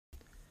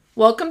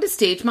Welcome to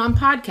Stage Mom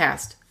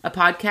Podcast, a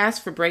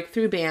podcast for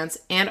breakthrough bands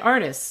and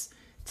artists.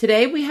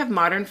 Today we have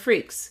Modern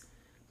Freaks.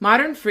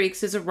 Modern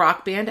Freaks is a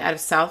rock band out of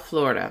South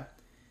Florida.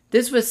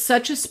 This was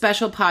such a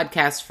special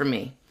podcast for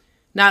me.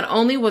 Not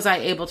only was I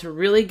able to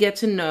really get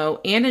to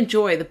know and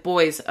enjoy the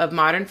boys of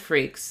Modern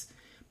Freaks,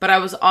 but I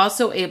was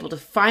also able to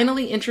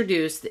finally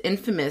introduce the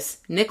infamous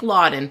Nic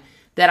Lawdan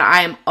that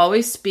I am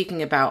always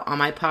speaking about on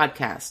my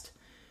podcast.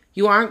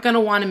 You aren't going to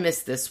want to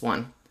miss this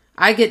one.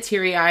 I get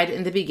teary-eyed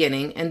in the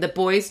beginning, and the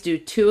boys do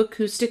 2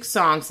 acoustic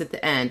songs at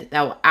the end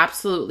that will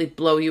absolutely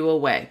blow you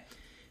away.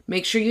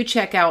 Make sure you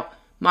check out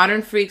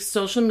Modern Freaks'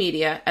 social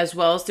media as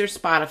well as their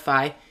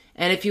Spotify,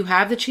 and if you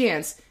have the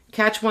chance,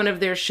 catch one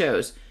of their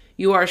shows.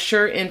 You are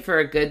sure in for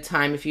a good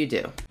time if you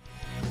do.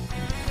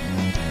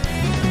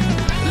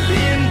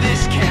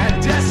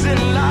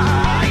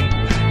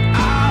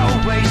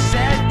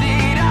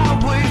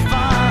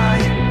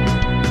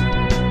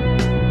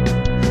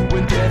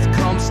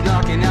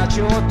 Knocking at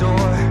your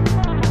door,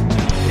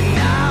 and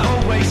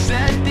I always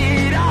said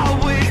that I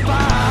would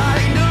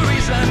find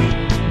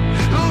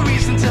a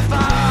reason to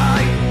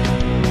fight,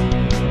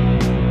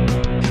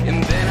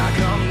 and then I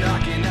come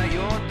knocking at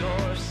your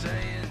door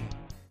saying...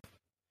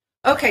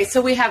 Okay,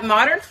 so we have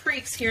Modern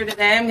Freaks here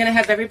today. I'm going to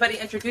have everybody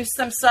introduce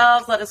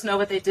themselves, let us know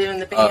what they do in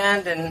the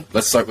band, and...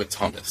 Let's start with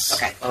Thomas.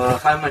 Okay.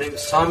 Hi, my name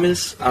is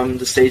Thomas. I'm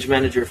the stage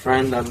manager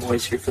friend. I'm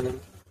always here for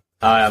them.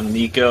 Hi, I'm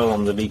Nico.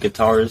 I'm the lead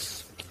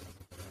guitarist.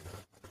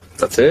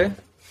 That's it?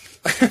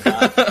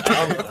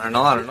 I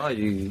don't know.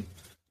 You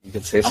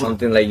could say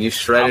something like you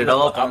shred it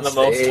up. I'm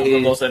the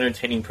most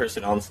entertaining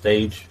person on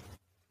stage.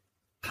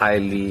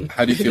 Highly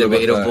How do you feel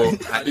debatable. about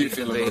that? How do you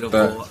feel about debatable.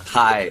 that?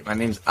 Hi, my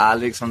name's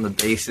Alex. I'm the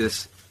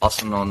bassist,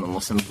 also known the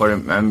most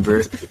important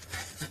member.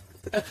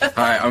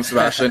 Hi, I'm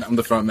Sebastian. I'm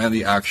the frontman,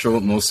 the actual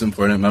most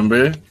important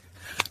member.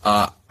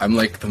 I'm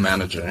like the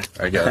manager,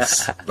 I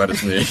guess. That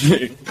is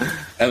me.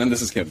 And then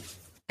this is Kim.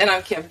 And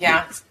I'm Kim,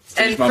 yeah.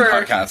 Stage And Mom for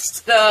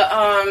Podcast.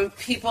 the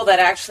people that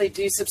actually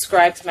do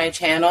subscribe to my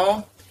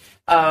channel,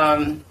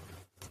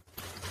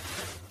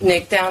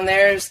 Nick down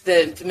there is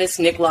the infamous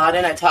Nic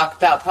Lawdan. I talk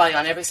about probably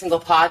on every single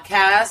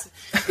podcast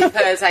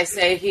because I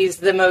say he's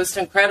the most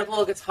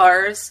incredible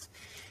guitarist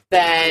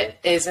that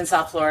is in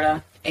South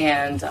Florida.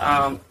 And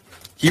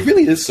He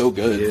really is so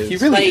good. He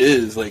really Like-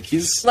 is. Like,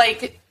 he's...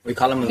 like, We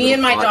call him. me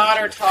and my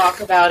daughter talk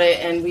about it,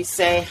 and we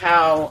say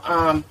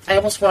how I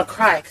almost want to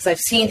cry because I've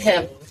seen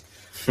him.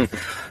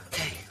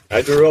 Okay.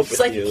 I grew up He's with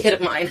like you. a kid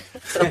of mine.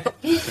 So.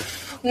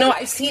 No,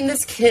 I've seen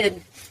this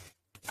kid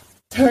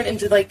turn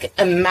into like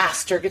a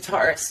master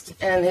guitarist,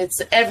 and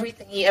it's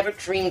everything he ever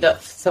dreamed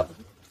of. So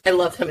I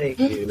love him.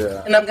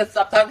 And I'm gonna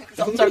stop talking because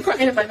I'll start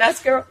crying in my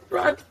mascara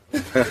run.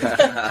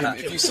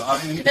 If you saw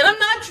him... And I'm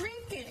not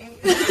drinking.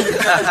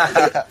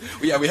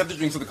 Yeah, we have the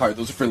drinks with the card.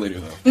 Those are for later,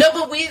 though. No,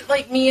 but we,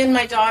 like, me and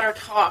my daughter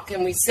talk,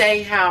 and we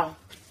say how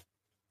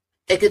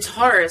a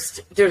guitarist,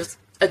 there's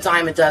a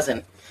dime a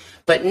dozen.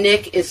 But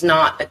Nick is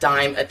not a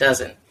dime a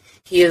dozen.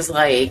 He is,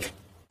 like,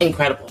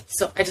 incredible.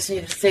 So I just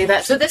needed to say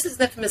that. So this is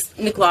the infamous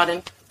Nic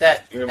Lawdan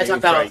that I talk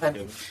about all the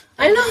time.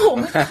 I know.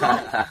 My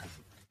God.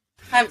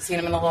 I haven't seen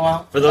him in a little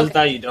while. For those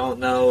that you don't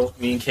know,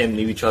 me and Kim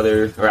knew each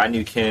other, or I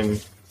knew Kim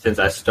since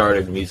I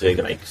started music,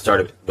 and I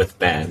started with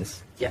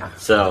bands. Yeah.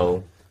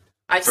 So,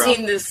 I've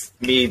seen this.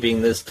 me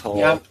being this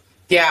tall,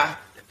 Yeah.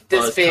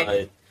 This buzz big.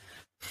 cut,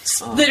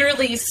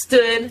 Literally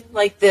stood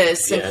like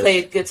this and Yes.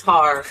 played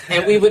guitar.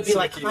 And we would be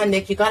like, come on,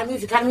 Nick, you gotta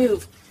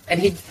move.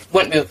 And he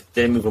wouldn't move.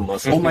 didn't move a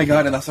muscle. Oh my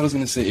god, and that's what I was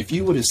going to say. If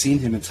you would have seen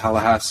him in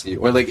Tallahassee,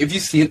 or like if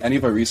you've seen any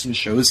of our recent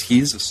shows,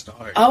 he's a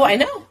star. Oh, I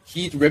know.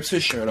 He rips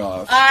his shirt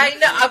off. I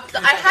know.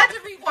 I had to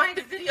rewind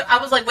a video. I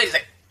was like, wait a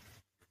second.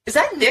 Is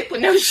that Nick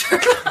with no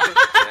shirt on?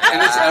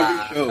 And it's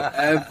every show.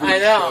 Every I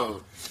know.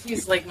 show.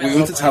 He's like, We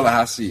went to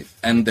Tallahassee,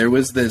 and there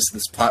was this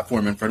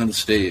platform in front of the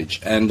stage,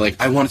 and like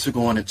I wanted to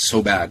go on it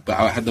so bad, but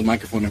I had the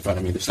microphone in front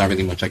of me. There's not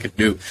really much I could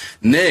do.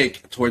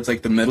 Nick, towards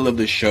like the middle of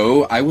the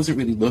show, I wasn't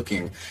really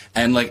looking,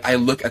 and like I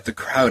look at the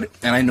crowd,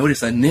 and I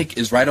noticed that Nick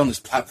is right on this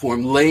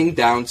platform, laying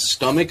down,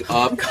 stomach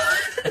up,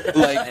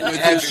 like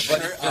with his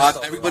shirt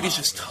off. Everybody's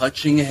just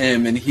touching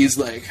him, and he's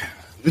like,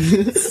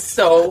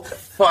 so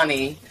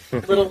funny.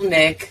 Little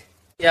Nick.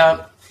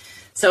 Yeah.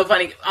 So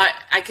funny.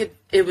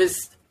 It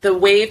was the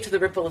wave to the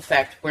ripple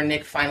effect where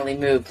Nick finally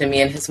moved, and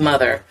me and his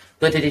mother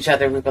looked at each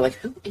other. We were like,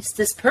 who is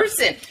this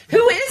person?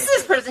 Who is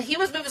this person? He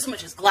was moving so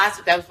much. His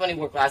glasses, that was when he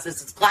wore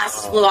glasses. His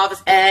glasses flew off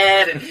his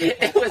head, and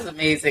it was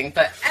amazing.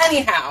 But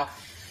anyhow,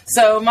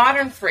 so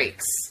Modern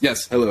Freaks.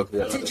 yes, hello.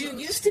 Did you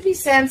used to be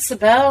San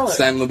Sabel?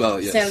 San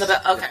LaBelle, yes. San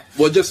LaBelle, okay.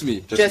 Well, just me.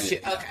 Just me.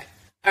 you, okay.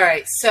 All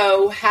right,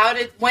 so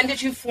when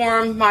did you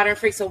form Modern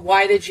Freaks, and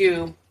why did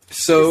you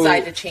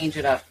decide to change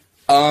it up?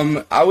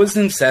 I was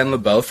in San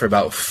LaBelle for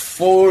about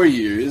 4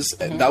 years.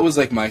 And that was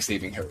like my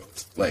saving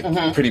heroes, like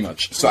pretty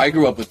much. So I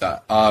grew up with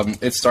that.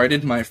 It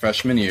started my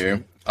freshman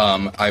year.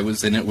 I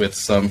was in it with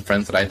some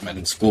friends that I had met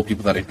in school,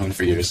 people that I'd known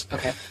for years.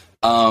 Okay.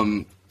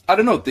 I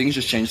don't know, things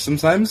just change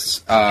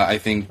sometimes. I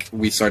think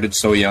we started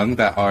so young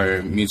that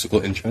our musical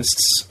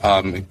interests,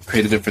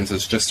 creative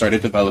differences just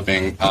started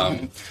developing.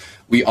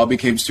 we all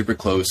became super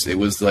close. It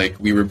was like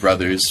we were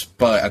brothers,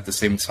 but at the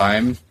same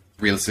time,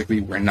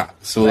 realistically, we're not.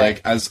 So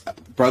like as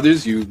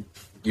brothers, you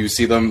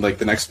see them like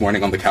the next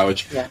morning on the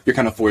couch. Yeah. You're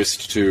kind of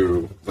forced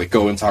to like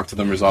go and talk to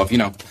them, resolve, you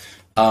know.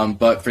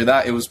 But for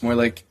that, it was more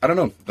like, I don't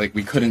know, like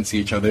we couldn't see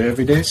each other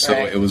every day. So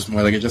it was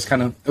more like it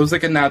was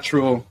like a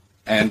natural,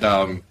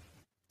 and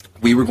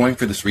we were going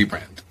for this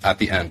rebrand at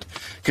the end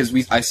because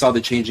I saw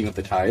the changing of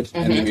the tide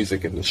in the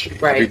music industry.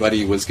 Right.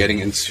 Everybody was getting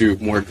into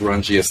more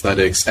grungy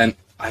aesthetics, and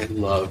I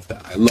love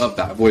that.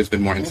 I've always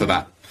been more into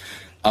that.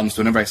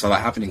 So whenever I saw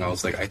that happening, I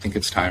was like, I think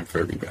it's time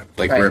for a rebrand.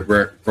 Like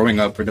we're growing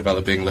up, we're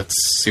developing. Let's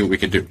see what we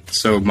can do.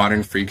 So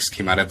Modern Freaks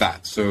came out of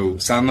that. So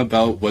Sound the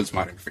Bell was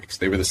Modern Freaks.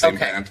 They were the same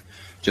band,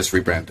 just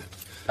rebranded.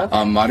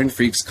 Okay. Modern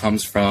Freaks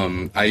comes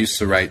from, I used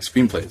to write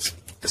screenplays.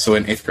 So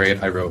in 8th grade,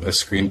 I wrote a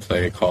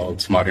screenplay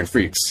called Modern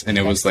Freaks, and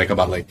it was like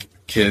about like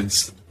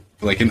kids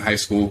like in high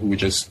school who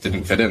just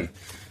didn't fit in.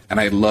 And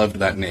I loved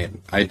that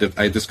name. I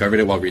discovered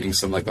it while reading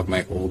some like of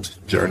my old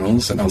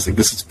journals, and I was like,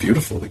 this is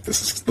beautiful. Like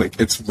this is like,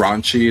 it's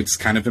raunchy, it's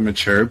kind of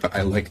immature, but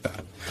I like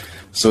that.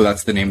 So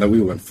that's the name that we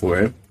went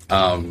for.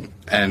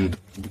 And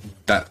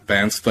that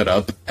band split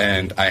up,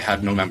 and I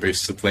had no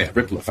members to play at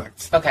Ripple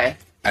Effect. Okay.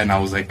 And I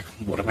was like,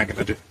 what am I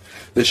gonna do?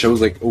 The show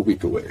was like a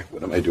week away.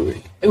 What am I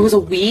doing? It was a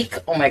week?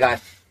 Oh my god.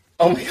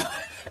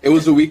 It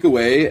was a week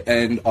away,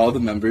 and all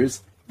the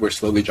members were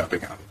slowly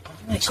dropping out.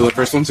 So the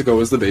first one to go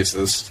was the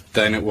bassist,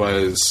 then it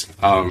was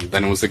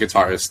the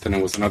guitarist, then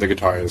it was another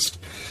guitarist,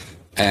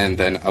 and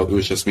then it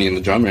was just me and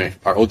the drummer,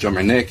 our old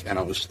drummer Nick, and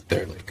I was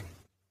there like,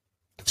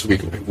 it's a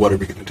week away, what are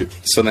we going to do?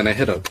 So then I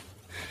hit up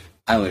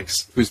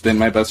Alex, who's been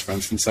my best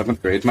friend since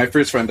 7th grade, my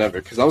first friend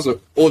ever, because I was an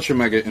ultra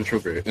mega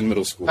introvert in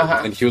middle school,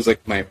 and he was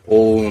like my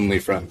only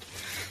friend.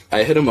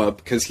 I hit him up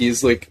because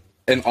he's like,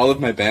 in all of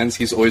my bands,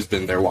 he's always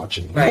been there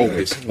watching,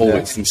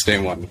 always, since day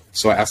one.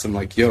 So I asked him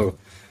like, yo,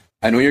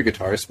 I know you're a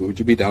guitarist, but would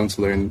you be down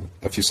to learn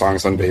a few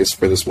songs on bass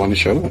for this one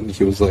show? And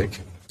he was like,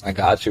 I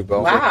got you,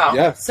 bro. Wow.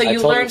 Yeah. So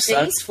you learned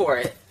bass for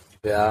it.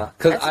 Yeah.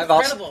 Because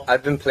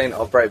I've been playing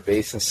upright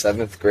bass since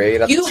 7th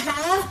grade. You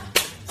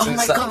have? Oh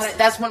my god,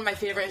 that's one of my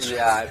favorite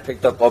instruments. Yeah, I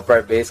picked up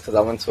upright bass because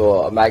I went to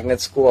a magnet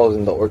school. I was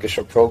in the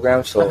orchestra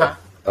program, so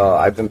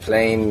I've been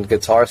playing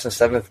guitar since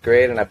 7th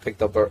grade, and I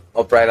picked up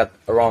upright at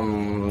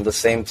around the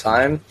same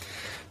time.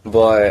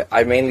 But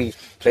I mainly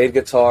played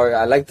guitar.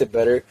 I liked it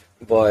better.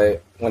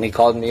 But when he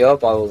called me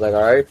up, I was like,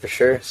 all right, for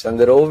sure, send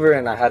it over.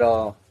 And I had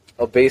a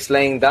bass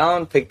laying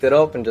down, picked it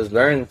up, and just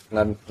learned.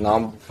 And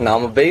now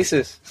I'm a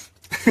bassist.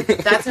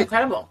 That's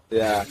incredible.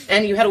 Yeah.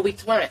 And you had a week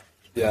to learn it.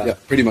 Yeah,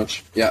 pretty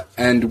much. Yeah,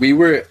 and we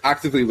were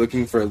actively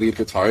looking for a lead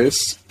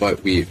guitarist,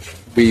 but we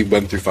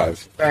went through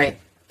 5. Right.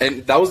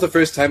 And that was the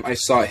first time I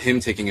saw him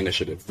taking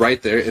initiative.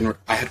 Right there, and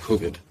I had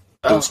COVID.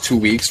 Those 2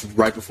 weeks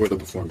right before the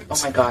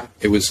performance. Oh my god.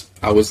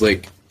 I was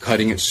like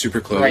cutting it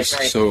super close. Right.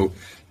 So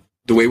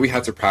the way we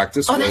had to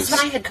practice was... Oh, that's when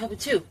I had COVID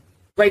too.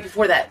 Right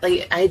before that.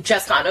 Like, I had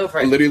just gotten over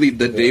it. Literally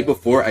the day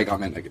before I got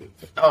my negative.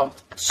 Oh,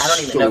 I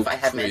don't even know if I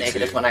had my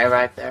negative when I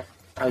arrived there.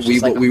 I was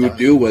just what we would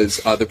do was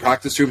the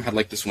practice room had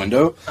like this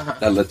window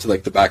that led to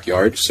like the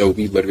backyard. So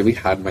we literally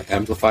had my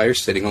amplifier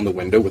sitting on the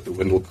window with the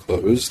window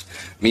closed.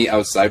 Me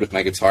outside with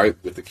my guitar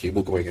with the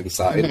cable going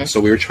inside. So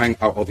we were trying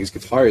out all these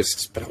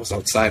guitarists, but I was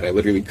outside. I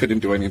literally couldn't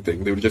do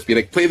anything. They would just be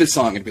like, play this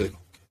song, and be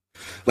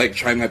like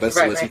trying my best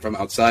to listen from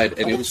outside.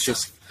 And it was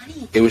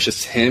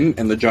just him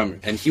and the drummer,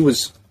 and he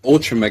was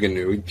ultra mega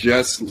new,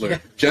 just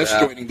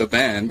joining the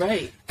band.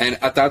 Right.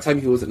 And at that time,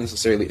 he wasn't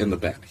necessarily in the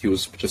band. He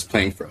was just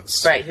playing for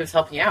us. Right. He was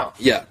helping you out.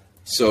 Yeah.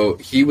 So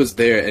he was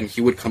there, and he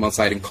would come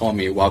outside and call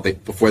me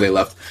before they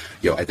left.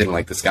 Yo, I didn't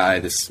like this guy.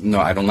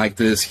 I don't like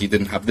this. He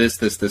didn't have this.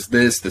 This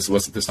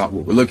not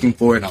what we're looking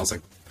for. And I was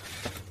like,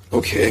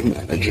 okay,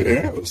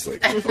 manager. I was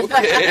like,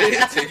 okay,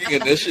 taking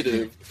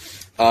initiative.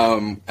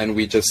 And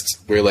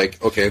we're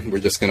like, okay, we're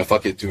just gonna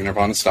fuck it, do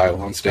Nirvana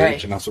style on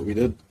stage, and that's what we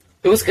did.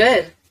 It was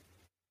good.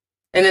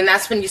 And then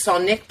that's when you saw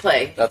Nick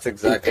play. That's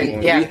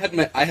exactly.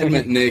 I had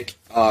met Nick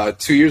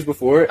 2 years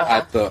before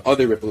at the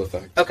other Ripple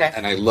Effect. Okay.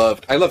 And I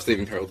loved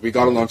Saving Harold. We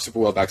got along super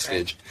well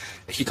backstage.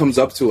 He comes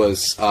up to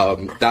us,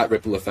 that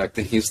Ripple Effect,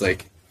 and he's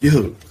like,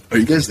 yo, are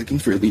you guys looking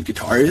for a lead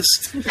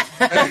guitarist?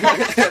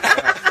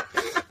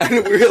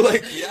 And we were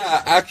like,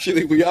 yeah,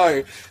 actually we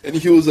are. And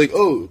he was like,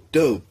 oh,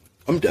 dope,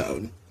 I'm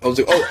down. I was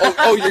like,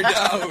 oh, you're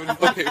down.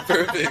 Okay,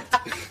 perfect.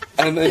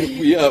 And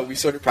then we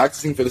started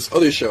practicing for this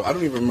other show. I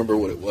don't even remember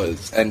what it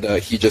was. And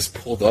he just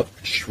pulled up,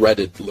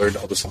 shredded, learned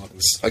all the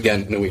songs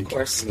again in a week. Of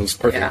course. And it was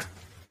perfect. Yeah.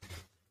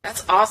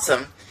 That's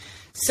awesome.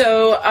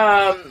 So,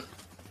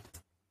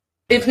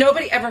 if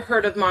nobody ever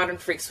heard of Modern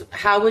Freaks,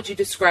 how would you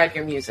describe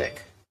your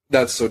music?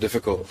 That's so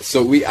difficult.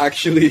 So we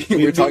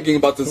were talking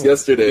about this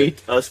yesterday.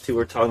 Us two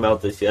were talking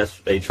about this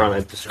yesterday,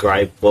 trying to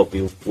describe what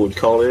we would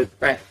call it.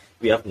 Right.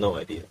 We have no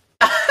idea.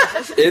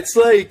 It's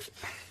like,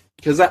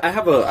 because I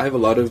have a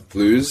lot of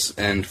blues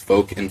and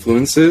folk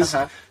influences.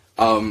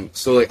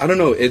 So like, I don't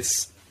know,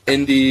 it's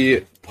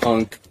indie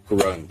punk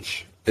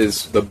grunge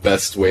is the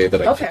best way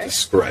that I can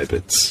describe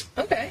it.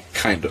 Okay.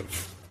 Kind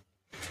of.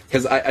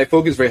 because I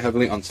focus very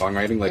heavily on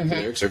songwriting. Like the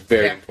lyrics are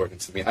very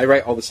important to me. I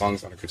write all the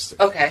songs on acoustic.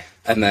 Okay.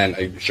 And then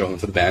I show them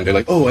to the band. They're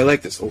like, "Oh, I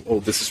like this. Oh,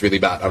 this is really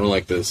bad. I don't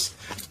like this."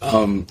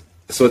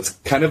 So it's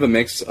kind of a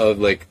mix of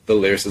like the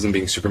lyricism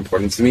being super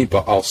important to me,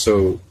 but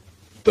also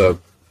the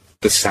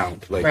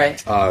sound.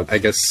 Like, I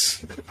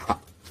guess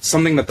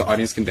something that the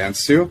audience can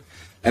dance to.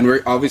 And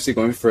we're obviously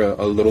going for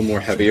a little more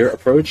heavier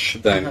approach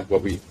than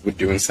what we would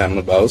do in San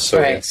Labelle.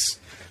 So it's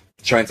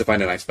trying to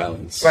find a nice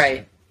balance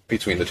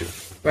between the two.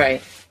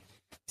 Right.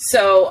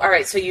 So, all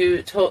right. So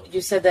you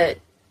said that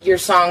your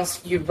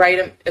songs, you write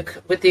them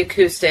with the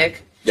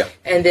acoustic. Yeah.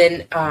 And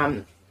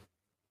then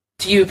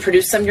do you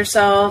produce them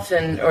yourself,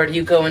 or do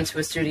you go into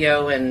a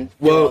studio and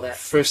do all that?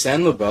 For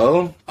San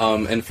Labelle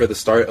and for the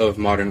start of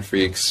Modern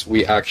Freaks,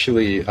 we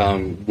actually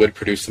would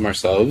produce them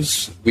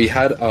ourselves. We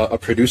had a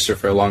producer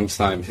for a long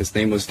time. His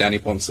name was Danny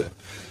Ponce.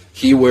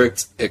 He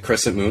worked at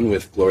Crescent Moon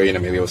with Gloria and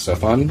Emilio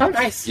Estefan. Oh,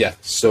 nice. Yeah.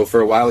 So for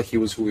a while, he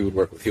was who we would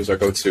work with. He was our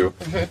go-to.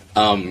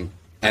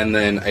 And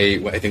then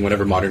I think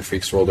whenever Modern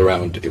Freaks rolled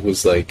around, it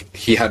was like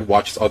he had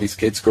watched all these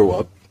kids grow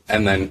up,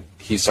 and then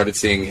he started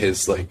seeing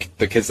his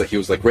the kids that he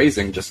was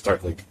raising just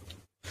start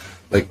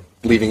like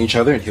leaving each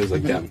other, and he was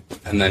like, damn.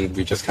 And then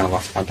we just kind of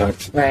lost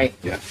contact. Right.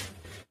 Yeah.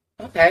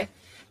 Okay.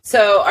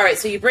 So all right.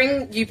 So you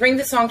bring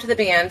the song to the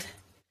band,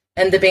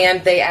 and the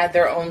band, they add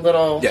their own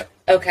little. Yeah.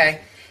 Okay.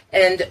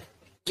 And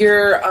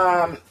your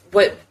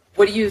what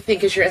do you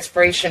think is your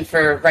inspiration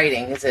for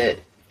writing? Is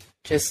it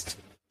just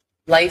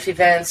life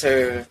events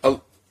or?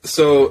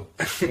 So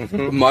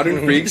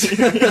Modern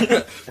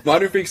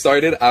Freaks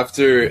started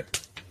after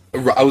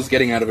I was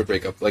getting out of a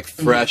breakup,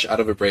 fresh out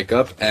of a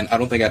breakup, and I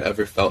don't think I'd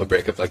ever felt a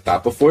breakup like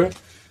that before.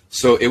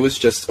 So it was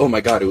just, oh my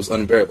god, it was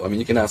unbearable. I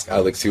mean, you can ask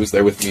Alex; he was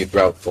there with me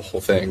throughout the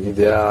whole thing.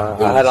 Yeah,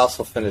 I had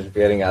also finished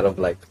getting out of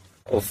a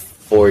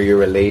 4-year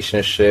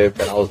relationship,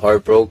 and I was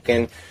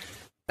heartbroken.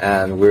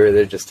 And we were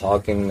there just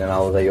talking, and I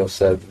was like, "Yo,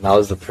 said now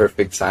is the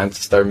perfect time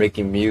to start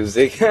making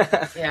music."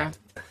 Yeah.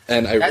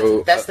 And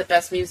that's the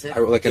best music. I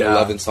wrote an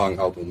 11-song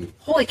album.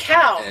 Holy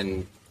cow!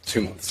 In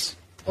 2 months.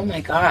 Oh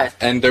my god!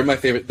 And they're my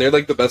favorite. They're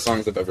the best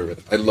songs I've ever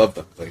written. I love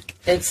them.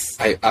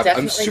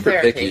 I'm super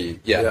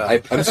picky. Yeah.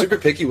 I'm super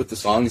picky with the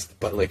songs,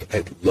 but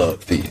I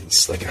love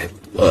these. I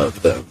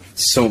love them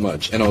so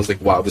much. And I was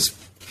like, wow, this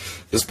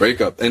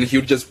breakup. And he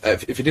would just,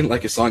 if he didn't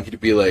like a song, he'd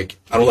be like,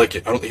 I don't like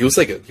it. He was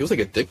like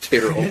a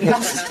dictator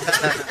almost.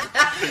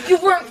 You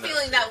weren't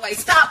feeling that way.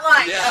 Stop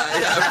lying.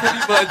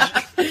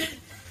 Yeah, pretty much.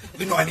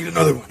 No, I need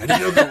another one. I need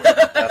more.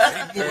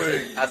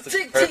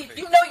 Dig,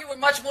 you know you were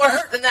much more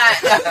hurt than that.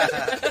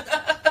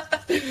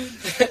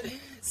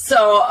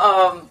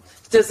 So,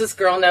 does this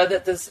girl know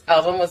that this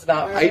album was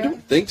about her? I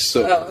don't think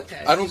so. Oh,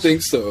 okay. I don't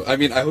think so. I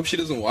mean, I hope she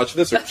doesn't watch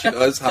this, or if she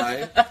does,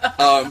 hi.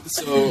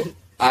 So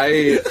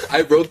I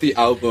wrote the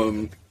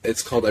album.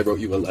 It's called I Wrote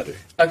You a Letter.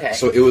 Okay.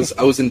 So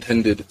I was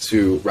intended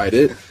to write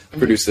it,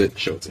 produce it,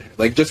 show it to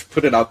her. Just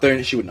put it out there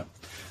and she would know.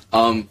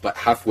 But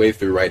halfway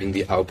through writing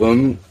the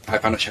album, I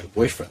found out she had a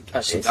boyfriend.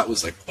 Oh, so that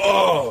was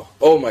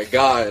oh my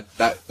god,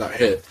 that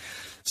hit.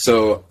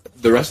 So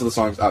the rest of the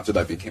songs after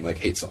that became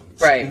hate songs.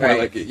 Right.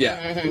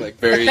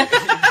 Very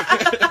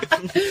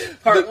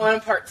part 1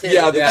 and part 2.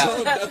 Yeah, the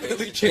tone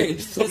definitely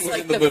changed somewhere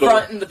It's in the the middle.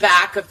 front and the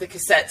back of the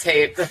cassette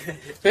tape.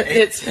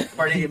 It's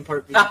part A and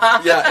part B.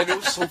 Yeah, and it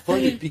was so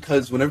funny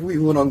because whenever we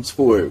went on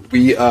tour,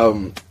 we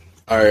our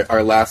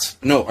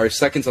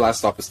second to last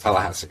stop was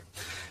Tallahassee.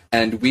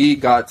 And we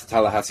got to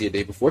Tallahassee a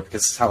day before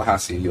because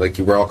Tallahassee,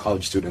 we're all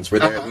college students. We're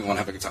there, we want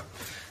to have a good time.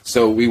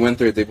 So we went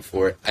there a day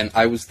before, and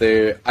I was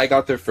there. I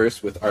got there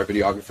first with our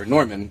videographer,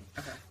 Norman.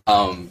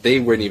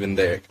 They weren't even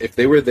there. If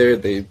they were there,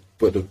 they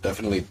would have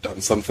definitely done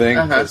something.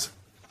 Because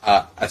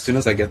as soon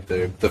as I get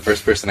there, the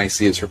first person I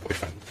see is her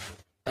boyfriend.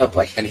 Oh,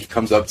 boy. And he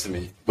comes up to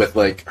me with,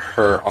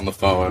 her on the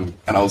phone,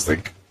 and I was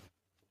like,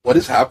 what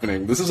is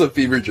happening? This is a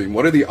fever dream.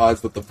 What are the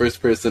odds that the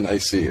first person I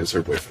see is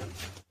her boyfriend?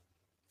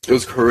 It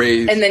was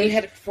crazy. And then you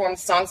had to perform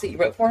songs that you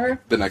wrote for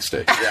her? The next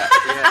day.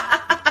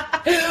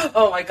 Yeah.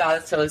 Oh my god,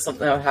 that's totally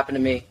something that would happen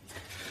to me.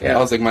 Yeah. I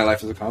was like, my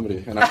life is a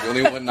comedy, and I'm the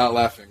only one not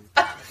laughing.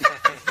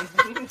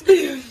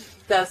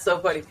 That's so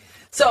funny.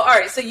 So, all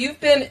right, so you've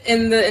been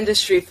in the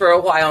industry for a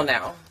while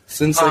now.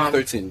 Since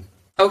 13.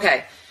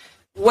 Okay.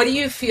 What do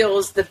you feel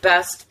is the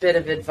best bit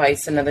of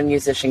advice another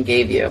musician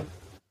gave you?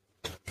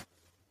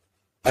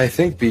 I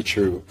think be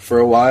true. For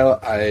a while,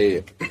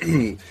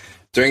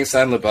 during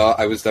San Labelle,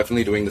 I was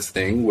definitely doing this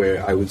thing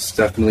where I was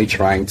definitely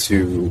trying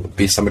to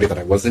be somebody that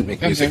I wasn't,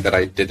 make music that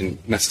I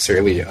didn't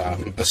necessarily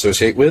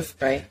associate with,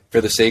 right, for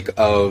the sake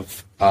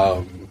of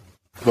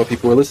what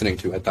people were listening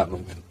to at that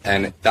moment.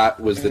 And that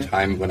was the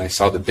time when I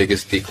saw the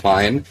biggest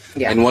decline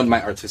in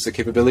my artistic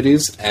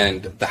capabilities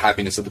and the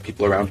happiness of the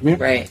people around me.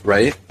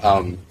 Right.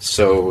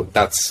 So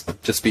that's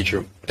just be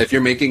true. If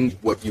you're making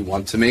what you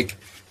want to make,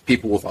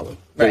 people will follow.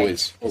 Right.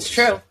 Always. It's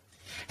true.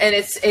 And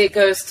it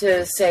goes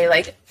to say,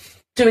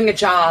 doing a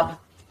job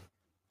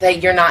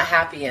that you're not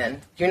happy in,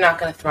 you're not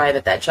going to thrive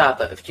at that job.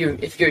 But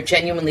if you're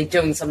genuinely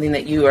doing something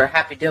that you are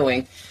happy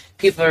doing,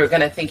 people are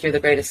going to think you're the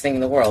greatest thing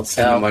in the world.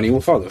 So and the money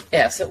will follow.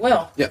 Yes, it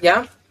will. Yeah.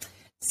 Yeah.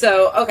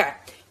 So okay.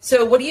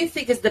 So what do you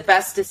think is the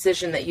best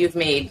decision that you've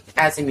made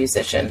as a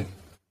musician?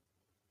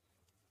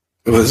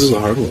 Well, this is a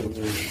hard one.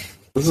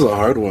 This is a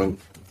hard one.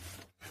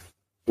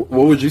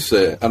 What would you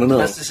say? I don't know.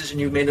 Best decision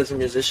you made as a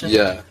musician?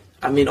 Yeah.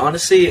 I mean,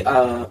 honestly,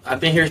 I've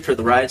been here for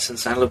the ride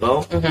since San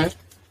Label. Mm-hmm.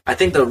 I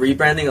think the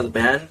rebranding of the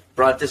band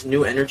brought this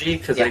new energy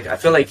because, like, I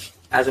feel like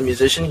as a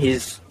musician,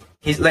 he's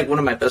like one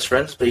of my best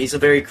friends, but he's a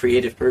very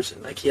creative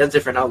person. Like, he has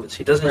different outlets.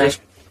 He doesn't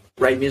just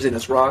write music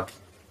that's rock.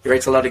 He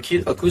writes a lot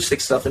of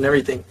acoustic stuff and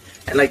everything.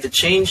 And, like, the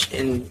change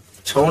in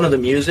tone of the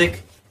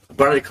music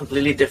brought a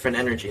completely different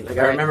energy. Like,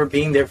 I remember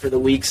being there for the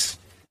weeks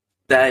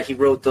that he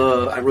wrote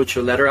I Wrote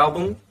Your Letter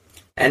album.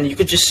 And you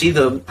could just see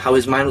how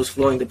his mind was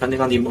flowing depending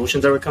on the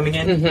emotions that were coming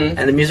in. Mm-hmm.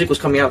 And the music was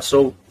coming out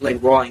so,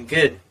 like, raw and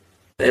good.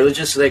 It was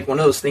just, like, one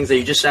of those things that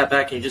you just sat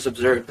back and you just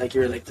observed. Like,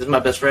 you were like, this is my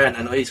best friend.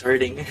 I know he's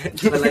hurting.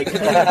 But, like,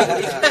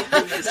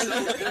 it's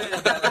so good.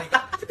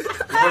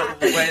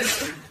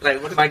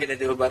 Like, what am I going to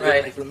do about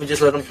it? Like, let me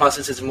just let him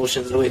process his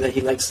emotions the way that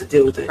he likes to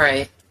deal with it.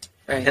 Right.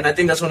 And I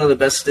think that's one of the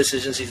best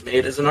decisions he's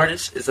made as an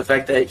artist, is the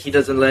fact that he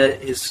doesn't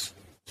let his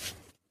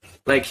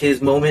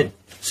moment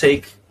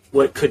take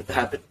what could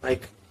happen.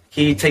 Like,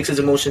 he takes his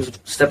emotions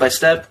step by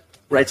step,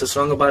 writes a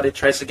song about it,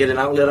 tries to get an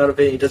outlet out of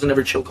it. He doesn't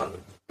ever choke on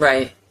them.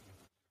 Right.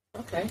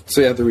 Okay.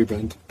 So yeah, the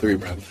rebrand.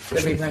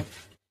 Rebrand.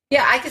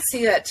 Yeah, I could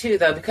see that too,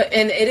 though,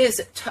 and it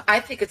is. I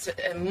think it's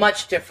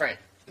much different.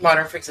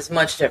 Modern Freaks is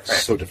much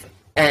different. So different.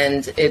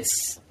 And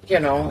it's,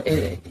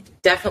 it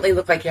definitely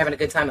looked like you're having a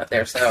good time up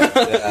there. So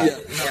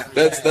yeah.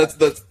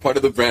 That's part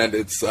of the brand.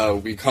 It's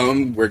we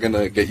come, we're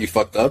gonna get you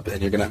fucked up,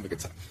 and you're gonna have a good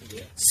time.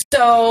 Yeah.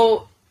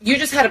 So you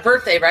just had a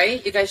birthday,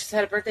 right? You guys just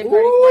had a birthday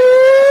party.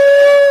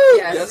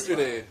 Yes.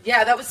 Yesterday.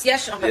 Yeah, that was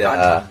yesterday. Oh my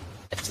god!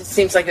 It just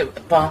seems like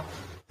it. Well,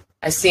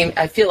 I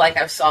feel like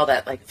I saw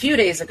that like a few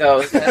days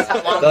ago. That's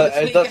how long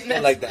it does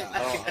feel like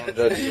that.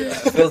 It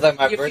feels like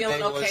my birthday. You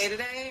feeling okay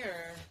today, or?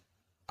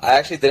 I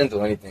actually didn't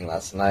do anything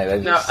last night. I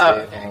just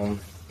stayed home.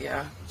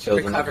 Yeah.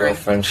 Chilled with my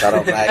girlfriend. Shout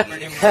out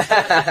Maggie.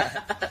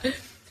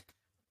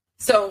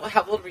 So,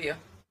 how old were you?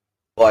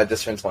 Well, I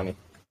just turned 20.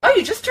 Oh,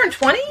 you just turned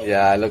 20?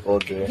 Yeah, I look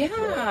older.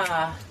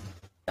 Yeah.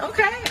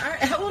 Okay. All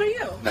right. How old are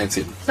you?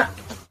 19. I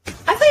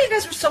thought you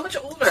guys were so much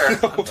older.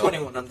 I'm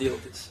 21. I'm the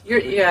oldest.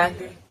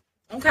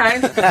 Okay.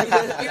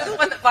 You're the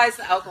one that buys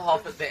the alcohol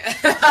for the band.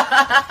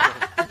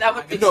 That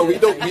would be we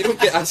don't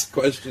get asked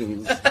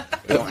questions.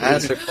 We don't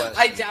answer questions.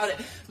 I doubt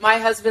it. My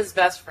husband's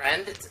best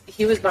friend,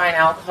 he was buying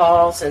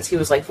alcohol since he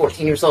was like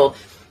 14 years old.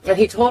 And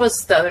he told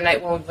us the other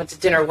night when we went to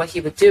dinner what he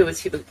would do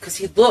is because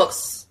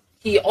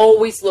he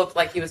always looked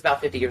like he was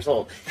about 50 years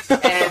old.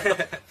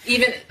 And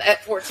even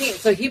at 14.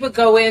 So he would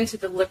go into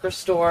the liquor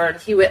store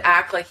and he would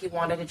act like he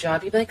wanted a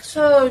job. He'd be like,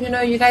 so,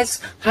 you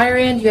guys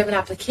hiring? Do you have an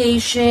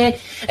application?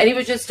 And he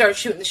would just start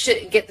shooting the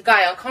shit and get the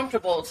guy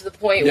uncomfortable to the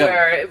point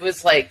where it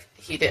was like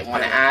he didn't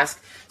want to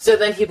ask. So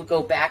then he would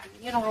go back,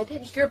 I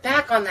didn't hear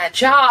back on that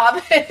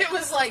job. It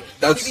was like...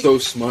 That's so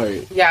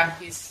smart. Yeah,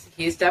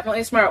 he's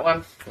definitely a smart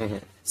one. Mm-hmm.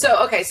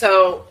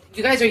 So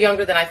you guys are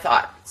younger than I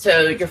thought.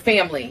 So your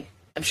family,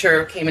 I'm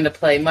sure, came into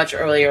play much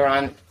earlier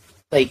on,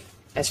 like,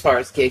 as far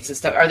as gigs and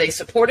stuff. Are they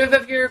supportive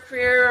of your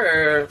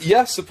career, or...?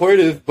 Yeah,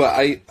 supportive, but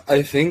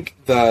I think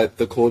that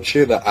the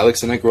culture that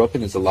Alex and I grew up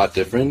in is a lot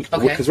different.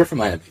 Because we're from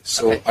Miami.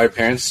 So our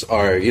parents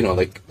are,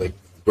 like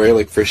we're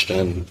like first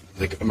gen,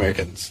 like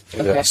Americans.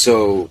 Okay.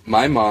 So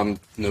my mom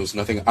knows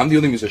nothing. I'm the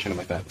only musician in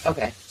my family.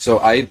 Okay. So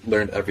I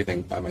learned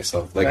everything by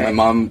myself. Like my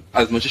mom,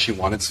 as much as she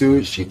wanted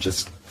to, she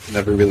just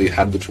never really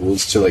had the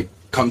tools to like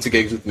come to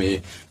gigs with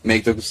me,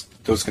 make those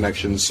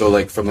connections. So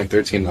like from like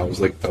 13, that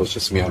was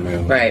just me on my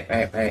own.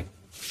 Right.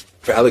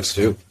 For Alex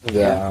too.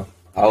 Yeah.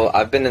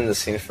 I've been in the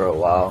scene for a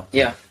while.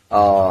 Yeah.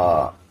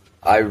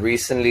 I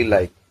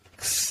recently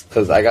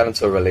because I got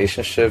into a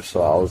relationship,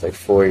 so I was like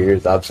 4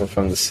 years absent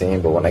from the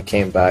scene. But when I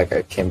came back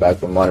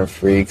with Modern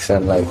Freaks,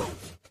 and like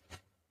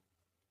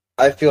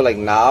I feel like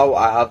now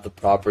I have the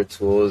proper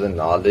tools and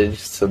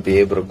knowledge to be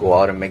able to go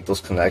out and make those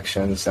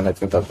connections. And I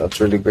think that's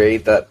really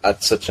great that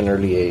at such an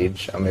early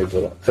age I'm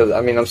able to. Because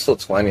I mean I'm still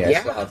 20, I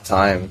still have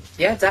time.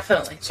 Yeah,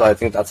 definitely. So I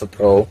think that's a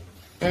pro.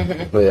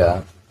 Mm-hmm. But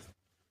yeah.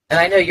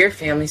 And I know your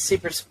family's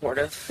super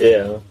supportive.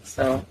 Yeah.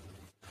 So,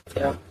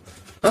 yeah.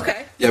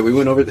 Okay. Yeah, we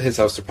went over to his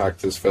house to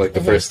practice for like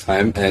the first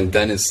time, and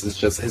Dennis is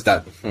just his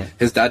dad.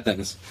 His dad,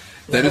 Dennis.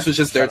 Dennis was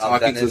just there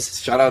talking to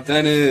us. Shout out,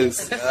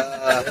 Dennis.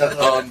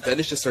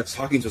 Dennis just starts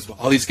talking to us about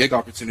all these gig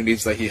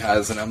opportunities that he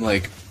has, and I'm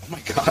like, oh my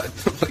god,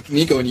 I'm like,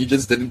 Nico, and you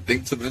just didn't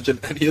think to mention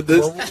any of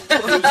this? He's like,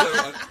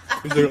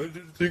 I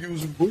didn't think it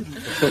was important.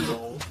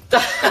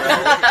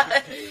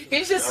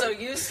 He's just so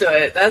used to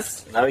it.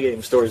 That's now we're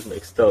getting stories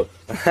mixed up.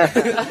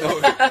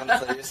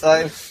 Your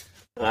side?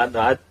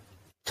 I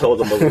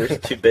told him we were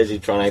too busy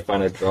trying to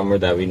find a drummer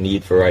that we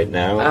need for right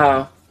now.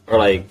 Oh. Or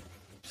like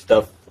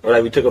stuff, or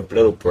like we took a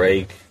little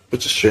break.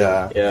 Which is true.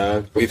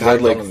 Yeah. We've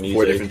had like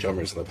 4 different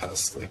drummers in the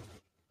past like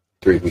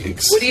 3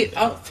 weeks.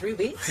 3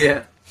 weeks?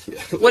 Yeah.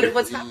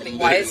 What's happening?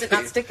 Why is it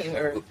not sticking?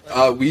 Or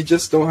we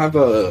just don't have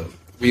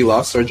we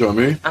lost our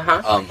drummer,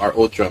 our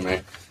old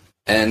drummer.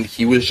 And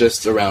he was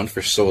just around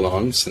for so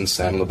long since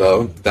Sam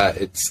LaBelle that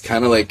it's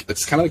kind of like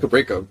a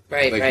breakup.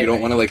 Right, like right, you don't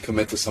right. want to like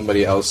commit to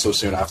somebody else so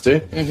soon after.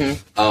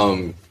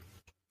 Mm-hmm.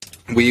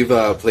 We've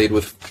played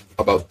with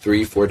about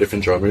 3-4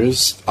 different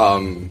drummers,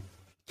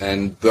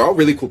 and they're all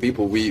really cool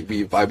people. We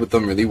vibe with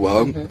them really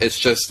well.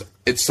 Mm-hmm.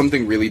 It's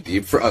something really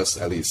deep for us,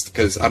 at least,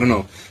 because I don't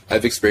know.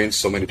 I've experienced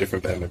so many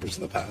different band members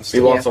in the past. We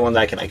want Yeah. someone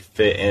that can like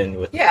fit in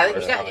with. Yeah,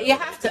 our you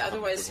have to,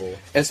 otherwise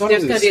It's not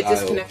there's only going to be the a style.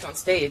 disconnect on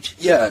stage.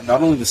 Yeah,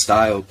 not only the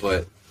style,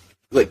 but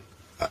like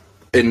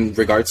in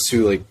regards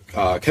to like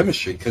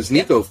chemistry, because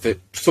Nico fit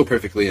so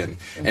perfectly in,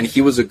 and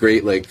he was a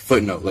great like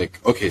footnote. Like,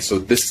 okay, so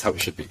this is how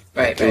it should be.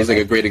 Right, It was right, like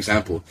right. a great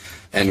example,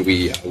 and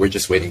we're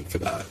just waiting for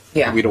that.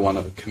 Yeah. We don't want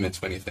to commit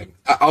to anything.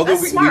 Although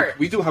That's smart.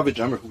 we do have a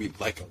drummer who we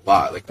like a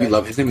lot. Like we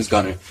love. His name is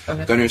Gunnar.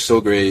 Okay. Gunner's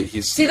so great.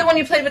 He's See the one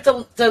you played with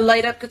the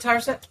light up guitar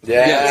set?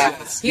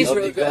 Yes. He's Love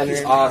really you, good. Gunnar.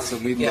 He's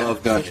awesome. We Yeah,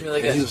 love Gunnar. he's really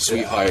And good. he's a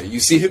sweetheart. You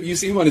see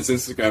him on his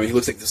Instagram, and he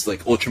looks like this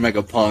like ultra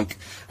mega punk.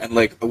 And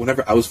like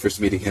whenever I was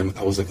first meeting him,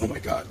 I was like, oh my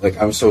god, like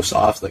I'm so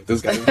soft. Like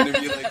this guy's gonna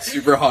be like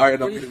super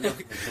hard. I'm gonna be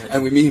like,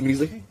 and we meet him, and he's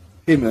like,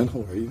 hey man,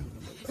 how are you?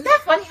 Isn't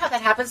that funny how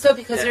that happens though?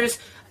 Because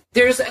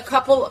there's a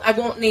couple, I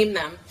won't name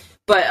them,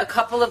 but a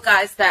couple of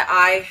guys that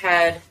I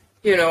had,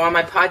 on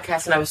my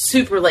podcast, and I was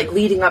super like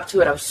leading up to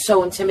it. I was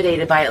so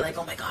intimidated by it, like,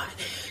 oh my god,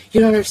 you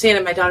don't understand.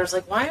 And my daughter's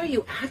like, why are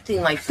you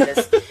acting like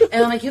this?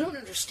 And I'm like, you don't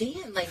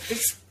understand. Like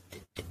this,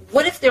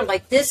 what if they're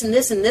like this and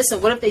this and this,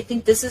 and what if they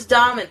think this is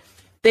dumb? And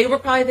they were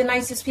probably the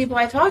nicest people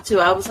I talked to.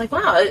 I was like,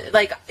 wow,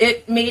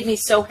 it made me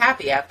so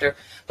happy after.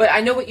 But I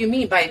know what you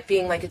mean by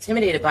being like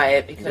intimidated by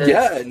it because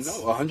Yeah,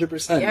 no,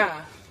 100%.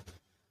 yeah.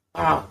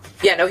 Wow.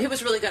 Yeah, no, he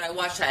was really good. I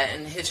watched that,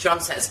 and his drum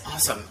set is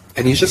awesome.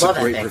 And he's just Love a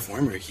that great thing.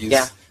 performer.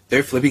 Yeah.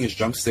 They're flipping his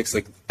drumsticks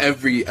like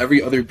every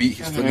other beat.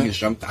 He's flipping his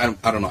drum. I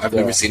don't know. I've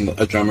never seen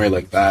a drummer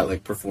like that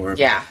like perform.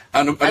 Yeah.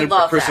 On I a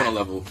love personal that.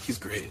 level, he's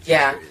great.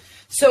 Yeah. He's great.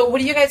 So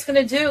what are you guys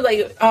going to do?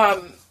 Like,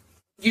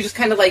 you just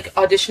kind of like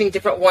auditioning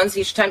different ones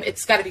each time.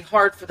 It's got to be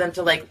hard for them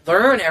to like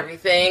learn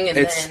everything, and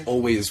It's then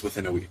always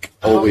within a week.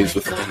 Oh Always my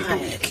within a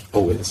God. week.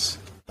 Always.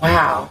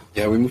 wow.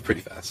 Yeah, we move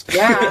pretty fast.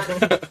 Yeah.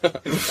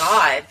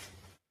 God.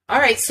 All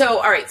right.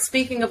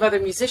 Speaking of other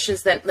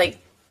musicians, then, like,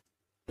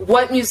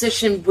 what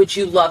musician would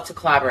you love to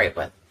collaborate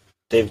with?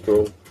 Dave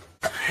Grohl.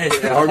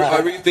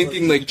 Are we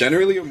thinking like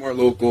generally or more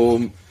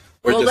local? Or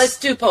Well, just... let's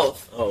do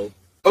both. Oh,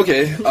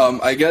 Okay.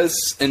 I guess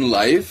in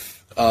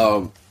life,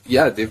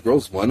 yeah, Dave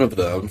Grohl's one of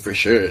them for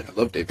sure. I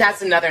love Dave.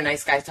 That's another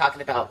nice guy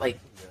talking about like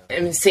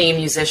insane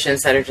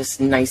musicians that are just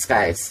nice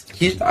guys.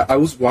 I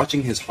was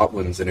watching his Hot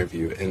Ones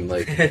interview and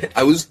like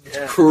I was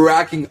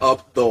cracking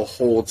up the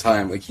whole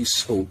time. Like he's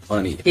so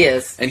funny. He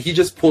is. And he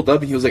just pulled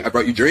up and he was like, "I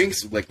brought you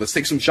drinks. Like let's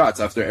take some shots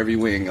after every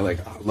wing." I'm like,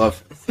 I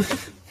love it.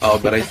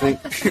 But I think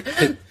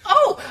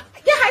Oh,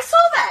 yeah, I saw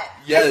that.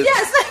 Yes.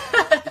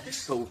 Yes.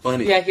 he's so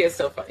funny. Yeah, he is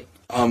so funny.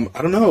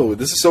 I don't know.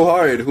 This is so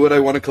hard. Who would I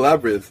want to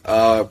collaborate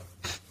with?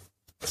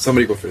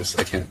 Somebody go first.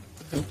 I can't.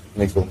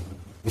 Nico.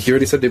 He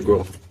already said Dave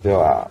Grohl.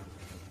 Yeah.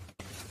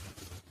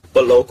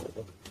 but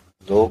local.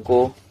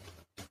 Local.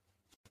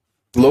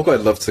 Local,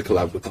 I'd love to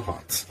collab with the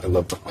Haunts. I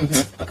love the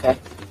Haunts. Okay.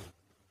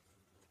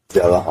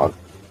 Yeah, the hunt.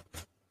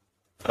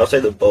 I'll say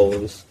the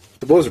Bows.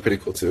 The Boys are pretty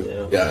cool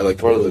too. Yeah. I like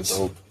the Really Boys.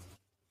 dope.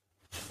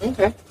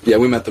 Okay. Yeah,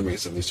 we met them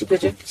recently. Super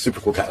Did you? cool. Super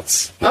cool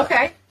cats.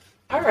 Okay.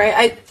 All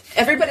right.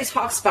 Everybody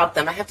talks about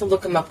them. I have to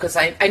look them up because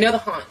I know the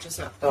Haunt, just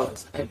not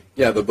those.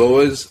 Yeah, the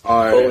Boas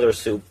are. Bows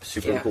are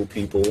super Yeah. cool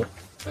people.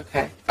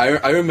 Okay.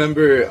 I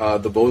remember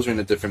the Bows were in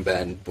a different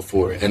band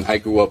before, and I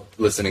grew up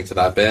listening to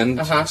that band.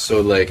 Uh-huh.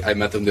 So like, I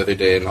met them the other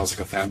day, and I was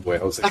like a fanboy.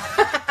 I was like,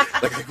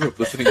 like I grew up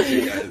listening to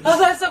you guys. Oh,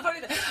 that's so funny.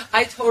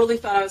 I totally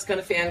thought I was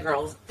going to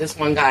fangirl this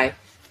one guy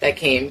that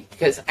came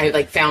because I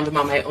like found him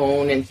on my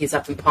own, and he's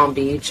up in Palm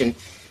Beach. And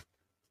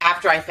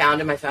after I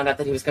found out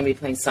that he was going to be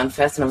playing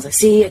Sunfest, and I was like,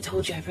 "See, I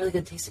told you, I have really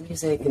good taste in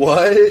music."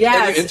 What?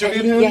 Yeah, And you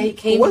interviewed him? Yeah, he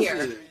came Who was here.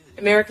 it?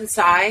 American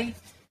Psy.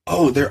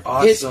 Oh, they're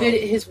awesome.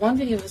 His one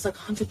video has like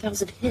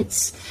 100,000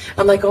 hits.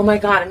 I'm like, oh my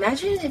god!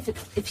 Imagine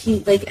if he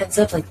like ends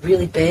up like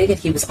really big and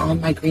he was on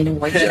my green and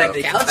white Yeah,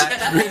 couch.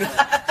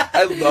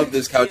 I love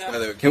this couch, Yeah. by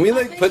the way. Can we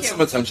like thank put you.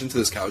 some attention to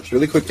this couch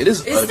really quick? It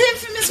is. It's the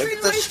infamous Look green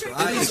at and the white strip.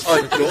 It is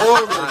stride.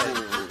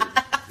 adorable.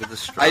 With the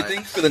stride. I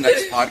think for the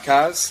next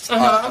podcast,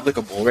 Uh-huh. I have like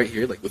a bowl right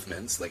here, like with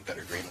mints, like that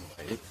are green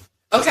and white.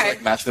 Okay.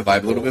 Like match the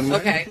vibe a little bit more.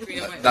 Okay, green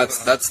and white.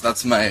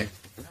 That's my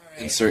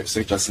insert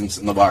suggestions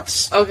in the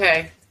box.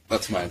 Okay.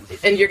 That's mine.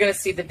 And you're gonna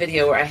see the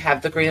video where I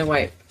have the green and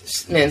white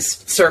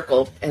mints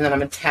circled, and then I'm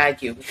gonna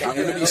tag you. I'm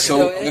gonna be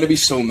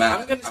so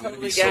mad. I'm gonna be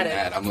totally so get it.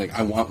 mad. I'm like,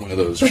 I want one of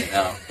those right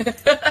now.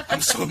 I'm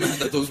so mad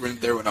that those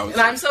weren't there when I was.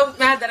 And I'm so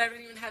mad that I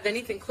don't even have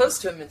anything close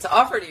to him to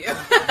offer to you.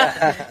 But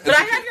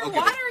I have your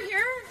water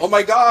here. Oh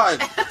my god.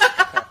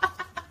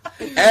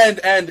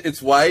 and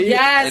it's white.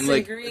 Yes, and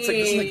like and it's like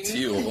this like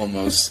teal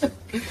almost.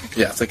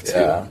 Yeah, it's like teal.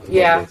 Yeah.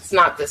 Yeah, it's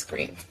not this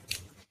green.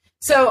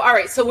 So, all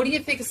right. So, what do you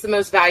think is the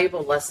most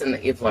valuable lesson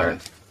that you've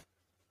learned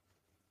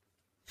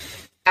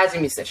as a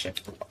musician?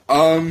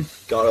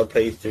 Gotta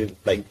play through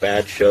like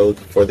bad shows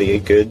before they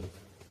get good.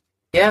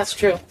 Yeah, it's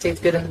true. Takes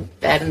good and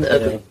bad and the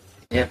ugly.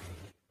 Yeah.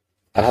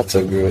 I have to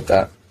agree with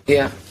that.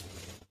 Yeah.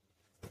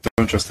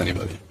 Don't trust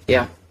anybody.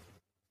 Yeah.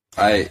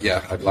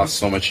 I've lost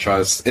so much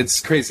trust. It's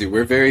crazy.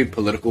 We're very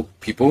political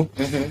people.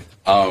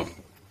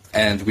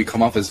 And we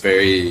come off as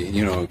very,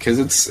 because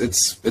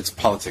it's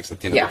politics at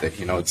the end of the day.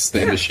 It's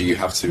the industry. You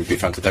have to be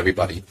friends with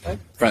everybody.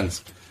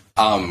 Friends.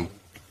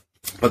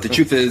 But the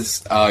truth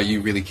is,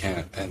 you really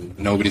can't, and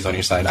nobody's on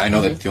your side. I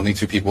know that the only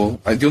three people,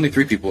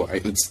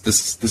 this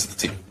is the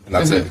team, and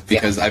that's it.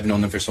 Because I've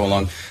known them for so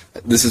long.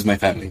 This is my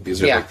family.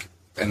 These are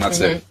and that's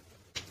it.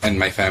 And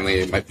my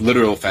family, my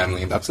literal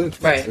family, and that's it.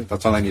 That's it.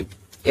 That's all I need.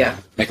 Yeah.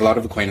 Make a lot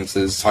of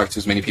acquaintances, talk to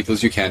as many people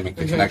as you can, make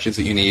the connections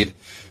that you need.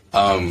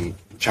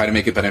 Try to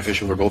make it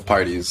beneficial for both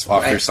parties.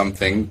 Offer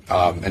something,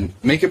 and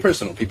make it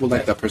personal. People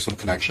like that personal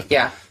connection.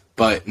 Yeah.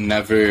 But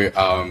never.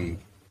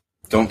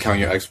 Don't count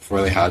your eggs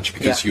before they hatch,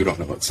 because you don't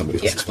know what somebody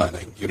else is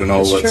planning. You don't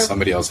know what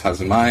somebody else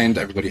has in mind.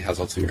 Everybody has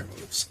ulterior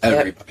motives.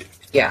 Everybody.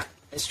 Yeah,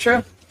 it's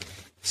true.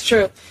 It's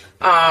true.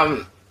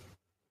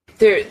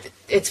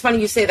 It's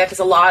funny you say that, because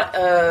a lot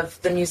of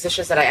the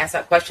musicians that I asked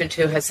that question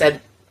to has said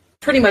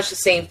pretty much the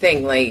same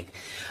thing. Like,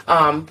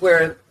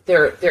 where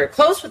they're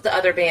close with the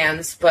other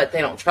bands, but they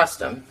don't trust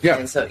them. Yeah.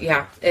 And so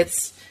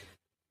it's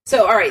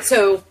so all right.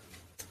 So.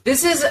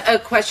 This is a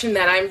question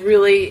that I'm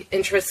really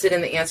interested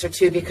in the answer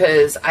to,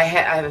 because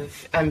I'm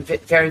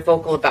very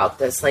vocal about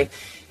this. Like,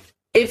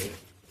 if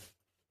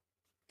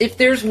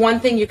there's one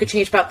thing you could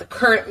change about the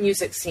current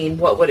music scene,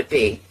 what would it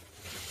be?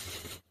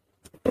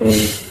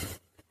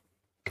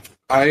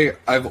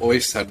 I've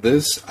always said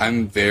this.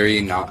 I'm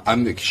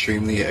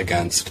extremely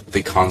against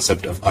the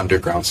concept of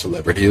underground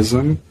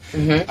celebrityism.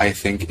 I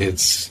think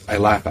I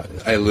laugh at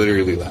it. I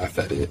literally laugh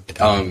at it.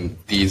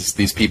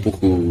 These people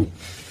who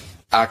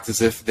act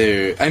as if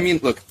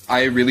look,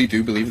 I really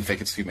do believe in fake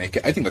it till you make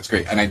it. I think that's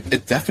great, and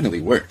it definitely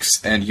works,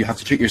 and you have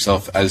to treat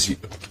yourself as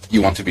you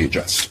want to be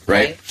addressed,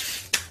 right?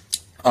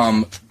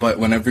 But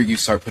whenever you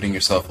start putting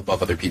yourself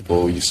above other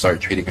people, you start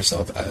treating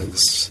yourself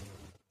as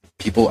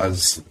people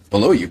as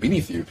below you,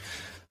 beneath you.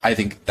 I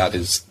think that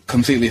is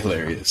completely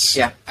hilarious.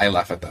 Yeah. I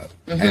laugh at that.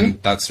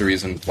 And that's the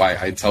reason why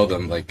I tell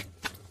them, like,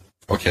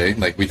 okay,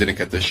 like, we didn't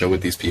get this show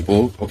with these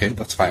people. Okay,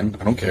 that's fine.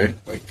 I don't care.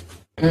 Like,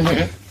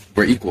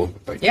 we're equal.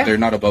 Like, they're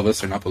not above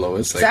us, they're not below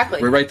us. Like,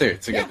 exactly. We're right there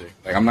together.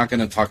 Like, I'm not going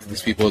to talk to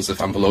these people as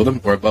if I'm below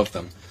them or above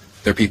them.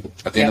 They're people.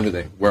 At the end of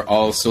the day, we're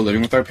all still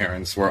living with our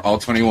parents. We're all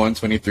 21,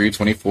 23,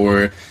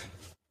 24.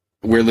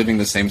 We're living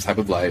the same type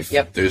of life.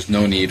 There's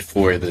no need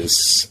for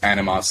this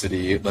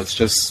animosity. Let's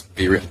just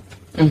be real.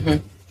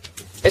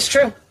 It's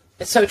true.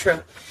 It's so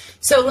true.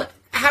 So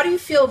how do you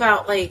feel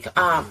about, like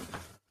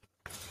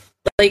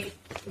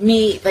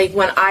me, like,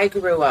 when I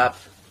grew up,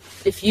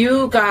 if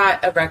you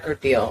got a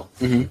record deal,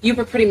 you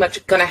were pretty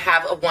much going to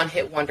have a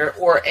one-hit wonder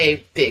or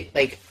a big,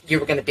 like, you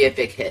were going to be a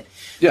big hit.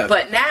 Yeah.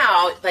 But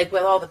now, like,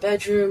 with all the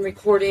bedroom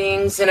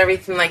recordings and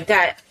everything like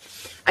that,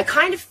 I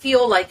kind of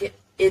feel like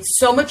it's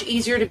so much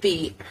easier to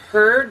be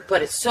heard,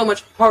 but it's so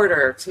much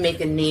harder to make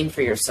a name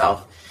for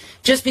yourself.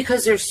 Just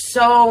because there's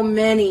so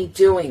many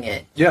doing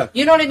it. Yeah.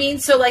 You know what I mean?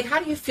 So, like, how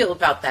do you feel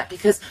about that?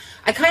 Because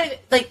I kind of,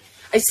 like,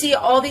 I see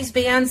all these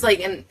bands, like,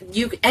 and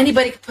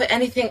anybody can put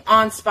anything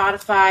on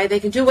Spotify. They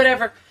can do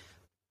whatever.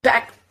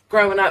 Back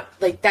growing up,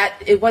 like, that,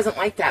 it wasn't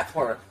like that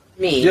for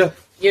me. Yeah.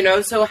 You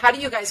know? So how do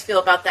you guys feel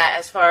about that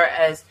as far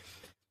as,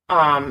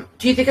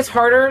 do you think it's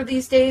harder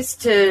these days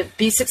to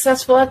be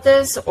successful at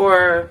this,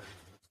 or?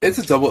 It's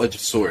a double-edged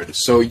sword.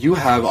 So you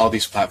have all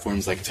these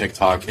platforms like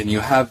TikTok, and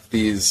you have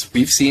these,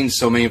 we've seen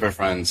so many of our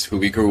friends who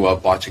we grew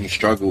up watching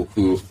struggle,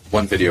 who,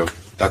 one video,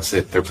 that's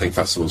it, they're playing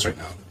festivals right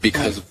now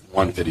because of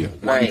one video,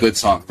 one good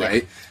song,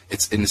 right?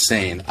 It's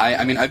insane.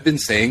 I mean, I've been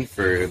saying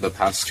for the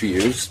past 2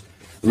 years,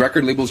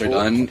 record labels are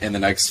done in the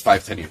next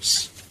 5-10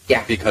 years.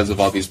 Yeah. Because of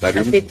all these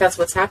bedrooms. I think that's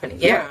what's happening.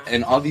 Yeah.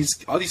 And all these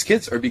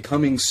kids are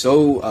becoming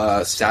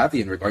so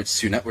savvy in regards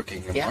to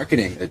networking and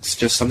marketing. It's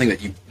just something that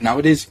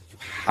nowadays you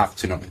have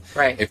to know.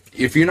 Right.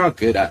 If you're not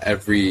good at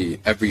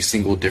every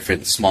single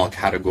different small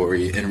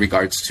category in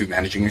regards to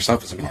managing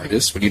yourself as an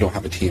artist, when you don't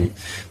have a team,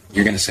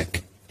 you're gonna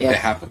sink. Yeah. It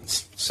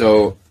happens.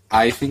 So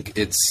I think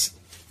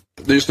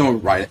there's no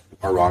right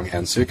or wrong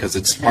answer, because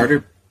it's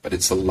harder, but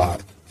it's a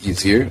lot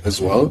easier as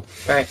well.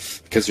 Right.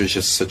 Because there's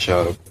just such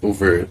a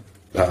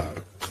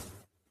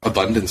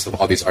abundance of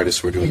all these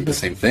artists who are doing the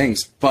same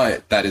things,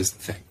 but that is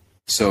the thing.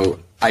 So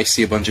I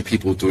see a bunch of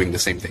people doing the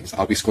same things.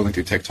 I'll be scrolling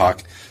through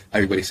TikTok,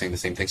 everybody's saying the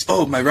same things.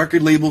 Oh, my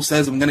record label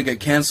says I'm going to get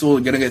canceled,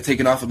 I'm going to get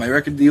taken off of my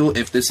record deal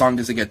if this song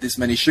doesn't get this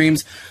many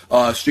streams.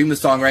 Stream the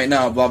song right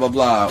now, blah, blah,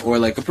 blah. Or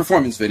like a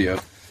performance video.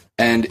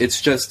 And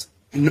it's just,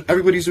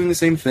 everybody's doing the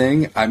same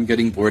thing. I'm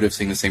getting bored of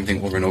seeing the same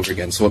thing over and over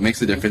again. So what makes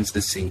the difference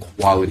is seeing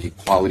quality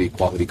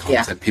content.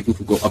 Yeah. People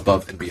who go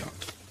above and beyond.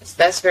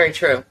 That's very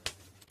true.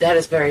 That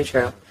is very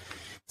true.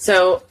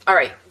 So, all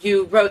right,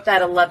 you wrote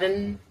that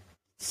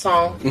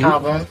 11-song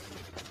album.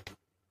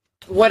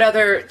 What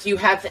other, do you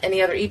have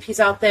any other EPs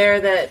out there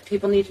that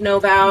people need to know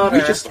about? We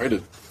just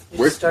started.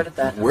 We started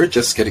that. We're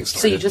just getting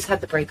started. So you just had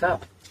to break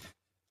up.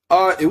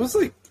 It was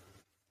like,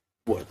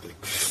 what, like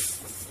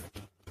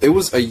It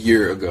was a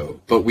year ago,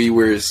 but we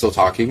were still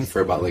talking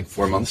for about like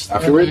 4 months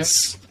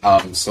afterwards.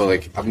 So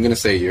like I'm gonna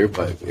say a year,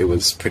 but it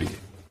was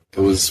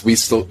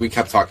we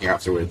kept talking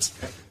afterwards.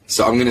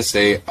 So I'm gonna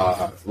say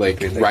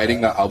like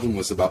writing that album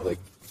was about like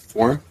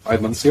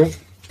 4-5 months ago,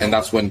 and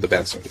that's when the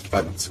band started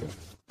 5 months ago.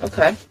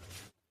 Okay.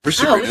 We're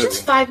super Oh, new.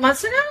 just 5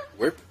 months ago?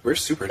 We're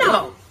super new.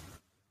 No,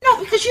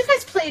 because you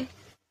guys played.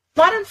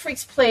 Modern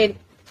Freaks played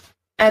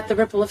at the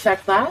Ripple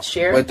Effect last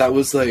year. But that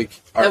was like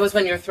That was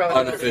when you were throwing it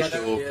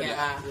unofficial. together.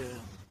 Yeah.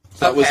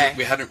 That was Okay.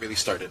 we hadn't really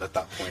started at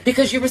that point.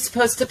 Because you were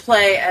supposed to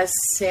play as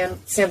San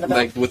LaBelle.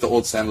 Like with the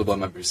old San LaBelle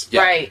members.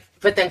 Yeah. Right,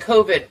 but then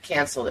COVID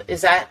canceled it.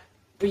 Is that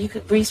were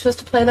you supposed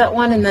to play that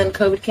one and then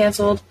COVID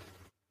canceled?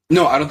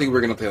 No, I don't think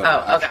we're gonna play that.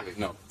 Oh, okay. Actually.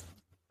 No.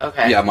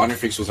 Okay. Yeah, Modern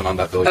Freaks wasn't on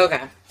that bill. Okay.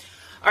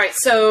 All right.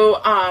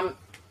 So,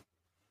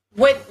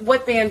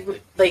 what band,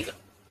 like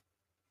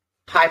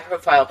high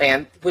profile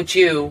band, would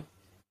you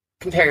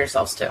compare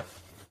yourselves to?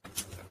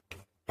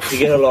 You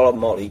get a lot of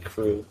Motley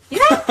Crue. Yeah.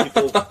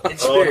 In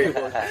spirit.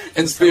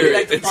 In We spirit.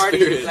 like to in party.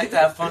 spirit. We like to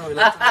have fun. We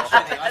like to make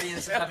sure the audience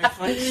is having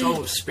fun.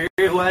 So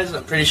spirit-wise,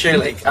 I'm pretty sure.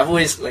 Like I've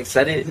always like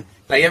said it.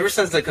 Like ever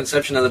since the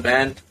conception of the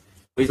band,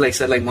 we've like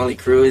said like Motley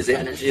Crue is the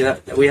energy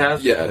that we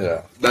have.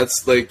 Yeah,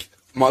 that's like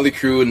Motley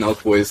Crue and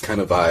Elk Boys kind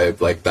of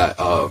vibe, like that.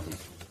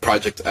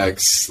 Project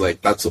X,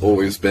 like that's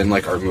always been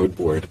like our mood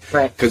board,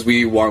 Right. Because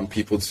we want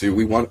people to.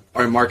 We want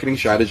our marketing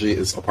strategy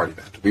is a party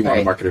band. We want to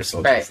Right. market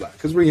ourselves Right. as that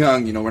because we're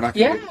young. You know, we're not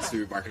going Yeah.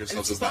 to market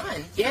ourselves It's as fun.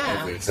 that.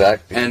 Yeah.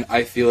 Exactly. And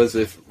I feel as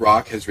if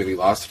rock has really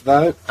lost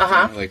that.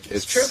 Uh-huh. You know, like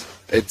It's true.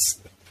 It's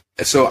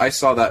so I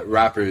saw that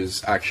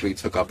rappers actually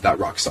took up that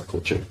rock star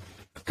culture,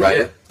 right?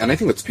 Yeah. And I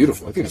think that's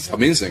beautiful. I think it's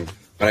amazing.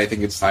 But I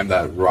think it's time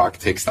that rock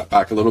takes that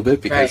back a little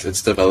bit because Right.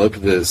 it's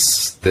developed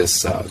this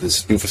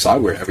new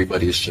facade where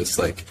everybody is just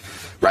like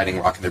writing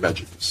rock in their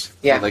bedrooms.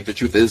 Yeah. And, like the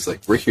truth is, like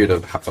we're here to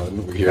have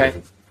fun. We're here Right.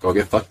 to go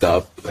get fucked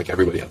up like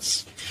everybody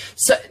else.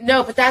 So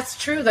no, but that's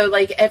true though.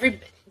 Like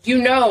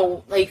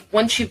like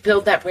once you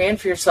build that brand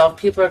for yourself,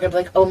 people are gonna be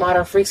like, "Oh,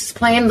 Modern Freaks is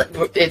playing.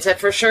 It's a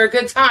for sure a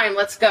good time.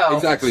 Let's go."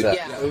 Exactly. Yeah.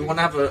 Yeah, we want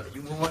to have we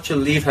want you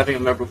to leave having a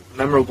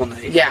memorable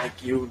night. Yeah.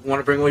 Like you want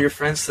to bring all your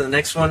friends to the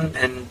next one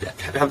and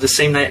have the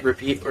same night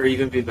repeat or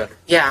even be better.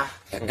 Yeah.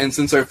 And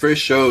since our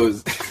first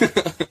shows,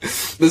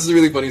 this is a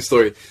really funny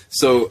story.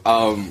 So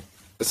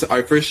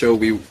our first show,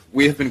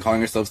 we have been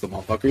calling ourselves the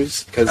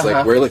Mallfuckers because Uh-huh.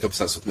 like we're like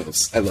obsessed with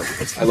MILFs. I love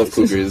MILFs. I love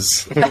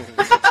cougars.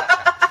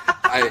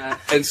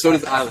 And so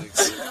does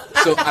Alex.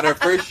 So at our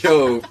first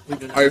show,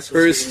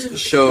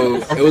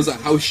 it was a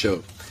house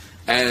show,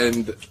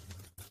 and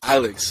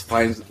Alex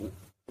finds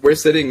we're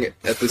sitting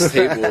at this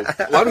table.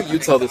 Why don't you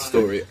tell this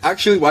story?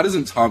 Actually, why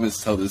doesn't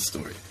Thomas tell this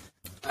story?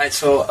 Alright,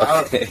 so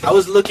I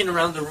was looking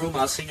around the room.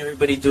 I was seeing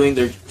everybody doing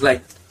their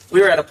like. We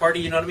were at a party,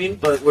 you know what I mean?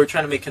 But we're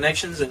trying to make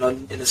connections, and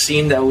in a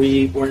scene that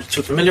we weren't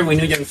too familiar. We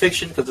knew Young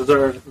Fiction because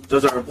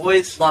those are our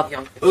boys. Love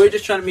Young. But we were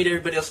just trying to meet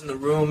everybody else in the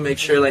room, make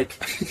sure like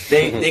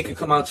they could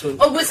come out to.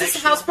 Oh, was this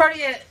a house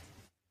party?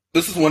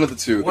 This is one of the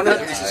two. One of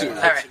the This is two. two.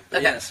 All right.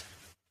 Okay. Yes.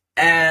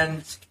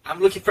 And I'm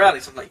looking for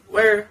Alex. I'm like,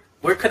 where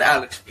could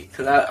Alex be?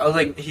 Because I was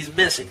like, he's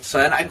missing. So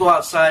then I go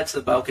outside to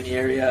the balcony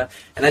area,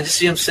 and I just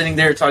see him sitting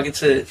there talking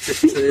to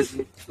this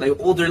like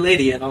older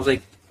lady, and I was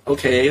like,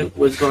 okay,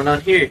 what's going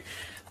on here?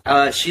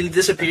 She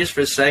disappears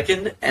for a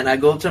second, and I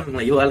go up to him, I'm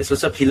like, yo, Alex,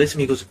 what's up? He looks at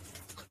me, he goes,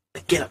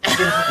 get up.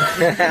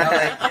 And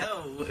I'm like, yo,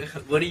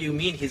 what do you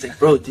mean? He's like,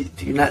 bro, do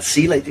you not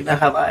see? Like, do you not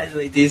have eyes?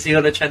 Like, do you see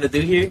what I'm trying to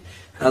do here?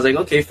 And I was like,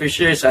 okay, for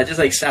sure. So I just,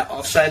 like, sat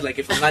offside, like,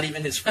 if I'm not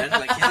even his friend.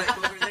 Like, he's, like,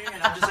 over there,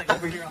 and I'm just, like,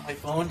 over here on my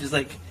phone, just,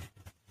 like,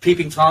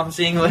 peeping Tom,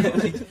 seeing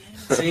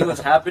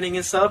what's happening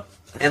and stuff.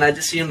 And I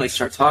just see him, like,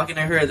 start talking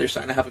to her. They're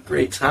starting to have a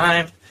great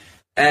time.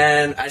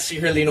 And I see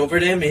her lean over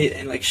to him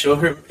and like, show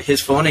her his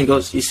phone and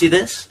goes, you see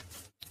this?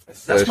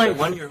 That's my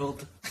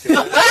 1-year-old.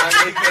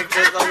 Like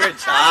pictures of your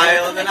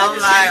child, and I'm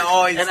like,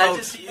 oh, he's And so I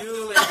just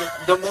view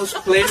like the most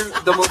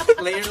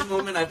player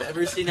moment I've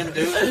ever seen him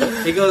do.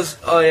 He goes,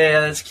 "Oh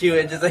yeah, that's cute,"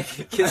 and just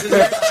like kisses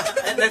her,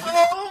 and then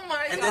Oh my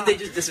god. and then they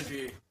just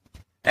disappear.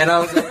 And I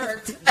was like,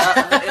 in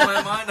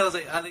my mind, I was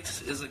like,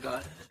 Alex is a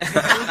god.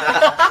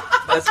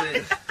 That's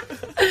it.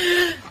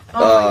 Oh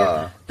my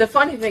God. The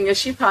funny thing is,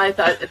 she probably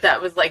thought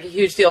that was like a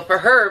huge deal for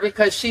her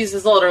because she's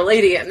this older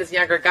lady and this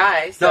younger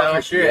guy. So No,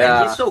 for sure.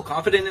 Yeah. And he's so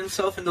confident in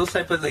himself in those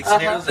type of like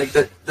scenarios. Like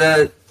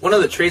the one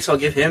of the traits I'll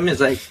give him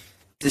is like,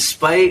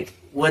 despite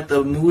what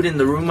the mood in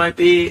the room might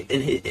be,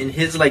 in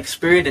his like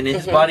spirit and in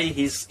his body,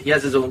 he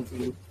has his own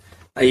mood.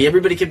 Like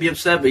everybody can be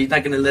upset, but he's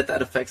not gonna let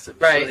that affect him.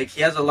 Right. So, like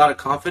he has a lot of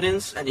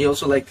confidence, and he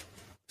also like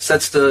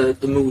sets the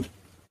mood.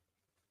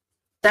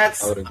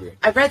 that's. I would agree.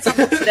 I read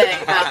something today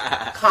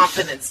about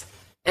confidence,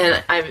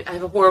 and I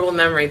have a horrible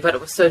memory, but it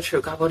was so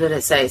true. God, what did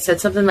it say? It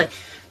said something like,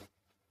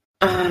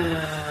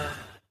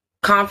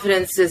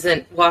 confidence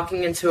isn't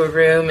walking into a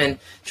room and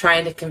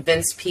trying to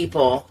convince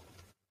people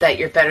that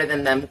you're better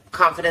than them.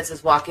 Confidence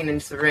is walking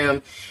into the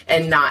room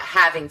and not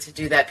having to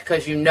do that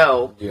because you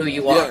know who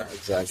you are. Yeah,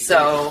 exactly.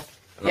 So,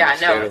 I'm yeah,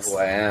 scared no. of who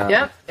I am.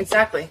 Yep,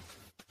 exactly.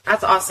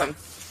 That's awesome.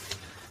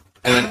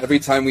 And then every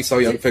time we saw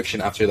Young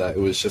Fiction after that, it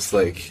was just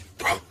like,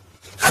 bro,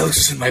 Alex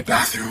is in my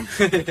bathroom.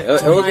 It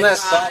was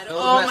messed up.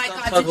 Oh my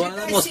god! Did you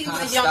guys see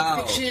my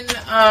Young Fiction?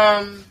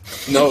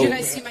 No. Did you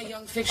guys see my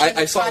Young Fiction?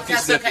 I saw a few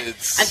podcast? Okay.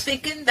 snippets. I'm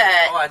thinking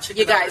that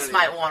you guys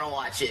might want to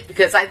watch it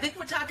because I think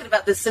we're talking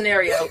about this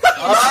scenario.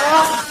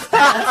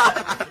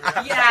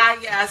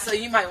 Yeah. So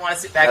you might want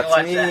to sit back and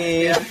watch that.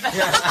 Yeah.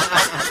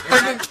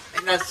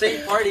 In that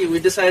same party, we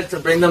decided to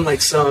bring them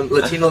like some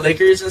Latino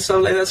liquors and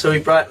stuff like that. So we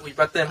brought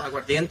them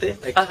aguardiente,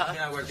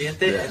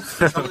 aguardiente, and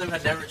some of them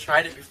had never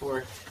tried it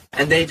before,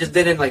 and they just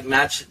didn't like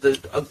match the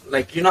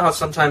like you know how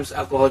sometimes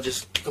alcohol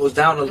just goes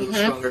down a little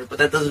stronger, but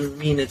that doesn't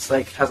mean it's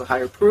like has a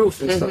higher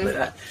proof and stuff like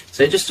that.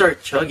 So they just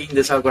start chugging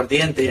this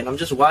aguardiente, and I'm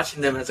just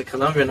watching them as a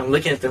Colombian. I'm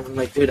looking at them. I'm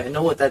like, dude, I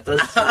know what that does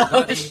to the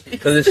body.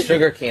 Because it's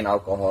sugarcane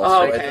alcohol,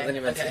 so okay. it doesn't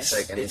even taste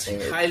like anything.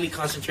 It's highly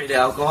concentrated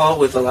alcohol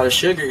with a lot of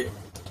sugar.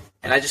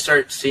 And I just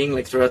start seeing,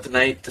 like, throughout the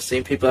night, the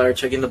same people that are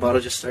chugging the bottle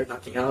just start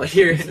knocking out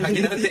here and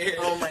knocking out there.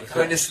 Oh, my God.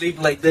 Going to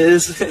sleep like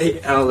this.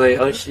 And I was like,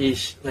 oh,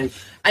 sheesh. Like,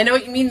 I know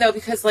what you mean, though,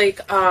 because, like,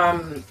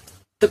 the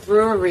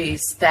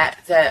breweries,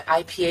 the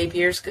IPA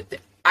beers,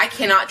 I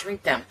cannot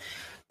drink them.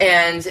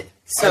 And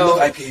so...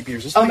 I love IPA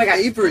beers. Those oh, are my God.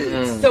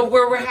 favorites. So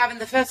where we're having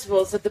the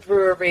festivals at the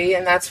brewery,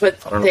 and that's what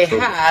they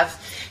have.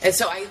 And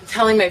so I'm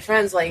telling my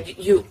friends, like,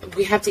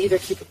 we have to either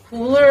keep a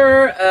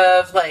cooler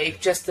of, like,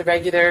 just the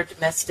regular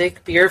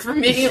domestic beer for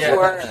me,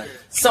 or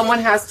someone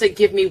has to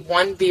give me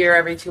one beer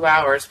every 2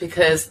 hours,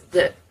 because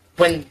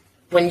when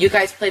you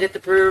guys played at the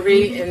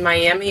brewery in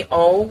Miami,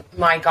 oh,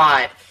 my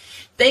God.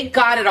 Thank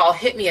God it all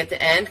hit me at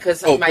the end,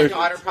 because my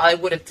daughter probably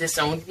would have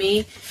disowned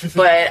me.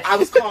 But I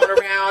was calling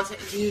around,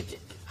 dude,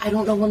 I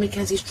don't know what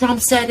Mackenzie's drum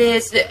set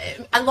is.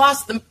 I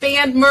lost the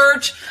band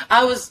merch.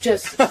 I was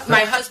just... My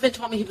husband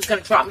told me he was going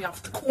to drop me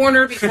off the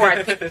corner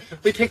before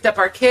we picked up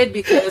our kid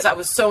because I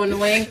was so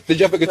annoying.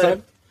 Did you have a good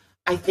time?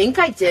 I think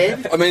I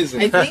did.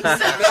 Amazing. I think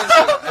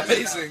so.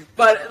 Amazing.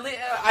 But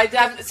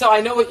so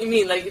I know what you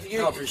mean. Like, if you...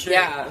 no, for sure.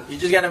 Yeah. You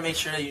just got to make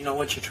sure that you know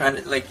what you're trying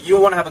to... Like, you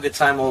want to have a good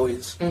time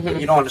always. You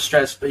don't want to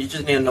stress, but you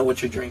just need to know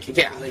what you're drinking.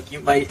 Yeah. Like,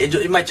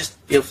 it might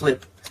just be a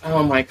flip.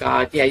 Oh, my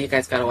God. Yeah, you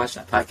guys got to watch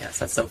that podcast.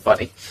 That's so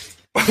funny.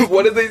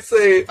 What did they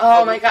say?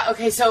 Oh my God.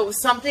 Okay, so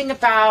something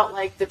about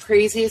like the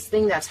craziest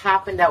thing that's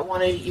happened at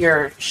one of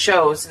your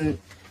shows, and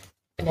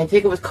I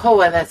think it was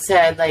Koa that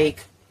said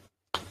like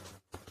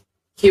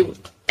he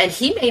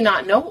may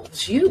not know it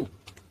was you.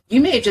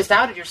 You may have just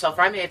outed yourself,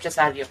 or I may have just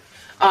outed you,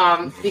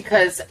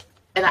 because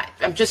I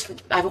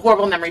have a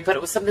horrible memomemory, but it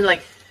was something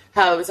like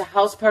how it was a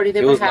house party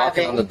they were having. He was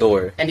knocking on the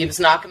door. And he was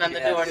knocking on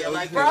the door, and you're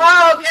like, bro,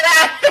 get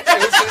out!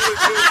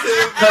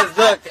 Because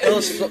look,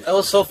 it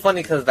was so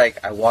funny because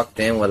like I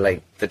walked in with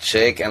like the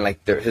chick and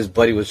like his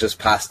buddy was just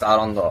passed out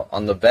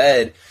on the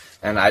bed,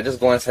 and I just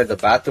go inside the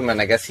bathroom,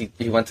 and I guess he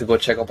went to go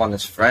check up on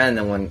his friend,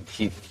 and when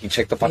he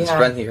checked up on his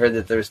friend, he heard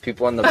that there was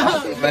people in the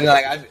bathroom, and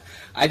like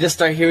I just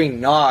start hearing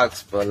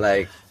knocks, but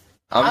like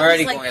I'm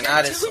already going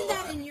at it. Doing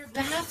that in your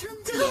bathroom,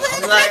 dude?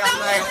 I'm like,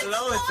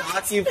 hello, it's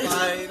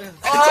occupied.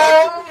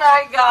 Oh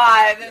my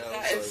God,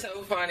 that is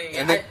so funny.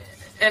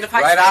 And if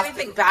I say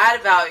anything bad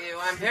about you,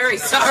 I'm very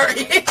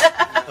sorry.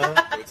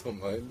 Don't tell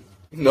mine.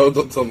 No,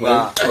 don't tell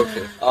mine.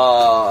 Okay.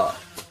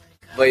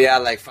 But yeah,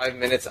 like 5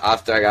 minutes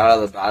after I got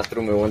out of the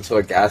bathroom, we went to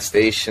a gas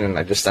station, and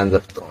I just ended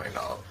up throwing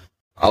up.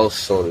 I was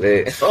so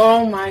lit.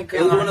 Oh my God.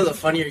 It was one of the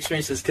funnier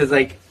experiences because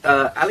like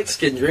Alex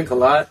can drink a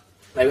lot.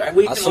 Like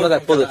as soon as I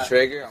pull the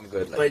trigger, I'm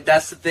good. Like. But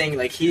that's the thing.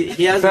 Like he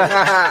has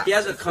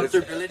a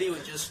comfortability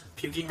with just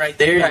puking right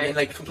there and then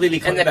like completely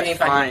coming back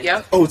fine.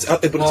 Yep. Oh, it's all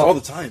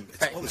the time.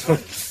 It's all the time.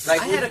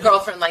 Like, I had a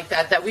girlfriend like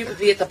that we would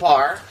be at the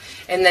bar,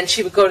 and then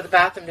she would go to the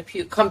bathroom to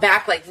puke, come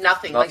back like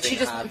nothing. Like she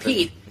just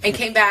peed and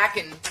came back,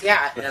 and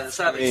yeah, that's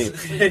how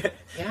it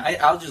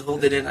I'll just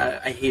hold it in.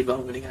 I hate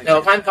vomiting. No,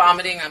 if I'm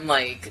vomiting, I'm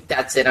like,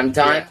 that's it. I'm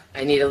done. Yeah.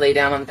 I need to lay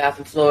down on the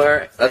bathroom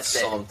floor. That's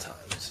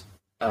sometimes.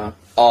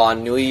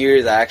 On New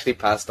Year's, I actually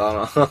passed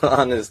out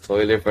on his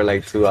toilet for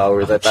like 2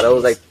 hours. I thought it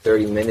was like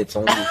 30 minutes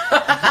only.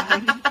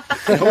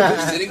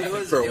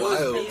 It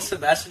was me,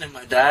 Sebastian, and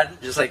my dad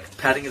just like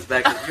patting his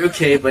back. Like, you're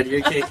okay, but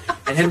you're okay.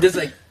 And him just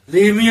like,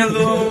 leave me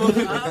alone.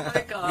 Oh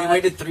my God. We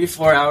waited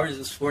 3-4 hours. It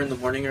was 4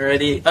 a.m.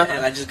 already. And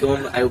I just go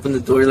and I open the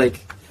door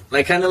like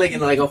kind of like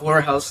in like a horror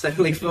house type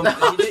like film.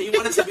 He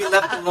wanted to be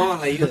left alone.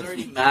 Like he was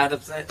already mad,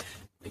 upset.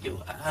 Like,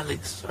 yo,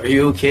 Alex, are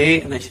you okay?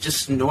 And he's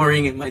just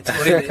snoring in my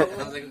toilet. And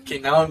I was like, okay,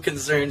 now I'm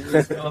concerned.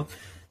 Let's go.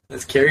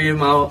 Let's carry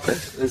him out.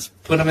 Let's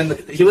put him in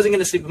he wasn't going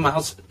to sleep in my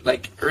house,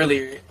 like,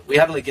 earlier. We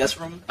had, like, guest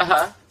room.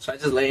 So I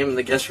just lay him in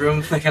the guest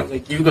room. Like, I'm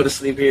like, you go to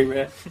sleep here,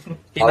 bro.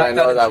 All I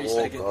know is I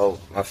woke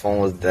up. My phone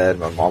was dead.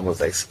 My mom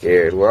was, like,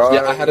 scared.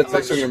 I had a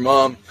text from your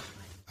mom.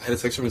 I had a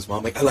text from his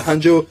mom. Like,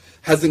 Alejandro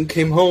hasn't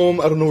came home.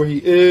 I don't know where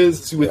he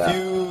is. Is he with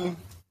you?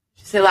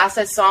 So last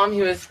I saw him,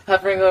 he was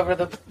hovering over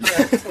the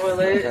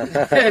toilet,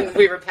 and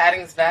we were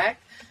patting his back.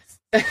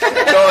 No,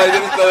 I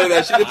didn't tell her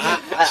that.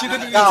 She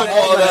didn't tell me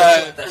all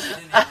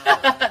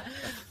that.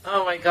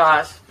 Oh my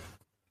gosh.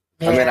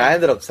 Man. I mean, I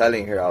ended up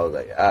telling her. I was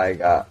like, I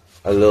got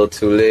a little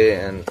too late,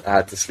 and I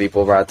had to sleep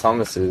over at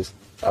Thomas's.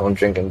 I don't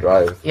drink and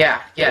drive. Yeah,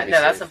 Gotta be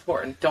that's safe.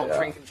 important. Don't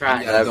drink and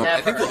drive. Yeah, Never.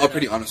 I think we're all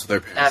pretty honest with our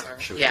parents. Never.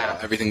 Actually, Yeah.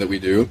 everything that we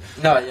do.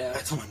 No, yeah. I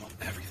tell my mom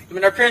everything. I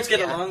mean, our parents get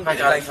Yeah, along. my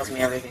daughter like, tells me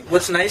everything.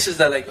 What's nice is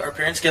that like our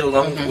parents get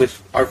along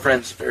with our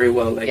friends very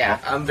well. Like Yeah.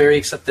 I'm very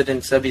accepted in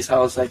Sebi's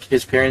house. Like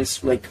his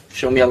parents like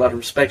show me a lot of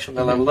respect, show me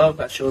a lot of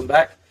love. I show them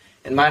back.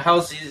 In my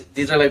house,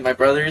 these are like my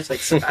brothers. Like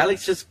so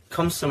Alex just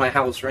comes to my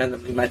house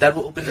randomly. My dad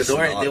will open the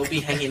door and they'll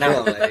be hanging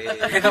out.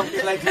 And I'll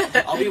be like,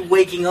 I'll be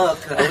waking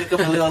up. 'Cause I wake up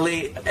a little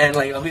late, and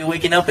like I'll be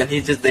waking up and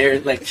he's just there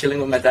like chilling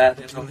with my dad.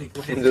 And I'm like,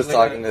 Just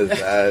talking to his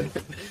dad.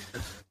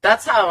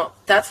 That's how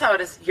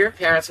it is. Your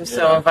parents are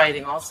so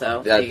inviting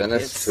also. Yeah, Like,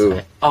 Dennis it's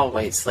too.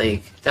 Always,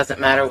 like, doesn't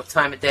matter what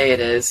time of day it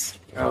is.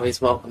 You're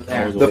always welcome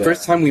there. The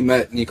first time we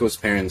met Nico's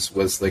parents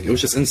was like, it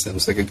was just instant.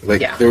 It was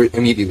like Yeah. they were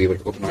immediately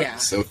like open arms. Yeah.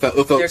 So it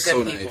felt They're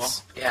so good people.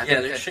 nice. Yeah, yeah,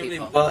 they're good extremely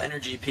people. well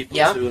energy people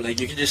Yeah. too.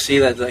 Like you can just see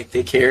that like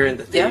they care and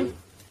that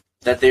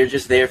Yeah. they're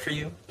just there for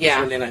you.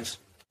 Yeah. It's really nice.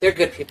 They're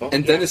good people.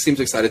 And Dennis seems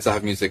excited to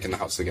have music in the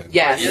house again.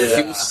 Yes. Yeah.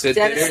 He will sit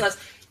Dennis there. loves.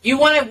 You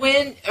want to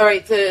win? All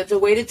right. The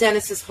way to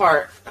Dennis's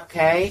heart.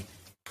 Okay.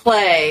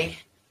 Play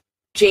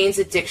Jane's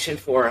Addiction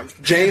for him.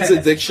 Jane's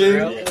Addiction.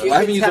 Really? Well,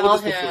 I haven't You used can all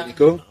this tell before, him.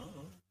 Nico.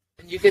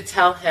 You could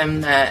tell him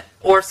that,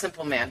 or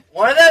Simple Man.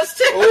 One of those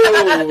two.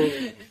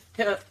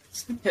 Oh.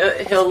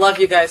 He'll love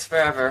you guys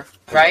forever,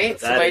 right?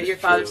 It's the That way to is your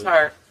father's true.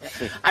 heart.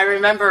 I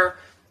remember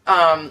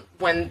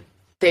when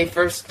they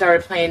first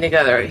started playing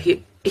together.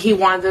 He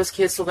wanted those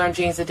kids to learn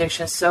Jane's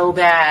Addiction so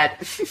bad,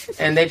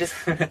 and they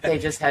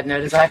just had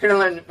no desire to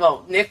learn.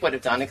 Well, Nick would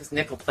have done it because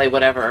Nick will play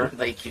whatever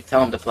like you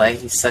tell him to play.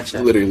 He's such a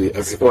Literally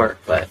everything. sport,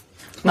 but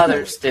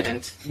others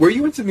didn't. Were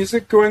you into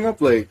music growing up?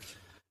 Like,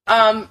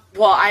 Well,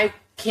 I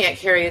can't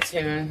carry a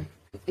tune.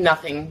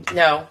 Nothing.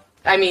 No.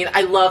 I mean,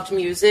 I loved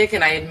music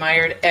and I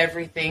admired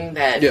everything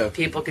that Yeah.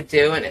 people could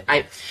do, and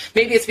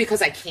maybe it's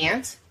because I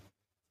can't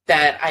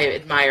that I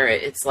admire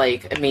it. It's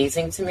like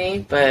amazing to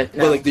me, but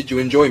no. well, like, did you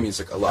enjoy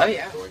music a lot Oh,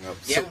 yeah. growing up?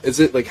 Yeah. So is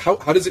it like how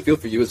does it feel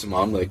for you as a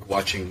mom, like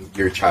watching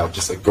your child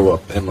just like grow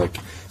up and like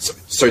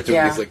start doing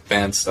Yeah. these like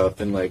band stuff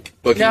and like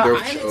booking No, their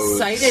I'm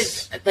shows?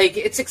 excited. Like,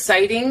 it's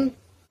exciting,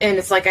 and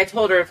it's like I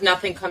told her, if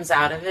nothing comes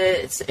out of it,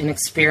 it's an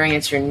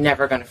experience you're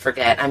never going to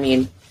forget. I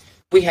mean,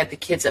 we had the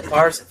kids at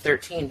bars at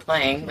 13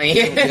 playing.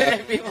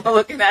 Like, people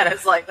looking at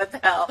us like, what the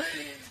hell?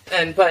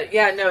 But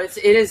yeah, no, it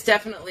is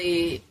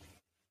definitely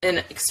an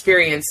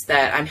experience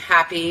that I'm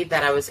happy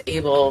that I was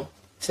able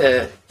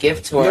to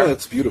give to her. Yeah,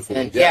 that's beautiful.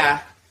 And yeah.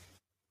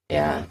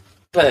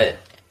 But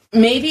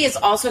maybe it's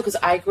also because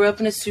I grew up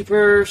in a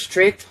super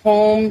strict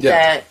home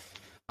that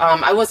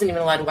I wasn't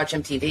even allowed to watch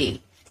MTV.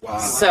 Wow.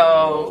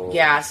 So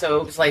so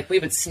it was like we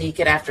would sneak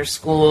it after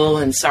school,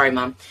 and sorry,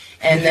 Mom.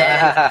 And then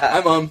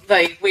Hi, Mom.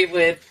 like we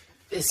would,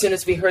 as soon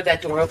as we heard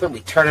that door open,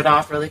 we'd turn it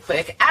off really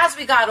quick. As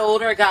we got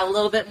older, it got a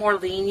little bit more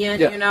lenient,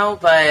 you know.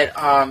 But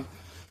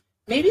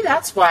maybe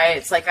that's why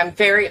it's like I'm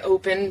very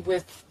open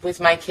with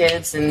my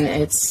kids, and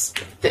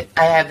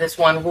I have this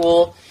one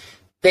rule: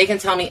 they can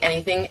tell me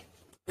anything,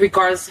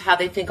 regardless of how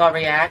they think I'll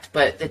react.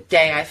 But the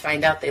day I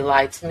find out they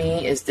lied to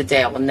me is the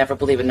day I will never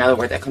believe another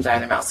word that comes out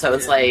of their mouth. So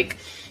it's like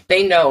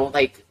they know.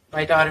 Like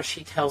my daughter,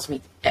 she tells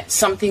me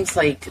some things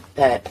like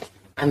that.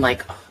 I'm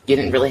like, oh, you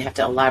didn't really have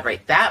to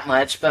elaborate that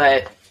much,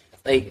 but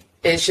like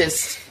it's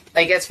just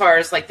like as far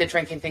as like the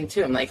drinking thing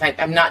too. I'm like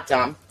I'm not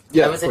dumb.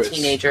 Yeah, I was of a course.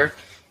 teenager.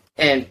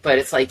 But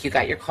it's like you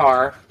got your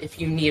car. If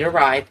you need a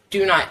ride,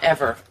 do not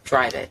ever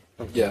drive it.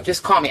 Yeah.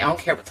 Just call me. I don't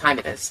care what time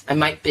it is. I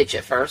might bitch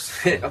at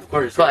first, Of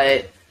course.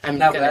 but I'm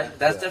No, gonna.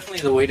 that's definitely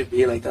the way to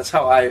be. Like that's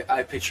how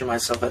I picture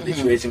myself at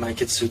least raising my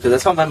kids too. Because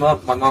that's how my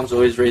mom's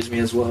always raised me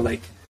as well.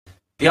 Like,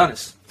 be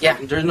honest. Yeah.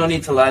 There's no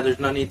need to lie. There's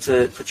no need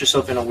to put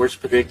yourself in a worse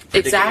predicament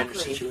Exactly.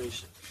 or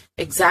situation.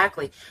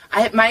 Exactly.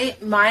 My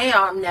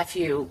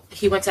nephew,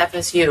 he went to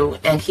FSU,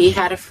 and he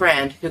had a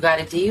friend who got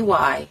a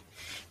DUI.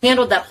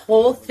 Handled that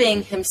whole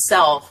thing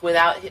himself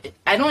without.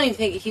 I don't even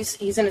think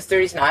he's in his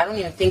 30s now. I don't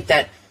even think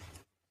that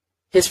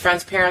his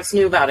friend's parents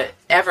knew about it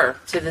ever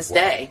to this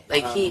day.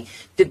 Like he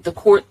did the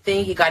court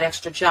thing. He got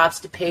extra jobs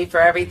to pay for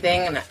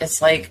everything, and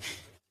it's like,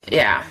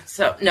 yeah.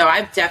 So no,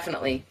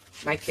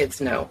 my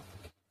kids know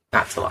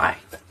not to lie.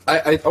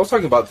 I was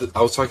talking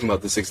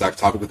about this exact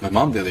topic with my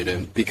mom the other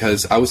day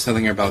because I was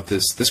telling her about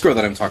this girl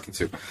that I'm talking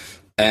to,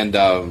 and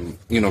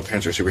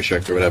parents are super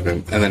strict or whatever,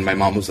 and then my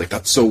mom was like,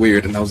 "That's so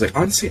weird," and I was like,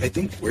 "Honestly, I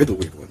think we're the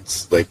weird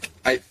ones. Like,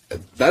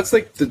 that's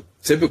like the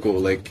typical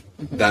like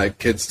that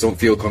kids don't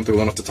feel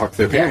comfortable enough to talk to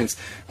their parents.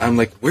 I'm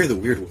like, we're the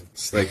weird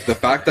ones. Like the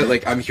fact that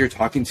like I'm here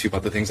talking to you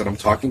about the things that I'm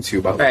talking to you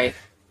about. Right.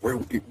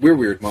 We're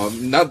weird,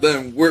 Mom. Not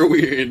them. We're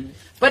weird.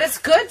 But it's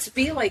good to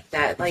be like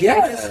that. Like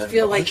Yeah, I just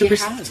feel like you 100%.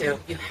 have to.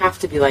 You have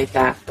to be like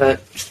that.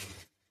 But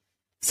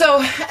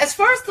so as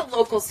far as the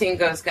local scene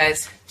goes,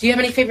 guys, do you have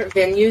any favorite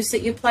venues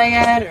that you play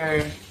at,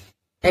 or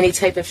any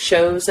type of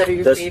shows that are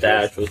your The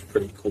favorites? Stash was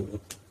pretty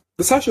cool.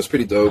 The Sash was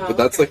pretty dope, but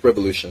that's like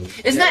Revolution.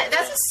 Isn't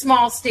that's a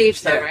small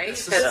stage though, right?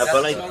 That's, That's- that's but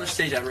the like- smaller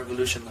stage at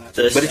Revolution Lab.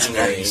 The But it's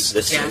scenery, nice. the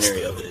Yeah.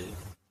 scenery of it.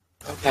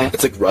 okay.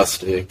 It's like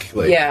rustic,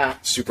 like Yeah.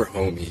 super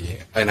homey,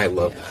 and I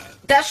love that.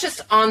 that's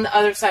just on the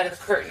other side of the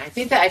curtain. I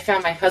think that I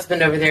found my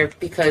husband over there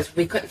because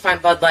we couldn't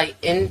find Bud Light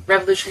in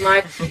Revolution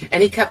Live,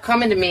 and he kept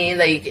coming to me,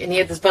 like, and he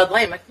had this Bud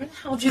Light. I'm like, where the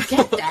hell did you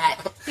get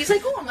that? He's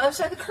like, oh, on the other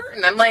side of the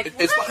curtain. I'm like,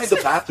 It's what? behind the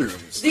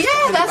bathrooms. Yeah,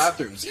 Behind that's... the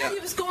bathrooms. Yeah, he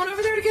was going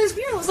over there to get his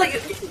beer. I was like,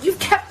 you've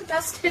kept the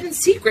best hidden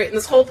secret in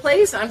this whole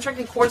place, and I'm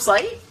drinking Coors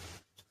Light?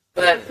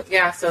 But,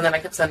 yeah, so then I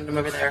kept sending him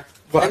over there.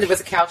 Well, and there was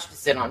a couch to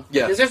sit on.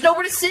 Yeah. Because there's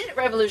nowhere to sit at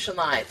Revolution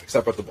Live.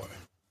 Except at the bar.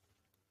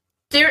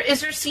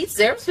 Is there seats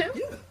there, too?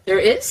 Yeah. There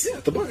is? Yeah,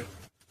 at the bar.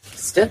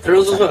 There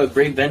was also a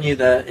great venue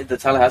that the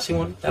Tallahassee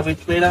one that we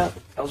played at.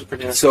 That was a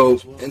pretty nice. So,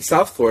 as well. in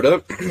South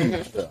Florida,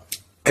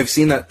 I've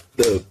seen that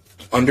the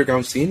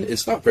underground scene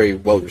is not very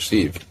well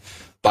received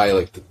by,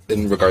 like,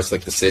 in regards to,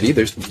 like, the city.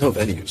 There's no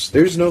venues.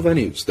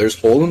 There's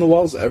hole in the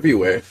walls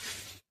everywhere.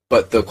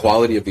 But the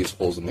quality of these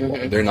holes in the wall,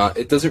 they're not,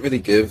 it doesn't really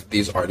give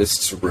these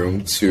artists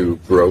room to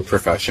grow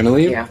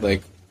professionally. Yeah.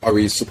 Like, are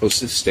we supposed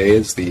to stay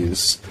as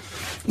these,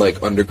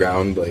 like,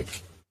 underground, like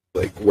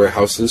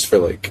warehouses for,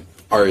 like,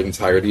 our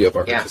entirety of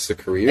our artistic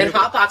career? And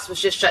Hotbox was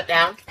just shut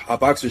down.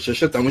 Hotbox was just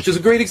shut down, which is a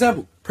great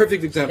example.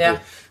 Perfect example. Yeah.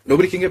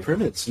 Nobody can get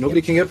permits.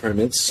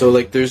 So,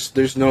 like,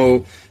 there's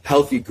no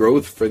healthy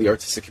growth for the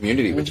artistic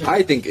community, which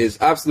I think is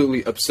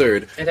absolutely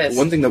absurd. It is.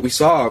 One thing that we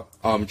saw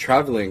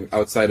traveling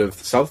outside of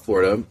South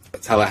Florida,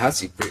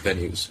 Tallahassee, great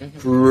venues.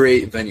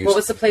 Great venues. What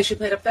was the place you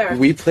played up there?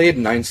 We played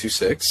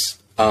 926.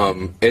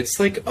 It's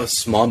like a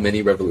small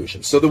mini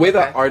Revolution. So the way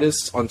that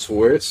artists on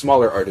tour,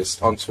 smaller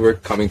artists on tour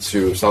coming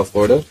to South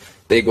Florida,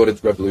 they go to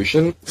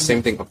Revolution.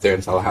 Same thing up there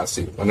in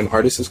Tallahassee. When an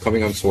artist is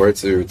coming on tour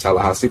to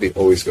Tallahassee, they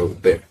always go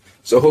there.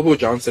 So Hobo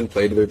Johnson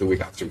played there the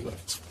week after we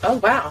left. Oh,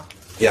 wow.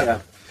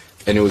 Yeah.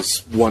 And it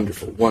was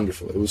wonderful.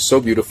 It was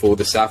so beautiful.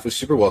 The staff was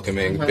super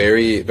welcoming,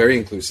 very, very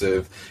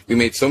inclusive. We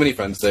made so many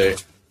friends there.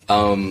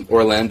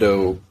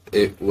 Orlando,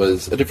 it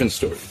was a different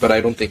story, but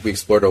I don't think we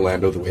explored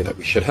Orlando the way that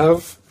we should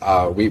have.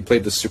 We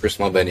played this super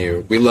small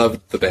venue. We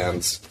loved the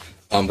bands,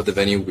 but the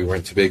venue we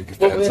weren't too big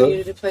What fans venue of.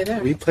 did you play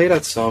there? We played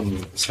at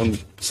some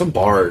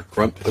bar.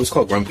 It was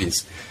called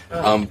Grumpy's.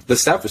 The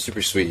staff was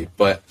super sweet,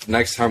 but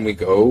next time we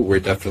go, we're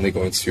definitely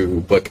going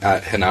to book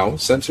at Hanau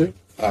Center,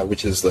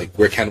 which is like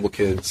where Cannibal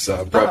Kids,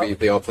 Brubby,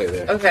 they all play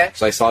there. Okay.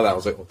 So I saw that, I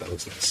was like, oh, that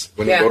looks nice.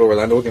 When we go to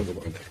Orlando again, we're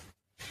going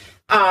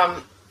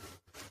there.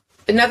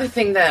 Another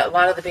thing that a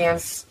lot of the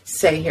bands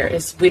say here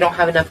is we don't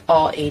have enough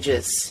all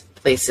ages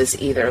places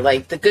either.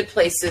 Like the good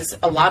places,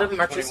 a lot of them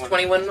are just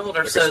 21 and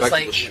older. So it's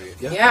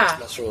like, yeah.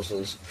 Las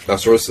Rosas.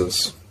 Las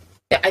Rosas.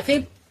 Yeah, I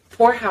think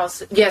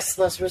Poorhouse, yes,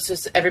 Las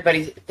Rosas,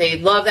 everybody, they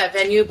love that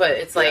venue, but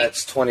it's like... Yeah,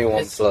 it's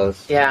 21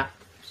 plus. Yeah.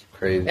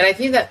 Crazy. And I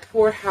think that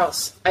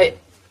Poorhouse,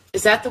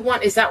 is that the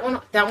one, that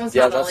one's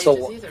Yeah, not all that's the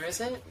ages one. either,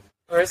 is it?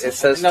 Or is It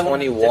says That one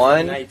had 21.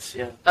 different nights,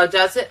 yeah. Oh,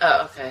 does it?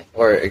 Oh, okay.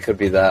 Or it could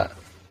be that.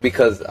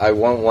 Because I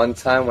went one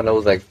time when it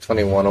was like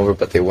 21 over,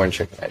 but they weren't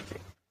checking ID.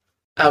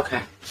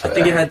 Okay. So, I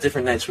think it had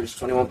different nights where it's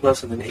 21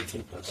 plus and then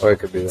 18 plus. Or it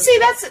could be that. See,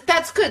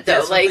 that's good though.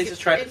 Yeah, some like places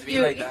try to if be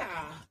you- like that.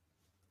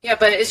 Yeah,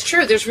 but it's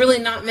true. There's really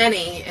not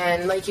many,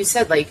 and like you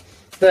said, like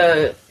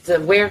the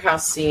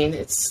warehouse scene.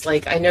 It's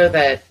like I know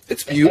that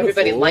It's beautiful.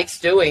 everybody likes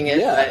doing it,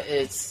 Yeah. but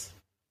it's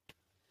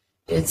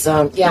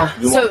yeah.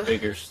 We So want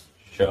bigger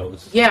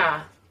shows.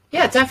 yeah,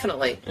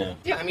 definitely.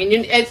 Yeah. I mean,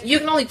 you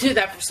can only do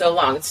that for so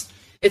long.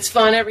 It's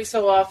fun every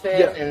so often,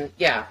 Yeah. and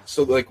yeah,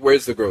 So, like,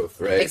 where's the growth,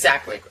 right?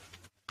 exactly.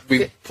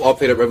 We all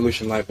played at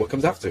Revolution Live. What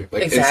comes after?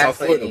 Like, in South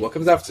Exactly. Florida, what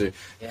comes after?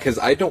 Because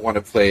I don't want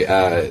to play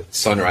at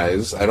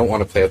Sunrise. I don't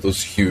want to play at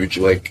those huge,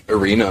 like,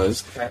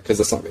 arenas. Right. Because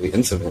that's not really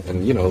intimate.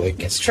 And, you know, like...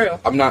 It's true.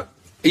 I'm not...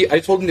 I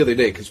told him the other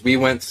day, because we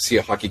went to see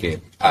a hockey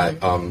game at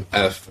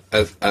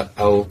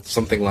FL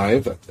something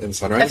live in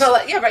Sunrise. I felt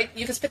like right.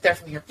 You can spit there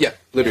from here. Yeah,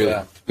 literally.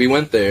 Yeah. We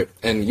went there,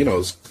 and, you know,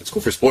 it's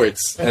cool for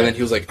sports. And then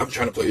he was like, I'm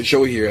trying to play a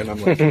show here. And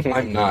I'm like,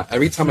 I'm not.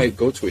 Every time I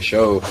go to a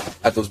show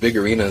at those big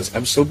arenas,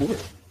 I'm so bored.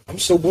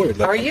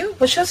 Like, Are you?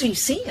 What shows are you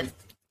seeing?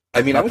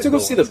 I mean, I went to go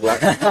see the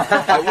Black...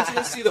 I went to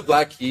go see the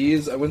Black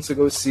Keys. I went to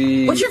go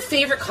see... What's your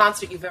favorite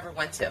concert you've ever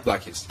went to?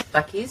 Black Keys.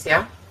 Black Keys,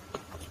 yeah.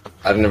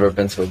 I've never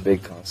been to a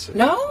big concert.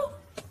 No.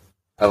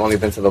 I've only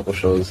been to local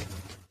shows.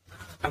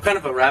 I'm kind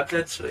of a rap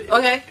head, so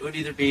Okay. it would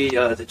either be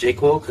the J.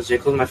 Cole, because J.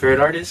 Cole's my favorite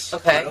artist.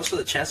 Okay. But also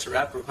the Chance the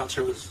Rapper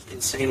concert was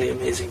insanely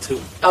amazing, too.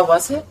 Oh,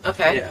 was it?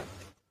 Okay. Yeah.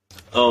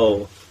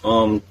 Oh,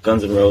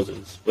 Guns N'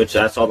 Roses, which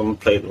I saw them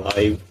play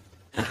live.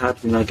 And how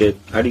do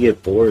you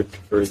get bored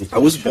for I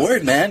was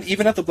bored, man.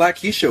 Even at the Black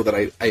Keys show that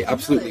I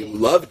absolutely Really?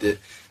 loved it.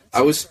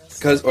 I was...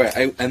 Because...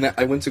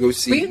 I went to go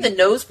see... Were you in the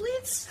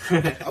nosebleeds?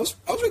 I was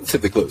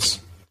relatively close.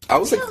 I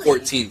was like Really?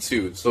 14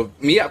 too. So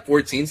me at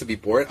 14 to be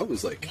bored, I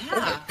was like, oh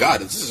my Yeah.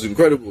 god, this is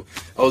incredible.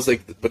 I was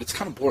like, but it's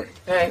kind of boring.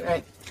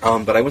 Right.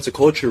 But I went to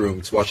Culture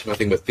Room to watch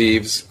Nothing But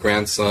Thieves,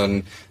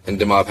 Grandson, and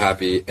Demob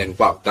Happy, and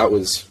wow, that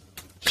was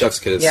chef's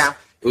kiss. Yeah.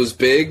 It was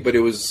big, but it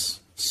was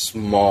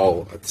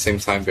small at the same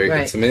time, very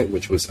Right. intimate,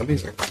 which was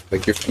amazing.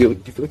 Like you feel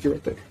like you're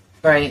right there.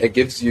 Right. It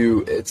gives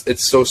you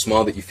it's so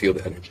small that you feel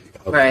the energy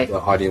of Right. the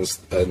audience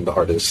and the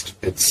artist.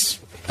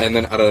 And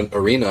then at an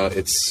arena,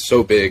 it's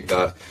so big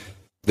that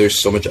there's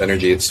so much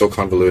energy. It's so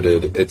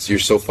convoluted. You're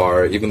so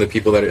far. Even the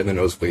people that are in the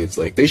nosebleeds,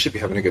 like, they should be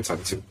having a good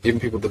time too. Even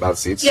people with the bad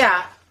seats.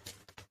 Yeah.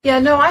 Yeah,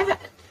 no,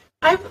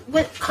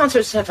 what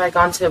concerts have I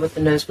gone to with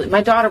the nosebleed?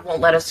 My daughter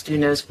won't let us do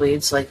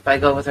nosebleeds. Like, if I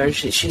go with her,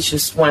 she's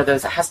just one of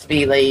those that has to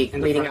be, like,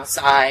 waiting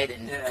outside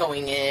and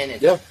going in.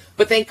 And, Yeah.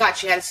 But thank God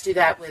she had us do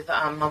that with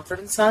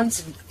Mumford &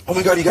 Sons. And Oh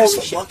my God, you guys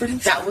holy saw shit, Mumford &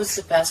 Sons? that was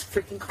the best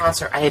freaking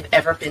concert I have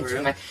ever been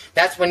to.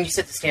 That's when you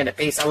sit to stand-up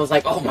bass. I was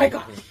like, oh my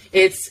God.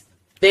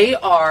 They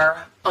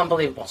are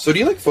unbelievable. So do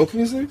you like folk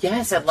music?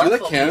 Yes, I love like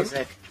folk camp?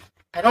 music.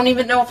 I don't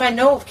even know if I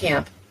know of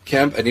camp.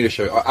 Camp, I need to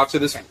show you. After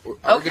this, we're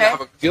Okay. gonna have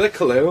do you like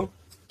Kaleo?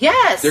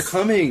 Yes. They're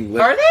coming.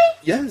 Like, Are they?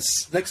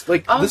 Yes. Next,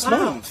 this wow.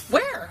 month.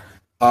 Where?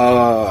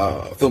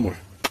 Fillmore.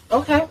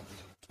 Okay.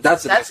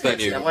 That's the That's next an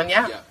venue. excellent one,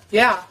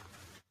 yeah.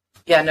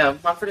 Yeah, no,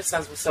 Mumford &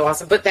 Sons was so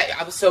awesome. But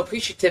I was so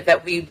appreciative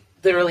that we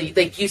literally,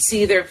 like, you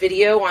see their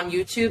video on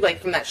YouTube,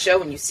 like, from that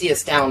show, and you see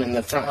us down in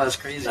the front. Oh, that's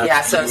crazy.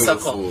 Yeah, so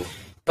cool. Beautiful.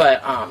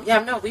 But,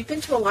 no, we've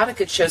been to a lot of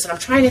good shows, and I'm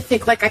trying to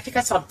think, like, I think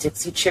I saw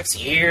Dixie Chicks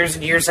years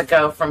and years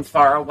ago from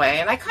far away,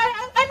 and I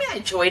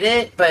enjoyed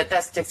it, but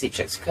that's Dixie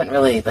Chicks. Couldn't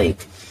really,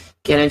 like,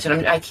 get into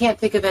them. I can't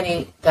think of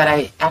any that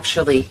I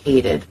actually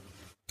hated.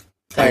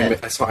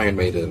 I saw Iron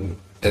Maiden,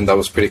 and that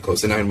was pretty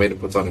close. And Iron Maiden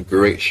puts on a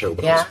great show,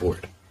 but I was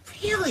bored.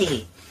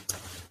 Really?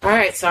 All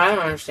right, so I don't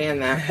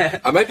understand that.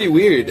 I might be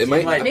weird. It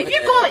might. Maybe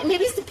you're going.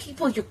 Maybe it's the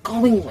people you're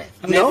going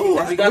with. No,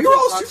 Have you we gone were to a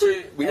all concert-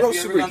 super. We were all have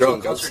you ever super gone to a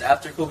drunk. concert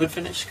after COVID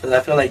finished? Because I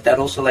feel like that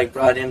also like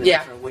brought in a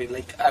different way.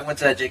 Like I went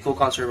to that J. Cole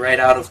concert right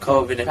out of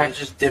COVID, and it was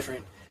just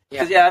different.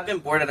 Because I've been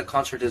bored at a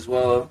concert as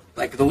well.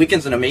 Like The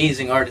Weeknd's an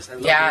amazing artist. I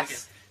love The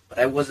Weeknd. But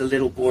I was a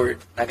little bored,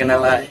 not gonna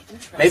lie.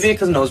 Maybe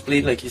because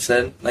nosebleed, like you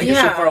said. Like you're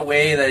so far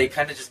away that it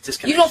kind of just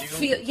disconnects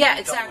you. You don't feel,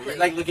 exactly. You're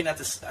like looking at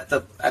the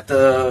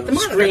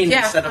screen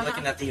instead of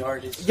looking at the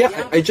artist.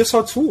 Yeah, I just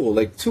saw Tool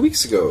like 2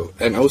 weeks ago,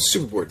 and I was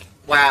super bored.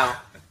 Wow.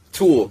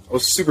 Tool, I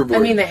was super bored.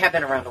 I mean, they have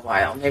been around a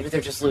while. Maybe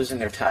they're just losing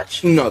their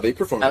touch. No, they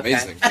performed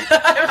amazing.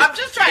 I'm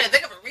just trying to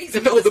think of a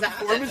reason. No, the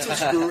performance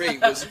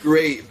was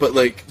great. But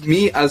like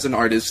me as an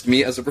artist,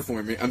 me as a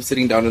performer, I'm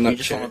sitting down in that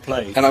chair,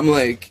 and I'm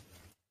like,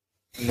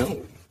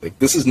 no. Like,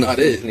 this is not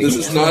it. This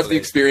is not the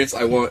experience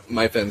I want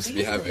my fans to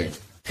be having.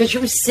 Because you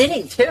were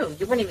sitting, too.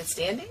 You weren't even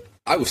standing?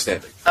 I was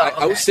standing. Oh, okay.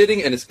 I was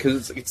sitting, and it's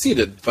because it's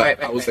seated, but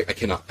Right, I was like, I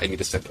cannot. I need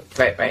to stand up.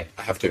 Right.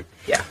 I have to.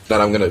 Yeah. Then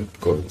I'm going to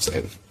go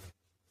insane.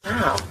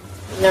 Wow.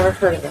 Never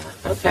heard of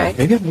that. Okay.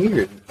 Maybe I'm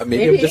weird.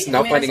 Maybe I'm just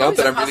now finding out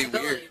that I'm really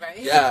possibility, weird. right?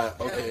 Yeah,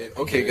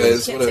 okay,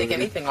 guys. You can't Whatever. take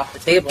anything off the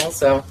table,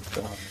 so.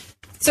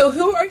 So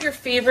who are your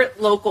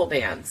favorite local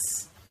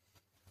bands?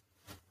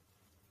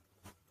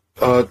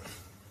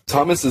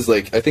 Thomas is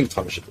like, I think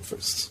Thomas should go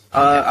first.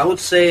 I would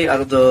say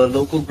out of the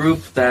local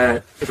group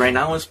that right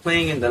now is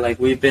playing and that like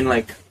we've been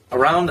like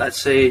around, I'd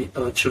say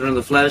Children of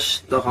the Flesh,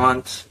 The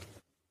Haunt,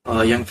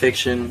 Young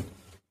Fiction,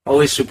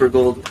 always Super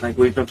Gold. Like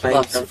we've been playing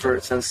with them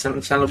since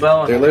San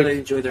Labelle, and I really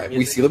enjoy their music.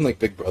 We see them like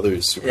big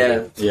brothers. Super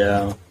Gold.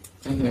 Yeah.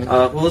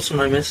 Who else am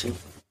I missing?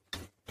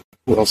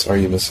 What else are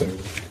you missing?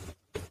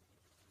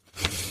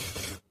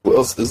 What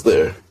else is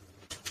there?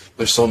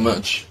 There's so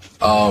much.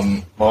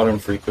 Modern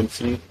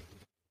Frequency.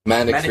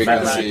 Manic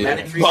Frequency.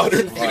 Modern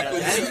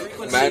Frequency.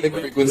 Frequency. Manic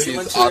Frequency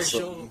is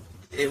awesome.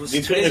 It was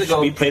We 2 days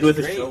ago. played with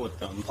a show with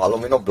them.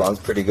 Palomino Blonde's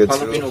pretty good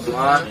Palomino too.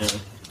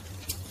 Blonde.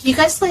 You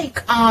guys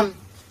like,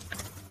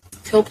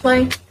 Kill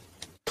Play?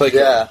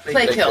 Yeah.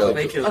 Play Kill.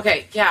 Play Kill.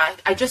 Okay, yeah,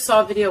 I just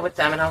saw a video with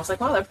them, and I was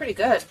like, wow, they're pretty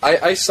good.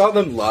 I saw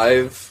them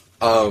live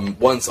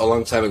once a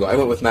long time ago. I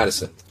went with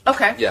Madison.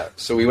 Okay. Yeah,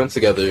 so we went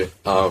together.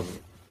 I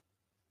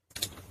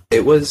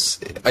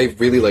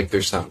really like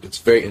their sound. It's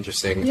very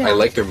interesting. Yeah. I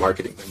like their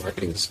marketing. Their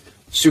marketing is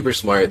super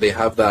smart. They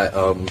have that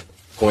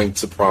going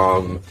to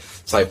prom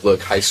type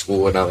look, high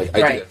school, and I think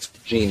that's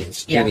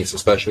genius,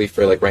 especially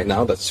for like right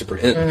now. That's super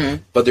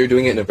in. But they're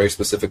doing it in a very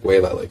specific way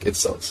that like it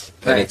sells,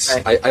 and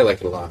I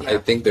like it a lot. Yeah. I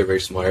think they're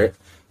very smart.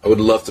 I would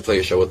love to play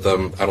a show with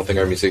them. I don't think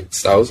our music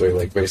styles are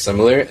like very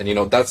similar,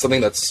 and that's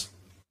something that's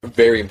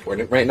very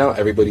important right now.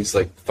 Everybody's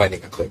like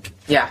finding a clique.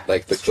 Yeah,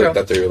 like the it's clique true.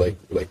 that they're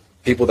like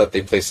people that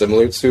they play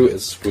similar to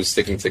is who's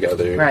sticking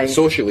together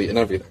socially and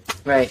everything.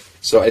 Right.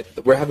 So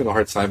we're having a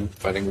hard time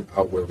finding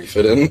out where we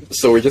fit in.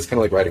 So we're just kind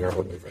of like riding our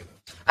own wave right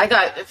now. I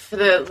got, for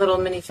the little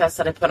mini fest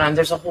that I put on,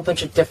 there's a whole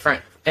bunch of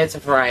different, it's a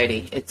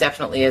variety. It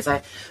definitely is.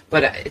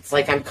 But it's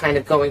like I'm kind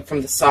of going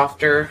from the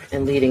softer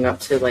and leading up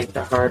to like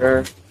the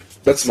harder.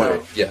 That's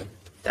smart. Yeah.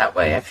 That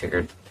way I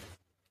figured,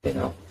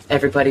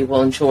 everybody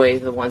will enjoy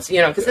the ones,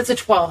 because it's a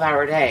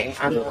 12-hour day.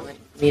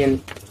 Me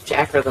and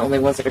Jack are the only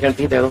ones that are going to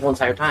be there the whole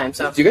entire time.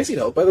 So. Do you guys need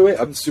help, by the way?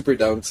 I'm super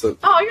down to.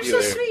 Oh, you're so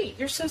sweet.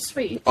 You're so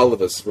sweet. All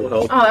of us.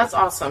 Oh, that's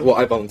awesome. Well,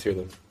 I volunteer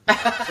them.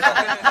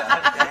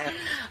 I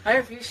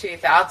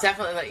appreciate that. I'll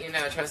definitely let you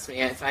know. Trust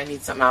me. If I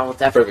need something, I will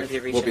definitely be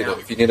reaching we'll be out. there.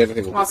 If you need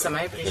anything, we'll Awesome. be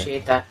there. I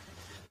appreciate that.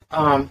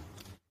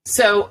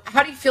 So,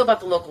 how do you feel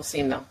about the local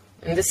scene, though?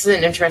 And this is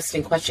an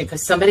interesting question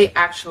because somebody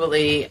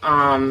actually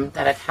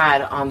that I've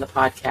had on the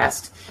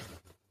podcast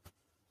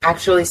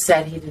actually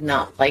said he did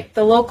not like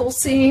the local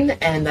scene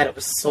and that it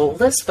was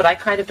soulless, but I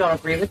kind of don't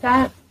agree with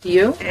that. Do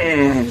you?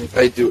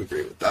 I do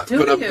agree with that.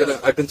 Do but you?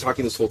 I've been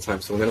talking this whole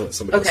time, so I'm gonna let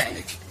somebody else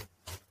Okay. speak.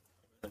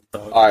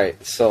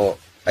 Alright, so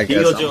I He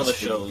guess goes I'm on the gonna-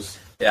 shows.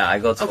 Yeah, I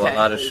go to Okay. a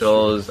lot of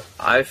shows.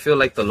 I feel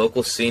like the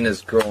local scene is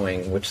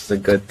growing, which is a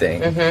good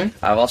thing.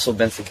 I've also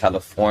been to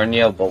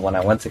California, but when I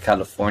went to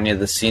California,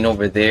 the scene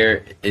over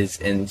there is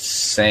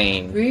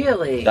insane.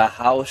 Really? The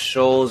house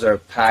shows are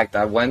packed.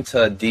 I went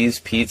to D's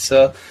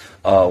Pizza,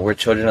 where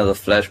Children of the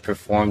Flesh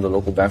performed. The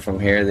local band from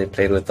here, they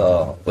played with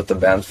the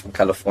bands from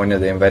California.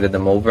 They invited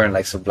them over, and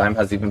like Sublime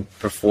has even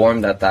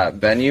performed at that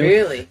venue.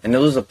 Really? And it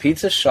was a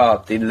pizza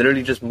shop. They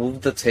literally just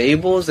moved the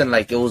tables, and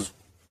like it was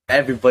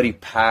everybody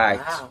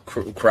packed.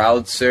 Wow.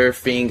 Crowd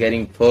surfing,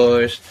 getting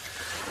pushed.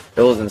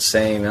 It was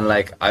insane, and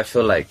like I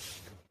feel like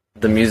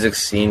the music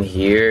scene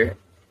here,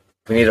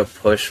 we need to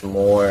push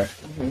more.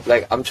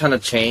 Like I'm trying to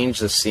change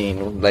the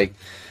scene. Like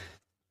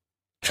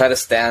try to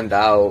stand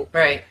out.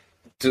 Right.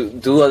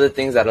 Do other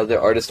things that other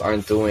artists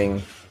aren't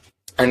doing.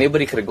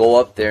 Anybody could go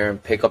up there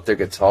and pick up their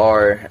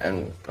guitar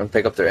and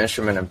pick up their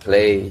instrument and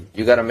play.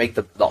 You got to make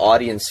the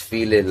audience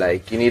feel it.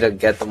 Like, you need to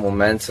get the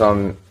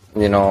momentum,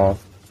 you know.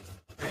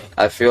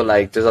 I feel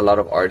like there's a lot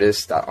of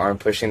artists that aren't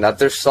pushing that.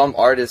 There's some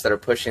artists that are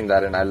pushing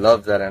that, and I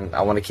love that, and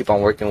I want to keep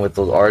on working with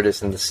those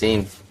artists in the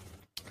scene.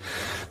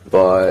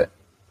 But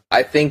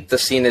I think the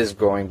scene is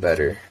growing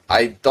better.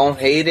 I don't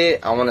hate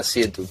it. I want to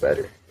see it do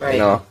better. Right. You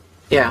know?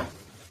 Yeah.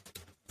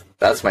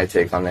 That's my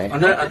take on it.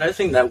 Another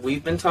thing that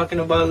we've been talking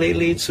about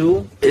lately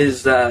too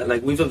is that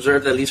like we've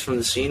observed, at least from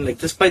the scene, like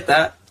despite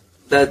that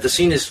the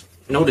scene is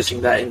noticing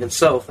that in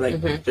itself.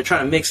 Like they're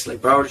trying to mix, like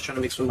Broward's trying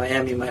to mix with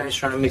Miami's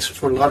trying to mix with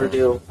Fort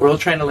Lauderdale. We're all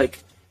trying to like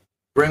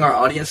bring our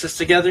audiences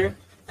together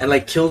and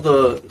like kill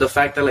the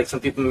fact that like some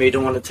people may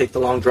don't want to take the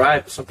long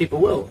drive, but some people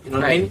will. You know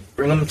what I mean?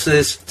 Bring them to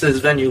this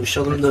venue,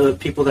 show them the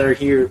people that are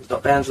here, the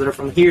bands that are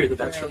from here, the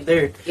bands from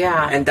there.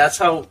 Yeah. And that's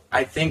how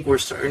I think we're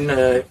starting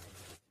to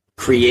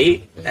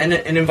create an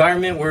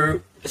environment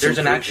where there's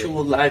an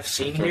actual live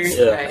scene here.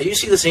 Yeah. You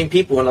see the same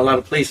people in a lot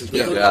of places. We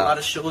go to Yeah. a lot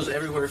of shows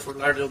everywhere, Fort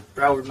Lauderdale,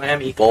 Broward,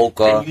 Miami.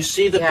 Boca. And you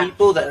see the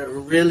people that are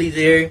really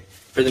there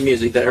for the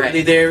music, that are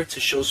really there to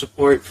show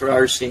support for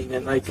our scene.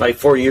 And Like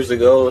 4 years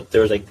ago,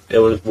 there was like it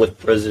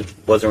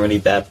wasn't really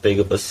that big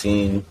of a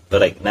scene,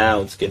 but like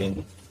now it's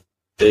getting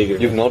bigger.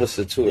 You've noticed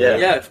it too, Yeah. right?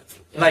 yeah,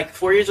 like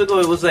 4 years ago,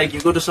 it was like you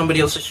go to somebody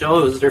else's show,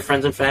 it was their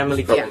friends and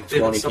family, and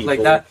 20 stuff like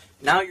people. that.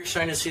 Now you're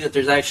starting to see that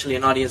there's actually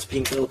an audience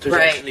being built, there's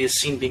actually a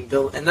scene being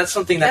built, and that's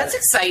something That's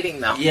exciting,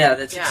 though. Yeah,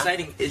 that's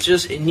exciting. It's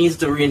just, it needs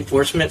the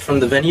reinforcement from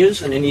the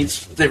venues, and it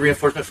needs the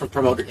reinforcement from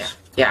promoters.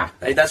 Yeah.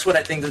 Like, that's what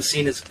I think the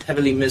scene is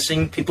heavily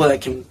missing. People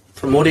that can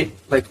promote it,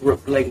 like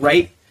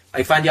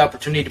find the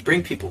opportunity to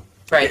bring people.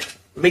 Right.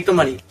 Make the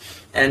money,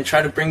 and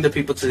try to bring the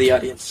people to the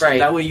audience. Right.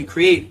 That way you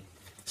create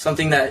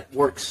something that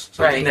works.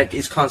 Something that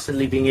is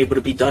constantly being able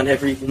to be done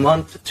every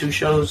month, 2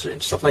 shows,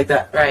 and stuff like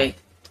that. Right.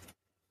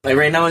 Like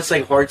right now, it's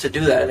like hard to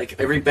do that. Like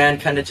every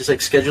band kind of just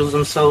like schedules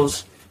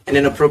themselves in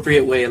an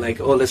appropriate way. Like,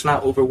 oh, let's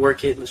not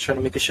overwork it. Let's try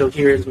to make a show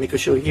here. Let's make a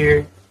show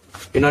here.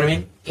 You know what I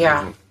mean?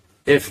 Yeah.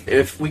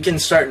 If we can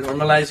start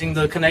normalizing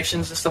the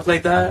connections and stuff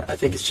like that, I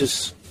think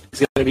it's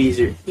gonna be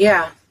easier.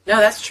 Yeah. No,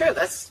 that's true.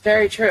 That's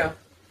very true.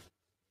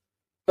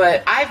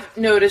 But I've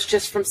noticed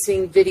just from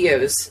seeing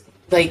videos,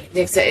 like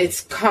Nick said,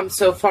 it's come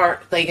so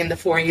far, like in the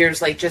 4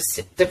 years, like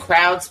just the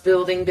crowd's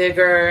building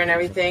bigger and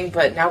everything.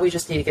 But now we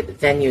just need to get the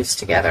venues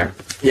together.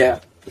 Yeah.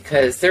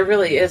 Because there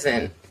really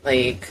isn't,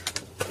 like,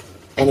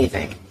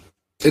 anything.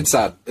 It's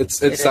sad. It's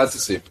sad to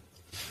see.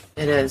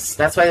 It is.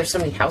 That's why there's so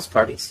many house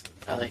parties.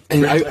 Probably.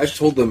 And I've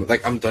told them,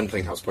 like, I'm done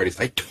playing house parties.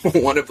 I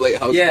don't want to play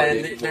house Yeah,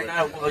 parties and they're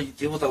anymore. not. Well, you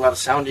deal with a lot of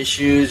sound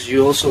issues.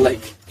 You also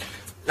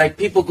like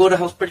people go to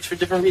house parties for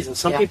different reasons.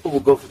 Some people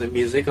will go for the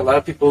music. A lot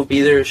of people will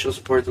be there to show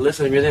support, to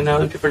listen to the music. And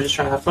other people are just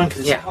trying to have fun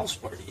because it's a house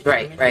party. You know what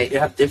I mean? Right. You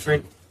have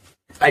different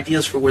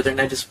ideas for where their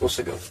night is supposed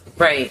to go.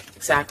 Right.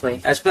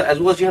 Exactly. As well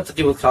as you have to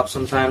deal with cops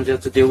sometimes. You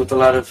have to deal with a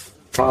lot of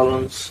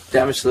problems,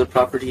 damage to the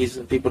properties,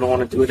 and people don't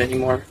want to do it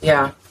anymore.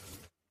 Yeah.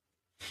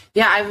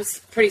 Yeah, I was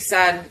pretty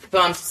sad,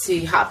 bummed to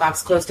see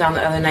Hotbox close down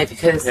the other night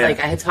because, like,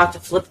 I had talked to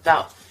Flip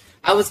about,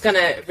 I was going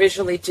to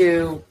originally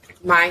do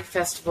my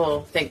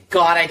festival. Thank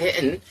God I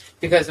didn't,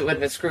 because it would have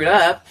been screwed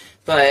up.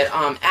 But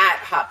at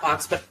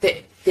Hotbox, but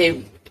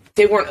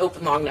they weren't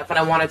open long enough, and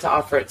I wanted to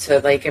offer it to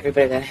like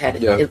everybody that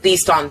had at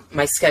least on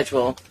my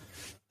schedule.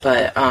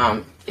 But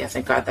yeah,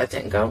 thank God that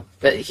didn't go.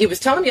 But he was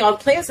telling me all the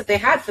plans that they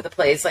had for the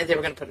place, like they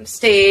were going to put on a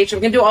stage, and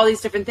we're going to do all these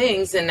different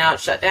things, and now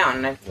it's shut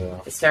down, and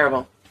it's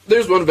terrible.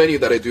 There's one venue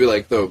that I do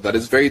like, though, that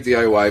is very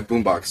DIY,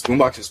 Boombox.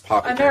 Boombox is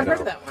popping I've never right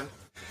heard now. of that one.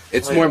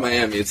 It's more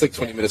Miami. It's like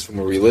 20 minutes from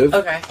where we live.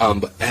 Okay.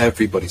 But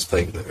everybody's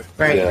playing there.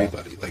 Right.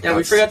 Everybody. Like, Yeah,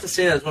 we forgot to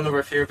say that's one of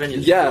our favorite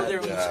venues. Yeah. We go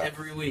there almost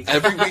every week.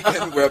 Every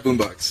weekend we're at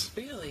Boombox.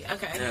 Really?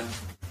 Okay. Yeah.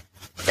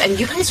 And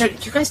you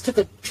guys took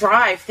a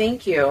drive.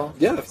 Thank you.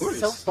 Yeah, of course.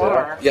 So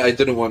far. Yeah, I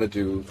didn't want to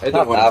do like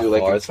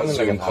far. a It's only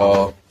like Zoom an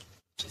call. hour.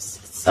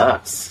 Just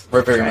sucks.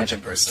 We're very much in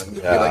person.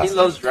 Yeah. We like- He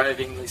loves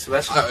driving. Like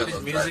Sebastian I put his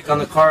love music driving. on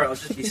the car. I'll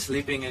just be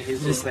sleeping, and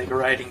he's just like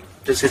riding.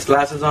 Just his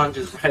glasses on,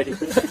 just riding.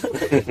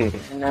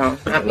 No,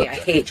 not me. I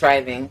hate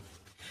driving.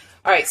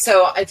 All right,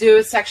 so I do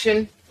a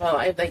section. Well,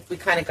 we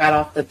kind of got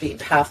off the beaten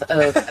path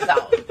of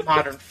about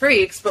modern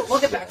freaks, but we'll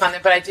get back on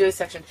it. But I do a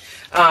section.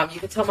 You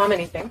can tell Mom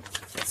anything.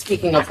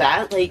 Speaking of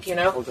that,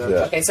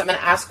 Okay, so I'm going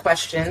to ask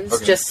questions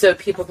just so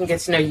people can get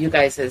to know you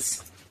guys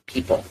as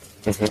people.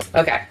 Mm-hmm.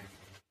 Okay.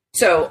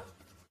 So,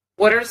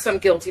 what are some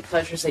guilty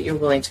pleasures that you're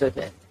willing to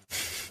admit?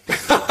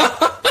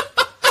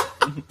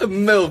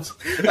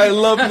 MILFs. I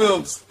love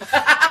MILFs.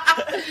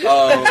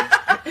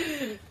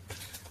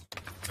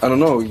 I don't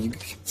know.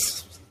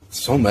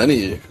 So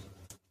many.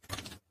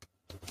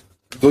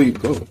 Go.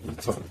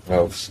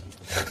 MILFs.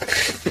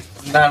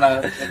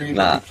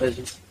 Nah.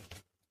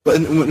 But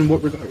in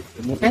what regard?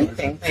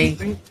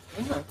 Anything.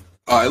 Yeah.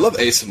 I love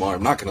ASMR.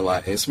 I'm not gonna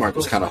lie. ASMR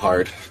goes kind of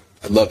hard.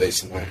 I love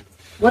ASMR.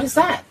 What is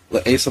that?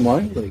 Like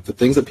ASMR, like the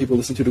things that people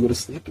listen to go to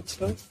sleep and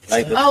stuff.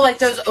 Like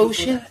those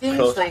ocean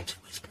things, like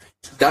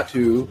that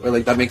too, or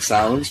like that makes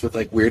sounds with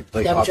like weird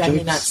like that would objects. drive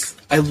me nuts.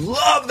 I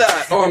love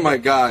that. Oh my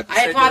god!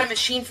 I bought a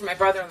machine for my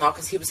brother-in-law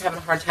because he was having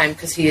a hard time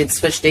because he had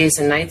switched days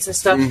and nights and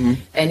stuff,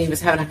 and he was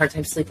having a hard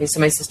time sleeping. So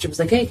my sister was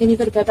like, "Hey, can you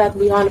go to Bed Bath &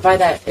 Beyond and buy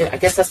that?" I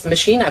guess that's the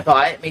machine I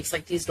bought. It makes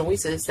like these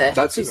noises that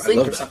that's you sleep I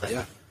love or that, something.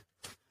 Yeah.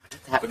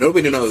 But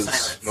nobody knows.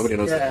 Silence. Nobody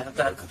knows Yeah, that.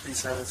 that complete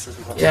silence as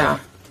well. Yeah.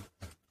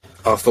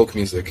 Folk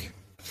music.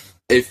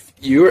 If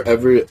you're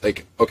ever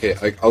like, okay,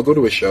 I'll go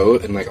to a show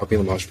and like I'll be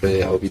in the mosh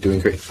pit, I'll be doing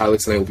great.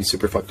 Alex and I will be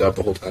super fucked up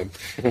the whole time.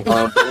 But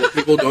what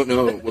people don't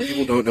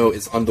know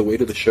is on the way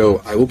to the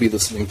show, I will be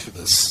listening to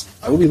this.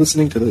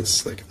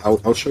 Like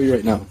I'll show you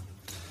right now.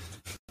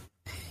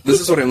 This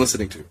is what I'm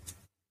listening to.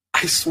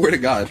 I swear to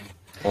God.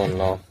 Oh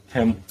no.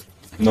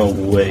 No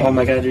way. Oh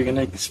my god, you're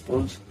gonna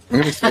expose. I'm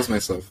gonna expose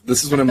myself.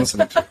 This is what I'm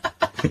listening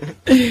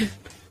to.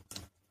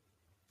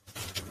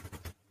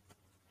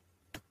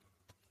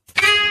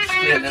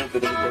 Yeah, no,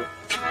 but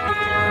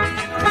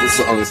This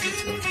is all this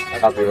is.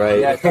 Copyright.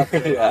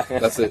 yeah.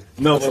 That's it.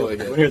 No, That's all I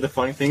get. but here the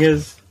funny thing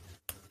is,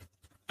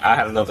 I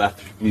had enough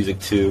after music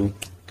too.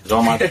 Cause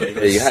all my Yeah,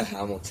 playlists. you had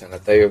Hamilton. I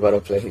thought you were about to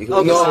play.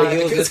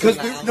 It's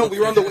because we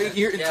were on the way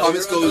here and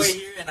Thomas goes.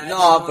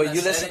 No, but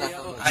you listen.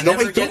 I No,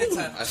 never I get don't.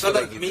 it. So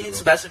like me and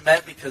Sebastian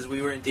met because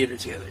we were in theater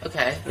together.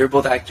 Okay. We were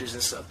both actors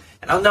and stuff.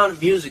 And I'm not a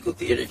musical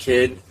theater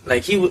kid.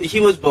 Like he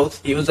was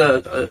both. He was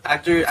a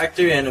actor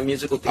and a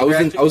musical theater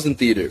actor. I was in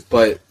theater,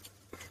 but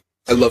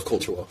I love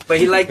cultural. But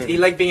he liked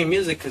being in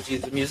music because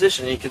he's a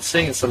musician. He could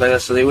sing and stuff like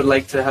that. So they would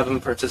like to have him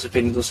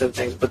participate in those type of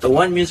things. But the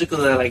one musical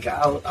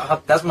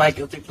that that's my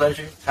guilty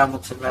pleasure,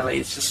 Hamilton. Man, like,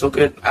 it's just so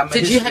good. Have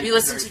you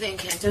listened to the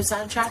Encanto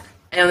soundtrack?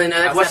 I only know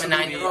that because I have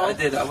a 9-year-old. I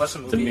did. I watched the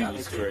The movie.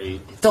 music's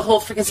great. The whole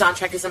freaking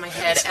soundtrack is in my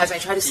head as I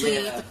try to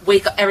sleep, Yeah.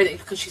 wake up, everything,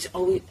 because she's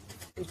always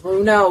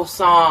Bruno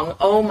song.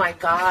 Oh my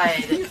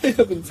god.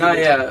 No,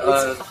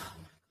 yeah.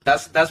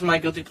 That's my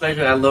guilty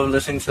pleasure. I love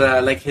listening to that. I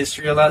like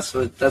history a lot,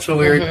 so that's what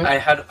we were.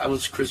 I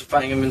was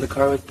crucifying him in the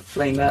car with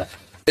playing that.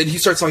 And he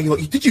starts talking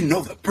like, "Did you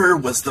know that Burr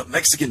was the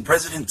Mexican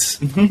president?"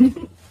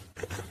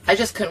 I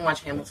just couldn't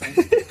watch Hamilton.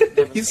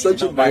 He's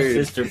such a My nerd.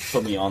 sister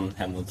put me on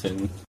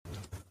Hamilton.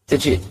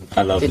 Did you?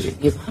 I loved Did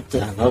it. you? You loved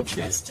it. I loved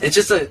it. It's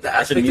just the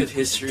aspect mu- of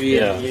history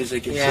yeah. and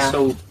music. It's Yeah. just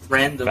so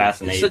random.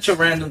 Fascinating. It's such a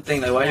random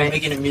thing. Like, why are you Right.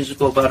 making a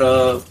musical about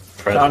a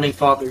founding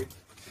father?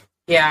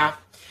 Yeah.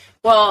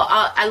 Well,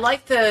 I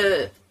like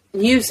the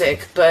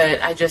music, but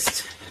I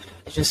just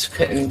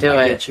couldn't do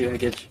I it. get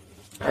you.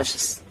 I was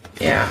just,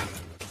 yeah.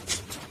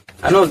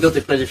 I know a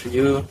guilty pleasure for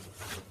you.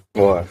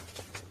 What?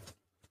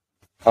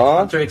 Huh?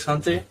 Hunter x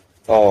Hunter.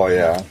 Oh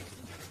yeah.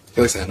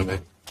 He likes anime.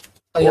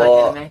 Oh, you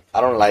Well, like anime?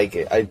 I don't like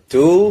it. I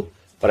do,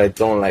 but I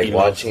don't like You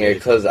watching don't it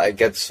because I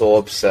get so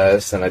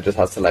obsessed and I just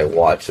have to like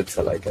watch it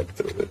till I get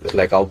through with it.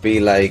 Like I'll be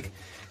like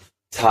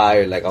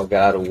tired, like I'll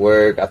get out of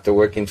work after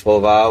working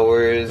 12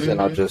 hours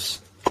and I'll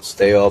just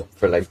stay up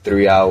for like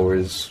 3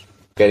 hours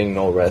getting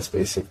no rest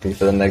basically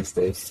for the next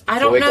day. I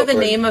don't know the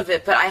name of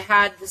it, but I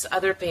had this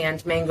other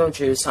band, Mango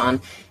Juice,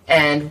 on,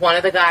 and one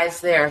of the guys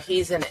there,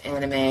 he's in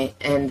anime,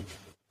 and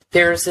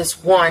there's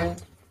this one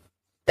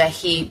that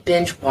he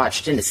binge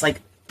watched, and it's like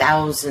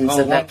thousands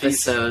of One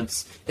Piece.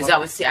 episodes. Is that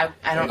what? See, I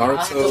don't know. I'll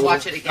have to Naruto.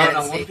 watch it again.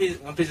 No, and see.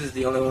 One Piece is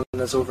the only one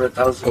that's over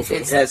 1,000. Okay.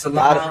 Yeah, it's a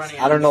lot.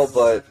 I don't know,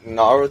 but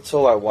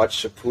Naruto, I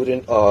watched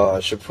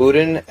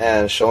Shippuden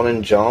and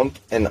Shonen Jump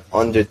in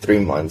under 3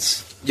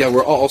 months. Yeah,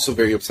 we're all also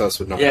very obsessed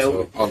with Naruto.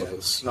 Yeah, all of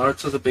us.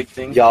 Naruto's a big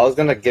thing. Yeah, I was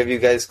gonna give you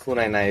guys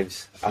kunai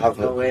knives. I have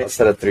No way. a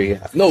set of 3.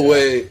 No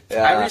way.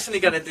 Yeah. I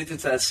recently got addicted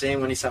to that same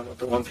when he's talking about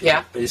the One Piece.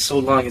 Yeah. But it's so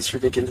long, it's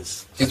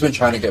ridiculous. He's been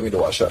trying to get me to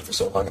watch that for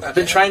so long. I've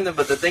been trying them,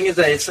 but the thing is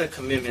that it's a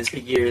commitment. It's a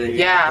year. That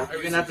Yeah.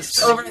 You're gonna have to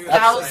spend Over a year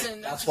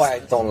 1,000. That's why I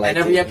don't like and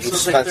every it. You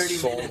episode's spend like 30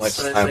 so minutes. much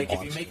So it's time like if you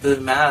watching. make the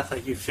math,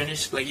 like you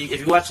finish, like if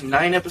you watch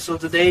 9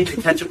 episodes a day, you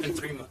catch up in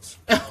 3 months.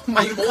 Oh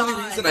my The only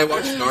god. reason I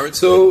watched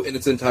Naruto in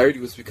its entirety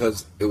was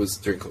because it was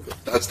during COVID.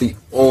 That's the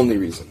only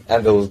reason.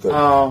 And it was good.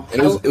 Oh.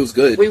 And it was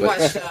good. We but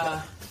watched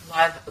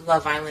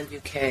Love Island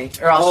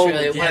UK or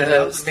Australia, one of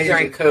that was those amazing.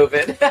 during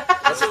COVID.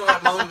 That's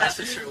what my mom and my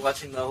sister were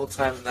watching the whole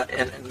time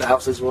in the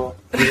house as well.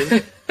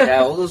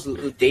 Yeah, all those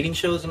dating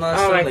shows and all that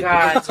Oh stuff. my like,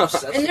 God. people get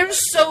obsessed And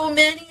there's so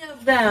many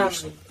of them.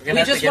 We're gonna We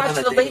have to just get watched on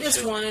a the dating latest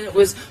show. one. It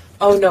was,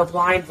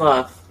 Blind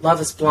Love.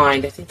 Love is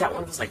Blind. I think that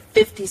one was like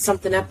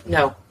 50-something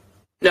No,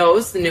 it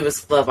was the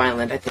newest Love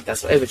Island. I think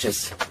that's what it was.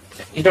 Just,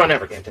 you don't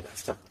ever get into that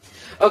stuff.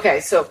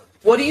 Okay, so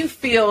what do you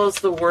feel is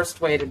the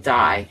worst way to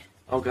die?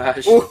 Oh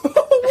gosh.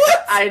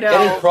 I know.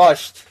 Getting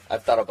crushed.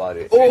 I've thought about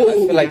it. I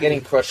feel like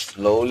getting crushed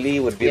slowly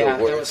would be Yeah, the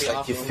that would worst. be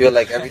Like you awful. feel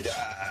like every.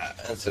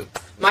 That's it.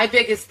 My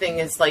biggest thing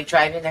is like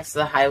driving next to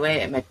the highway,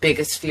 and my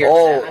biggest fear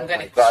Oh, is that I'm going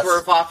my to God.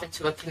 swerve off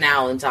into a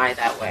canal and die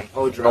that way.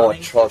 Oh, No,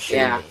 drowning. truck.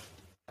 Yeah.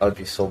 That would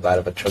be so bad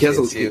if a truck He has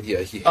hits a, you. yeah,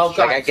 he. Oh, God.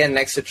 Like I get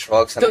next to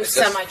trucks and I Those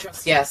just,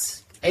 semi-trucks, yes.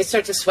 I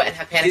start to sweat and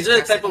have panic These are the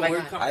attacks. type of Like, oh my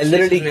weird God. I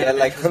literally conversations get we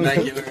like have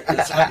in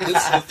this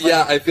backyard.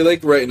 Yeah, I feel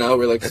like right now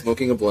we're like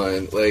smoking a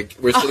blind. Like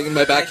we're sitting in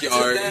my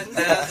backyard.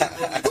 That's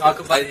what we talk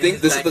about I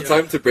think this is the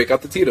time to break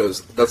out the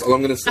Tito's. That's all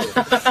I'm gonna say.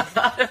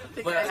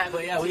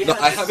 But yeah, we No,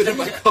 had I this- have it in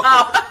my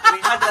car. we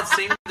had that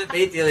same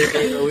debate the other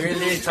day. Though. We were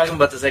literally talking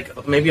about this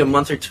like maybe a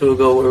month or two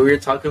ago, where we were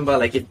talking about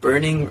like if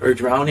burning or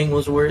drowning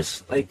was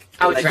worse. Like,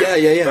 I would like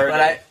drown. Yeah.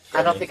 but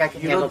I don't think I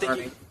can you handle don't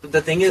think burning.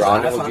 the thing is,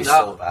 Drowning I would found be so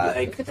out bad.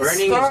 like Look at the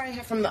burning scar is I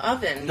have from the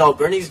oven. no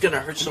burning's gonna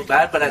hurt so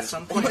bad, but at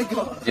some point,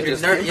 You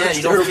just-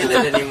 you don't feel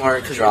it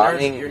anymore because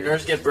Drowning. your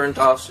nerves get burnt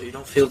off, so you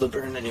don't feel the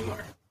burn anymore.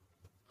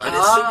 But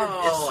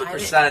Oh, it's I super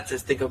didn't- sad to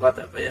think about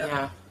that. But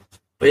Yeah.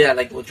 But yeah,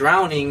 like with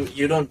drowning,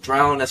 you don't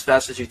drown as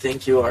fast as you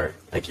think you are.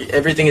 Like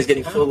everything is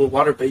getting filled with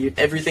water, but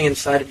everything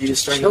inside of you is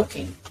starting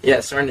Choking.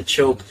 starting to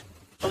choke.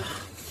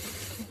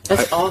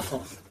 That's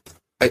awful.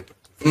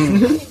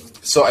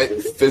 So I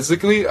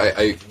physically,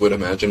 I would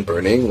imagine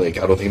burning. Like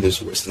I don't think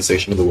there's a worse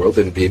sensation in the world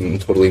than being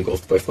totally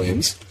engulfed by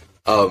flames.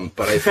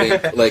 But I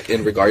think like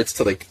in regards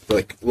to like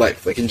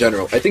life, like in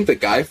general, I think the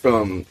guy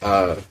from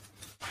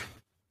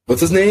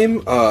what's his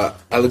name?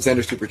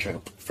 Alexander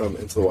Supertramp from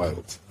Into the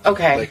Wild.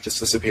 Okay. Like just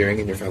disappearing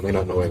and your family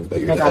not knowing that Oh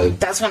you're my God. dead.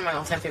 That's one of my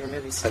all-time favorite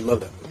movies. I love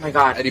that. Oh my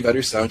God. Eddie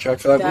Vedder's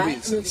soundtrack for that That movie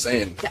is movie-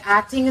 insane. The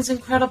acting is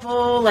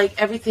incredible, like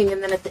everything,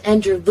 and then at the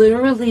end you're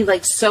literally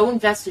like so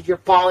invested you're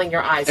bawling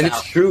your eyes And out.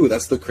 it's true.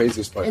 That's the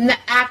craziest part. And the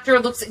actor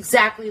looks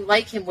exactly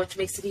like him, which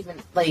makes it even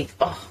like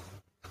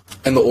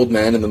And the old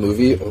man in the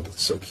movie, oh,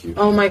 that's so cute.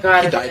 oh my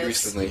God. He it died is.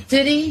 recently.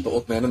 Did he? The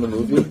old man in the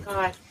movie.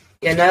 God.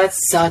 Yeah, no, that's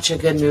such a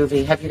good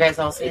movie. Have you guys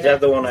all seen Is that it?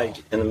 the one like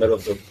in the middle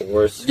of the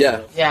divorce? Yeah.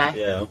 Yeah.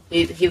 Yeah.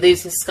 He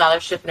leaves his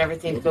scholarship and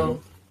everything to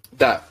go.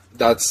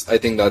 I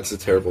think that's a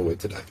terrible way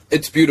to die.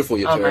 It's beautiful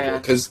yet Oh my terrible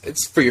God. because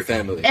it's for your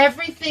family,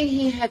 Everything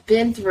he had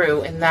been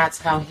through, and that's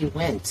how he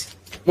went.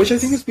 which I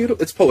think is beautiful.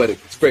 It's poetic.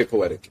 It's very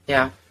poetic.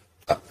 Yeah.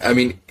 I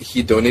mean,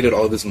 he donated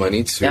all of his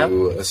money to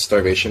Yep. a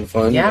starvation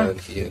fund, Yeah.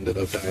 and he ended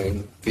up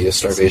dying via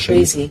starvation.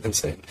 crazy.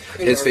 Insane.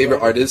 Crazy. His favorite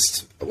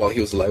artist while he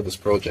was alive was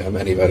Pearl Jam, and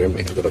Eddie Vedder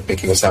ended up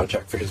making a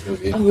soundtrack for his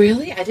movie. Oh,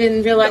 really? I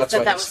didn't realize That's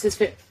why that he's- was his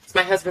favorite. It's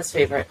my husband's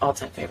favorite,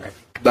 all-time favorite.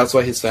 That's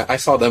why I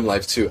saw them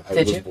live too. I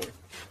Did was you? bored.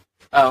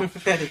 Oh.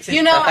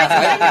 You know,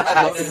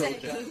 I love them.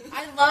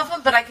 I love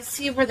them, but I could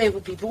see where they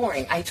would be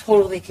boring. I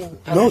totally can.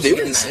 No, they were understand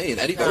that. insane.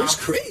 Eddie No. Vedder's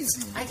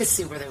crazy. I could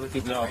see where they would be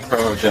No, boring.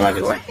 Pearl Jam, I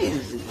guess.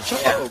 Crazy.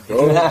 Shut up,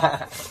 bro.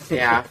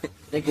 Yeah.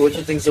 Like, what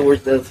you think's the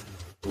worst death?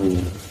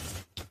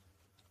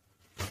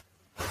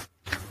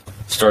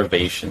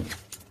 Starvation.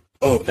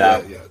 Oh,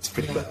 That- yeah, it's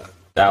pretty bad.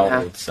 That Yeah.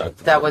 would suck.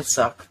 That would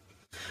suck.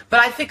 But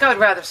I think I would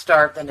rather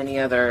starve than any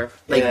other,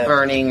 like Yeah.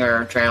 burning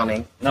or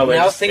drowning. No, but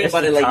I was it's- thinking it's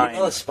about the it, like, time. you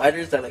know the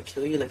spiders that, like,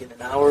 kill you, like, in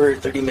an hour or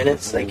 30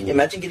 minutes? Like,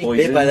 imagine getting bit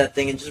Poison? by that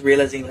thing and just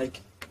realizing, like,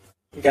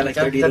 you got, like,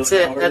 30 That's to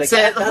an it. hour. That's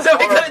like, it. That's what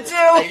we're gonna horrible. do.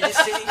 Like, you're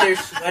just sitting there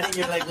sweating,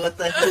 you're like, what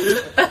the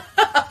hell?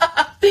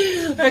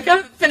 I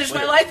gotta finish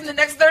my life in the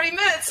next 30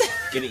 minutes.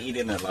 Getting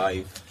eaten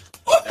alive.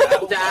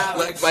 That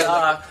would Like,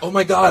 suck. oh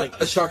my god,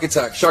 a shark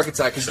attack,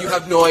 because you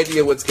have no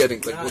idea what's getting,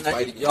 like, what's Not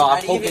biting even- you. Yo, I'm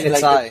not poking even,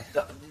 its like,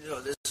 eye. you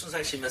know, this was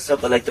actually messed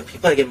up, but, like, the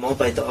people that get mauled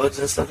by dogs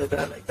and stuff like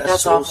that, like,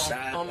 that's so awful.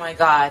 sad. Oh my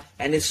God.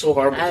 And it's so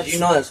horrible, because That's- you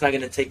know that's not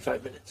going to take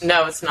 5 minutes.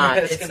 No, it's not.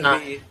 It's gonna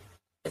not. be-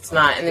 It's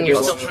not. And then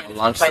you're still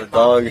Launch trying to the fight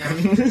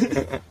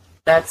dog. them.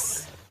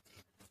 That's,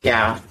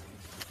 yeah.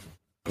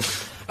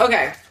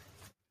 Okay.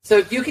 So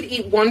if you could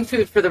eat one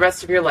food for the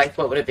rest of your life,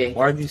 what would it be?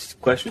 Why are these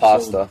questions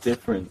Pasta. so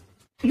different?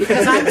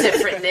 Because I'm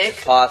different, Nick.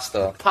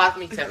 Pasta.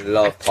 Me too.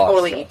 Love I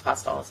totally pasta. eat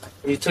pasta all the time.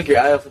 You took your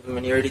eye off of him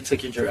and you already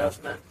took your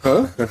giraffe, man.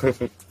 Huh?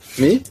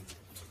 Me?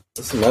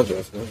 That's not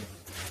draft, no.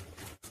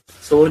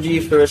 So what would you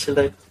eat for the rest of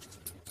your life?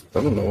 I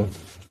don't know.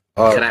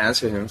 Can I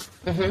answer him?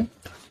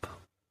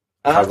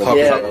 Taco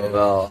yeah.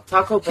 Bell.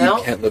 Taco He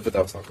Bell? can't live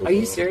without Taco Bell. Are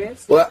you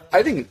serious? Well,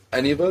 I think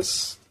any of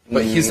us,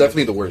 but he's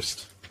definitely the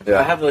worst.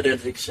 I have an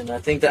addiction. I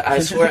think that, I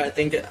swear, I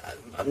think that,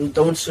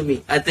 don't sue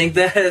me. I think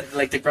that,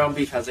 like, the ground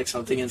beef has, like,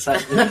 something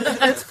inside me.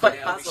 That's quite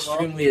I'm possible.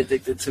 extremely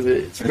addicted to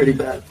it. It's pretty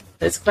bad.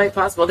 It's quite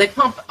possible. They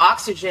pump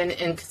oxygen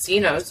in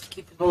casinos to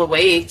keep people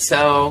awake,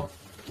 so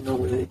No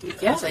way they do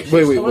that. yeah. They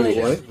Wait, totally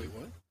what? do. Wait,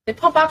 what? They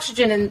pump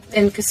oxygen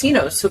in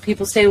casinos so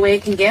people stay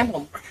awake and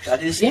gamble.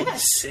 That is Yes.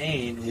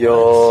 insane.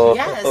 Yo.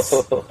 Yes.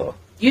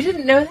 You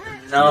didn't know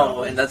that?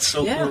 No, and that's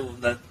so Yeah. cool.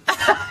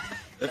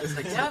 That's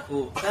like Yeah. so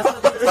cool. That's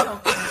what they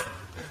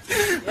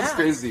do. That's Yeah.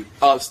 crazy.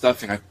 Oh,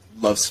 stuffing. I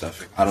love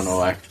stuffing. I don't know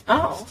why.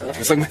 Oh. Okay.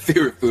 It's like my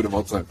favorite food of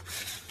all time.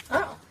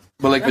 Oh.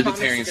 But like My mom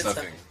vegetarian used to get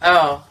stuffing.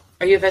 Oh.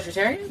 Are you a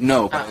vegetarian?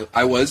 No, but Oh.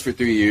 I was for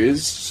 3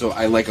 years, so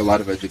I like a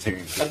lot of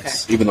vegetarian foods.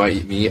 Okay. Even though I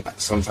eat meat,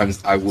 sometimes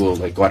I will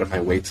like go out of my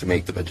way to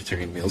make the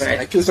vegetarian meals. Right.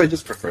 Because I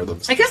just prefer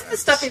them. I guess the sometimes.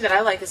 stuffing that I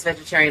like is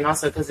vegetarian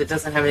also because it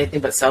doesn't have anything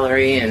but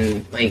celery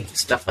and like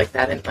stuff like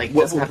that and like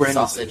What doesn't have brand is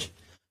sausage.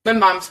 My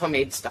mom's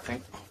homemade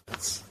stuffing.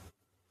 That's-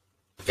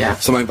 Yeah.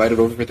 So am I invited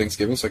over for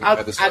Thanksgiving so I can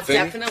try the I'll stuffing?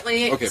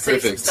 definitely Okay, save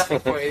some perfect. stuffing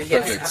for you.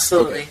 Yes, Perfect.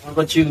 absolutely. What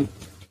about you?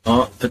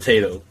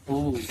 Potato.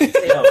 Ooh.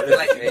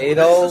 Like,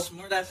 Potato. That's a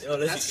smart answer. Yo,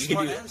 That's a you can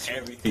smart do answer.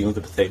 everything with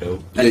a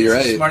potato. Yeah, you're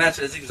That's a right. smart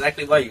answer. That's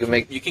exactly why you can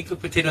make- You can cook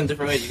potato in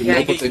different ways. You can Yeah.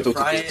 make it, you Potato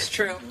can fry today. It's it.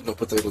 true. No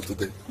potato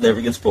today. Never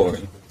gets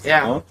boring.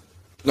 Yeah. Huh?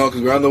 No,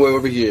 because we're on the way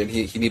over here and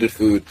he needed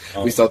food.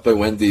 Oh. We stopped by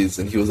Wendy's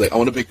and he was like, I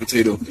want a baked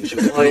potato. And she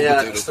was like, Oh "No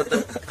yeah,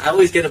 potato." I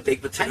always get a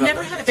baked potato. I've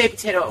never had a baked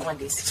potato at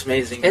Wendy's. It's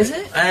amazing. Is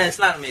it? It's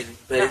not amazing,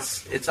 but No.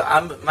 it's.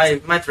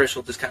 My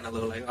threshold is kind of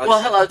low. Like, I'll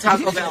Well, just- hello,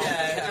 Taco Bell.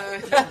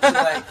 It's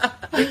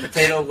like baked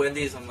potato,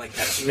 Wendy's. I'm like,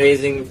 that's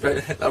amazing.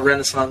 A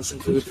renaissance in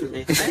food for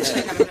me. I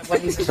actually haven't had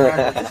Wendy's in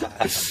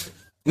forever.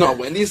 No,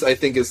 Wendy's I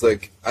think is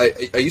like I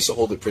used to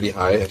hold it pretty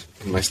high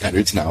in my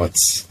standards. Now I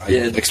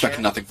Yeah. expect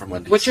nothing from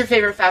Wendy's. What's your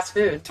favorite fast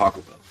food? Taco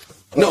Bell?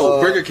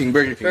 No, Burger King.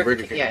 Burger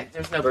King. Yeah,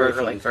 there's no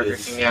burger like Burger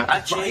King. Yeah. I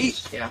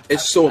changed. Yeah.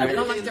 It's so I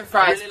don't like their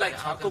fries. I really like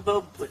Taco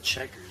Bell, but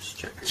Checkers.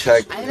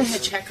 Check. I haven't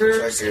had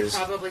Checkers in Checkers.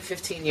 probably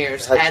 15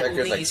 years. Had At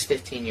Checkers, like- least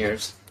 15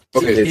 years.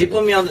 Okay. He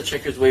put me on the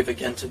Checkers wave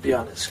again, to be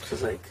honest,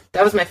 because like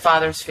That was my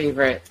father's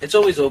favorite. it's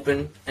always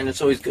open and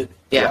it's always good.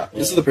 Yeah.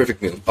 This is the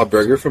perfect meal. A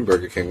burger from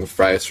Burger King,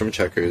 fries from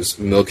Checkers,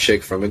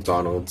 milkshake from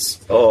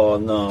McDonald's. Oh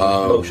no,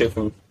 milkshake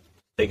from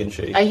Steak and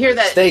Shake. I hear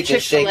that Steak and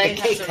Chick-fil-A Shake,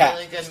 the has Kit a Kat.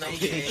 really good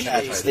milkshake.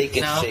 Yeah, steak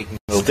and No? shake.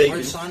 Steak Or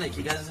and Sonic,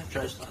 you guys have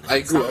tried Sonic. I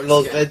grew up.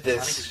 Los good.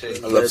 Verdes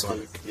shake. I love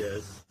Sonic.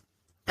 Yes.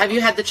 Have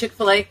you had the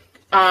Chick-fil-A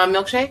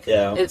milkshake?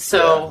 Yeah. It's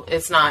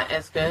not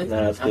as good.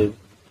 Nah, that's good.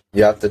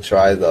 You have to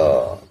try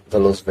the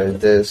Los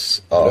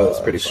Verdes it's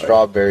pretty fire.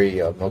 strawberry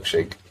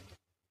milkshake.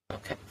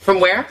 Okay. From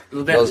where?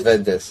 Los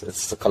Verdes.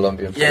 It's the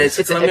Colombian Yeah, place.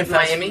 it's a Colombian in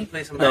fast Miami? food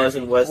place in No, Miami. it's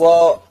in West.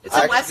 Well, It's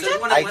in I, Weston?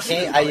 I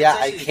came.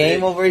 I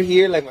came over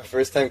here like my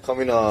first time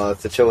coming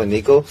to chill with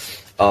Nico.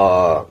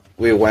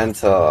 We went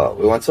to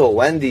a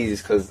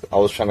Wendy's because I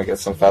was trying to get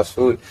some fast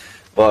food,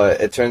 but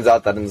it turns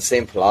out that in the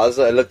same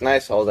plaza it looked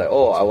nice. So I was like,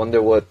 oh, I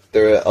wonder what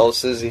there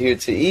else is here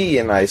to eat,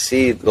 and I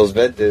see Los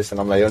Verdes, and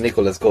I'm like, yo,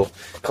 Nico, let's go.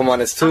 Come on,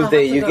 it's I'll have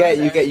Tuesday. to You go get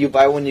there. you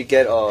buy one, you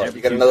get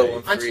Every another Tuesday.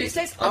 one On free.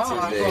 Tuesdays? On Oh,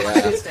 I'll Tuesday, go on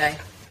yeah. Tuesday.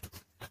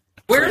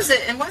 Where is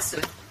it in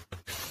Weston?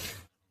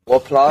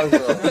 What plaza?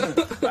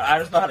 I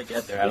just know how to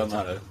get there. I don't know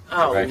how to.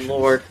 Oh, directions.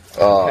 Lord.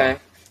 Oh. Okay.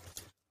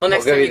 Well,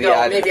 next I'll time give you you the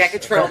go, address. maybe I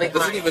could trail behind.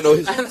 Doesn't even know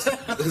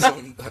his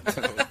own.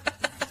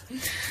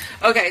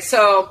 Okay,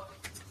 so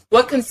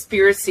what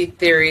conspiracy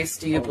theories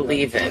do you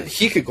believe in?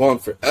 He could go on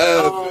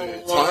forever.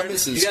 Lord.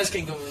 Thomas You is. guys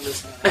can go on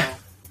this. I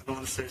don't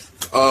want to say this.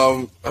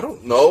 I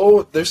don't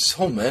know. There's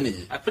so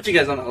many. I put you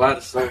guys on a lot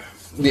of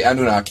stuff. The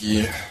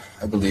Anunnaki.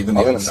 I believe in the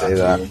I'm gonna Anunnaki. say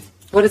that.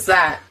 What is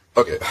that?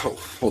 Okay,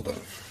 hold on.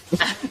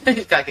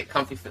 You gotta get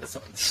comfy for this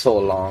one. So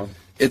long.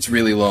 It's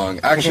really long.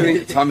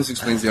 Actually, Thomas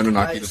explains the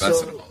Anunnaki the best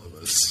So- out of all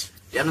of us.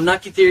 The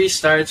Anunnaki theory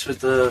starts with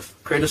the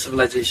cradle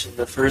civilization,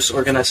 the first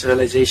organized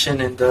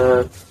civilization in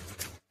the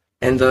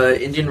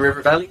Indian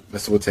River Valley.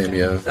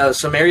 Mesopotamia.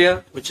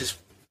 Sumeria, which is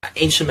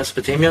ancient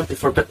Mesopotamia,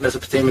 before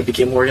Mesopotamia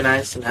became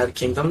organized and had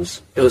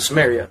kingdoms. It was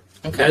Sumeria.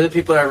 Okay. They're the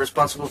people that are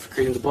responsible for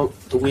creating the boat,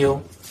 the wheel,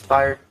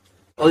 fire,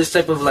 all these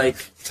type of like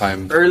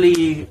Time.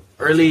 early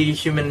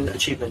human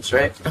achievements,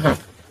 right? Uh-huh.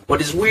 What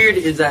is weird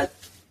is that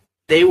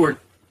they were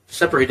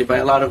separated by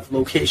a lot of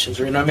locations,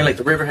 or you know what I mean? Like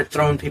the river had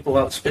thrown people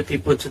out, split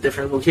people into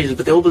different locations,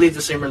 but they all believed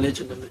the same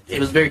religion, and it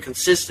was very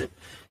consistent.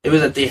 It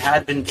was that they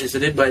had been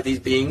visited by these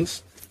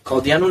beings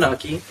called the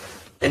Anunnaki,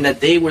 and that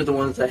they were the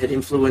ones that had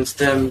influenced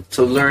them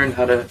to learn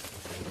how to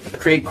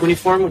create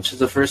cuneiform, which is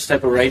the first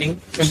type of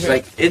writing, which is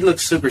like, it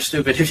looks super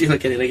stupid if you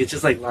look at it, like it's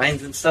just like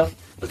lines and stuff,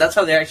 but that's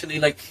how they actually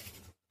like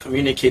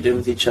communicated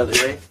with each other,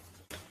 right?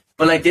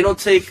 But like they don't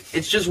take,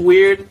 it's just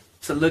weird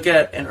to look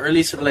at an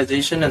early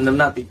civilization and them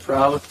not be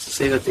proud to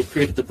say that they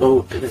created the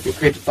boat, or that they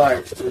created fire,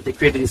 or that they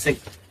created these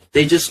things.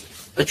 They just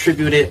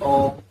attribute it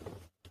all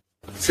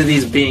to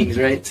these beings,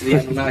 right? To the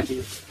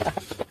Anunnaki.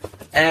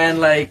 And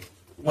like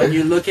when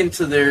you look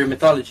into their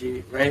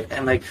mythology, right?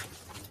 And like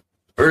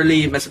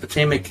early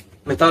Mesopotamic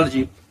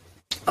mythology,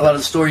 a lot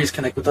of the stories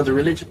connect with other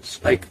religions.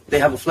 Like they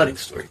have a flooding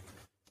story.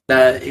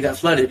 That it got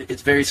flooded.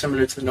 It's very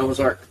similar to Noah's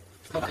Ark.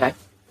 Okay.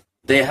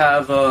 They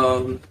have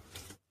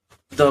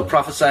the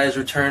prophesied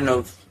return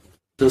of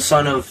the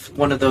son of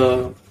one of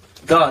the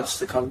gods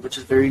to come, which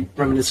is very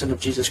reminiscent of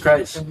Jesus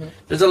Christ.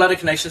 There's a lot of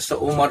connections to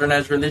old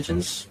modernized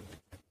religions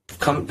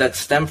that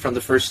stem from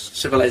the first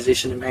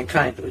civilization in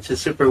mankind, which is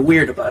super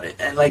weird about it.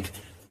 And like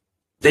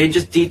they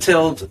just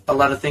detailed a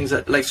lot of things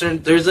that like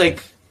certain. There's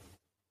like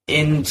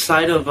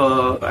inside of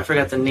I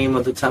forgot the name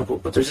of the temple,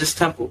 but there's this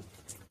temple.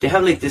 They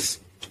have like this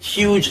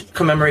huge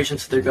commemoration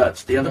to their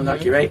gods, the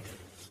Anunnaki, right?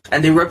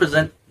 And they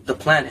represent the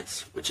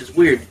planets, which is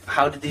weird.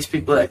 How did these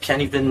people that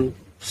can't even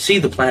see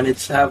the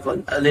planets have a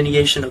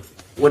lineation of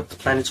what the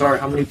planets are,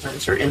 how many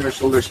planets are in our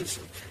solar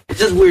system? It's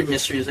just weird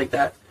mysteries like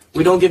that.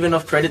 We don't give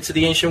enough credit to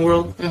the ancient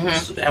world,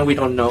 and we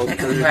don't know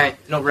because there's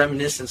no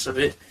reminiscence of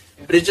it.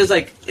 But it's just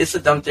like, it's a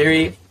dumb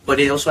theory, but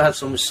it also has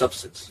so much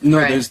substance. No,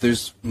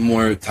 there's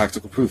more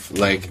tactical proof.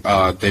 Like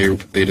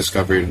they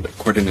discovered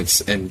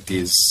coordinates in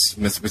these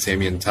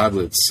Mesopotamian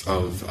tablets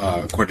of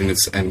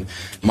coordinates, and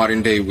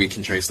modern day we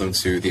can trace them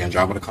to the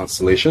Andromeda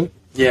constellation.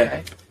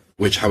 Yeah.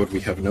 Which, how would we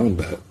have known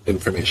that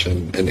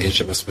information in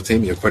ancient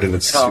Mesopotamia?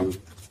 Coordinates to...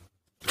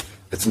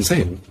 It's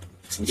insane.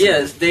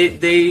 Yes,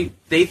 they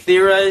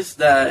theorized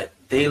that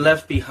they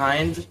left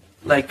behind,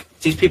 like,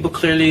 these people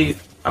clearly,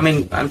 I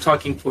mean, I'm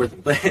talking for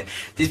them, but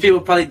these people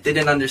probably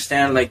didn't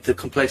understand, like, the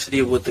complexity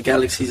of what the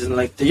galaxies and,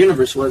 like, the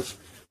universe was.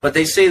 But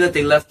they say that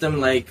they left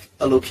them, like,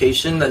 a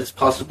location that is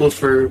possible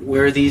for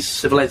where these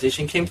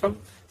civilization came from.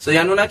 So the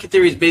Anunnaki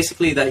theory is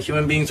basically that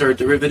human beings are a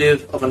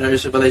derivative of another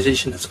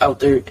civilization that's out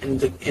there in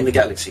the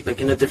galaxy, like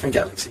in a different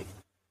galaxy.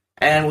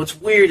 And what's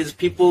weird is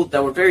people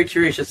that were very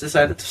curious just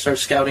decided to start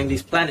scouting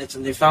these planets,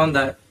 and they found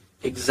that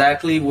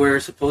exactly where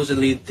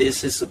supposedly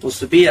this is supposed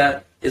to be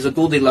at is a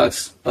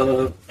Goldilocks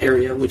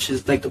area, which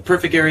is like the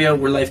perfect area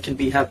where life can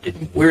be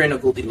happening. We're in a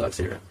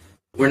Goldilocks area.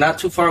 We're not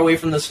too far away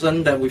from the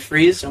sun that we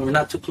freeze, and we're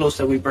not too close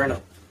that we burn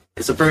up.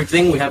 It's a perfect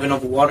thing. We have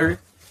enough water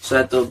so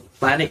that the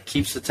planet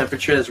keeps the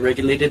temperature that's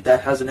regulated,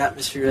 that has an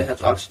atmosphere that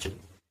has oxygen.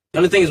 The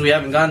only thing is we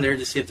haven't gone there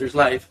to see if there's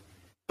life.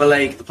 But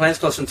like the planet's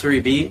called Centauri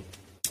B,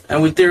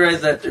 and we theorize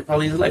that there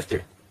probably is life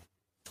there.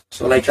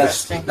 So like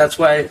that's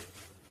why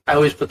I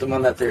always put them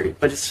on that theory.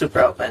 But it's super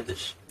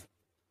outlandish.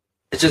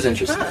 It's just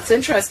interesting. Oh, it's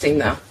interesting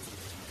though.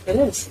 It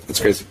is. It's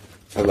crazy.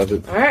 I love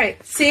it. All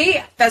right.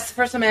 See, that's the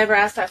first time I ever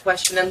asked that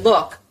question. And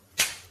look,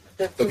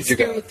 the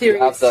conspiracy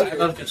theories. I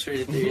love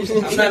conspiracy theories.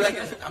 I'm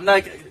not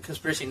like a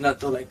conspiracy nut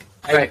though. Like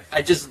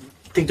I just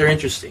think they're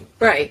interesting.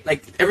 Right.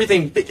 Like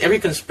every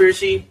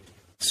conspiracy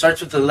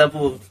starts with a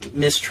level of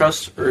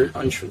mistrust or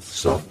untruth.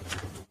 So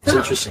it's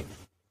interesting.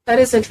 That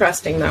is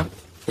interesting though.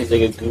 He's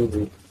like a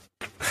guru.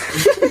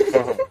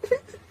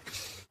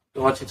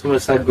 You're watching too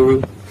much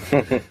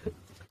Sadhguru.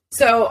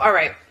 So, all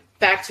right,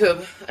 back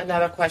to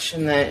another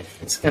question that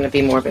is going to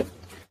be morbid.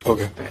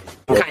 Okay.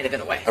 Right. Kind of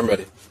in a way. I'm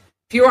ready.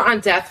 If you were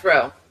on death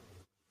row,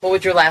 what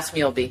would your last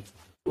meal be?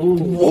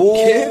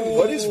 Okay,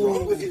 what is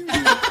wrong with you?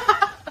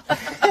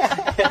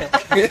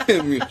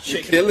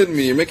 You're killing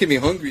me. You're making me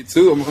hungry,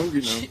 too. I'm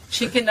hungry now.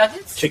 Chicken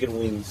nuggets? Chicken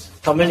wings.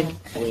 How many?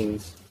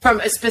 Wings.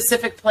 From a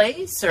specific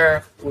place,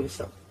 or?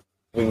 Wingstop.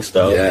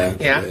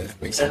 Yeah.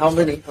 And how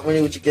many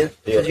would you get?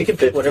 Yeah, you can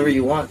pick whatever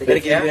you want. They gotta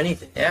give you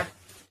anything. Yeah.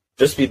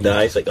 Just be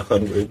nice, like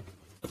 100.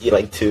 Eat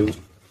like 2.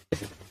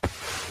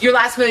 Your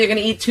last meal, you're going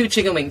to eat 2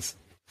 chicken wings.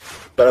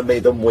 But I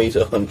made them waste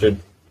 $100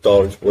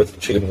 worth of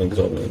chicken wings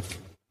on me.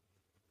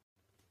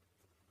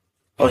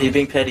 Oh, you're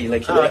being petty.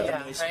 Like,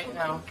 Yeah, right?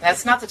 No.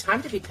 That's not the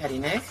time to be petty,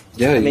 Nick.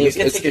 Yeah, mean, you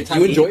can take your time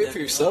you to enjoy eat it them. for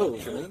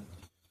yourself, man.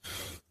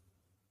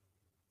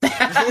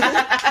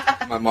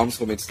 My mom's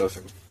homemade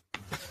stuffing.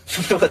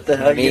 What the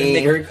hell? You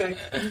think her cook?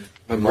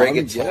 My mom,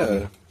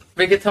 yeah.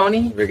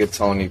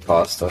 Rigatoni?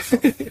 pasta.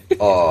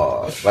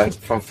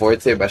 From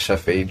Forte by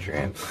Chef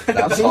Adrian.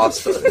 That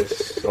pasta is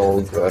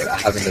so good. I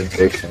have an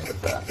addiction with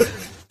that.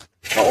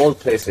 The old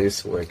place I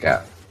used to work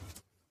at.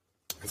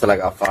 Until I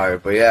got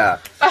fired, but yeah.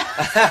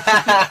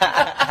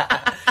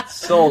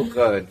 So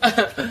good.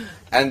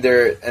 And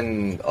their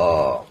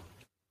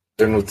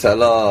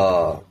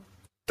Nutella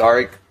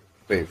dark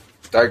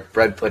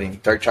bread pudding,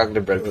 dark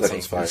chocolate bread pudding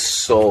is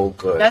so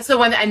good. That's the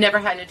one that I never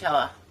had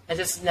Nutella. I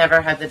just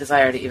never had the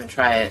desire to even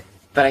try it.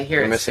 But I hear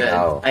You're it's missing good.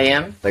 out. I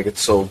am? Like,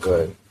 it's so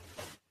good.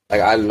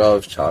 Like, I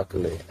love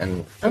chocolate.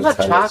 And I love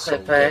Nutella's chocolate, so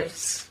but good.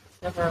 it's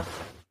never...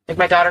 Like,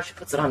 my daughter, she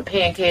puts it on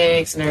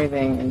pancakes and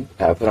everything, and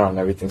Yeah, I put it on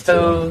everything, too.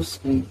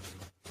 toast, and...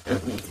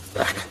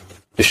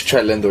 You should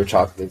try Lindor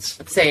chocolates.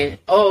 I'm saying,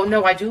 oh,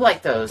 no, I do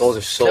like those. Those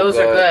are so Those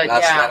good. are good,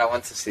 Last yeah. night I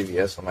went to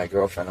CVS with my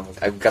girlfriend.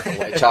 I got the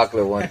white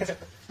chocolate ones.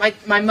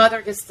 My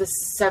mother gets the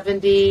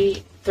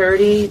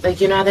 70-30, like,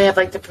 you know how they have,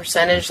 like, the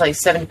percentage, like,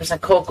 70%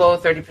 cocoa,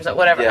 30%,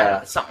 whatever, Yeah. I don't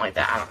know, something like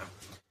that, I don't know.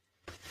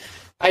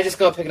 I just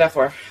go pick it up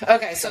for her.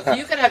 Okay, so if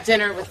you could have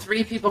dinner with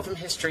 3 people from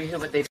history, who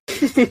would they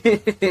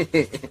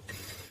be?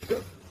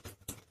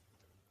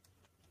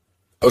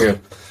 Okay.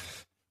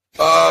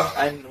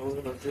 I know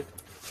what I'm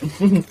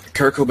doing.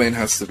 Kurt Cobain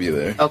has to be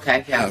there.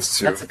 Okay, yeah, Has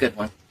to. that's a good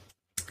one.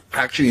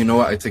 Actually, you know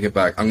what? I take it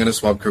back. I'm going to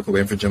swap Kurt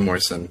Cobain for Jim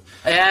Morrison.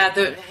 Yeah,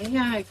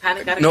 I kind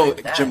of got to No, agree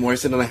with that. Jim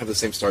Morrison and I have the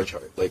same star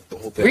chart. Like, the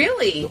whole thing.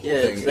 Really? The whole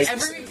Yeah, thing it's is like- the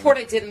Every same. report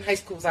I did in high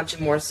school was on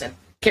Jim Morrison.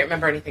 Can't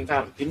remember anything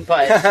about him,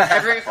 but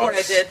every report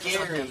I did was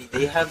on him.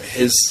 They have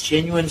His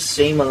genuine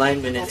same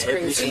alignment in That's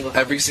every crazy. single.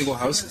 every single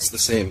house is the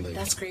same. Like,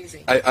 That's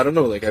crazy. I don't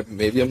know. Like,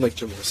 maybe I'm like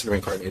Jim Morrison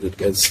reincarnated,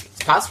 guys.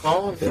 It's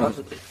possible.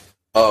 Possibly.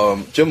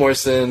 Jim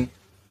Morrison,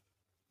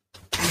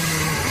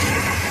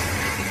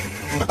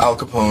 Al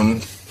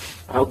Capone.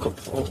 Al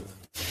Capone.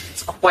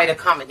 It's quite a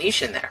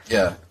combination there.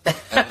 Yeah.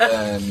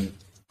 And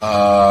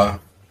then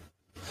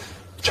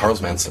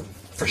Charles Manson,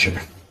 for sure.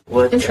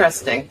 What?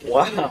 Interesting.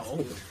 Wow.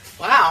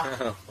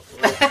 Wow.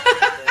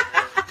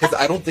 Because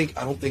I don't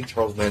think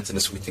Charles Manson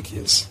is who we think he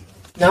is.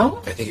 No?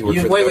 I think he worked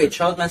for the Wait, government.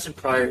 Charles Manson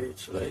prior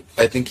to like.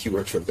 I think he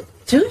worked for the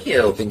government. Do I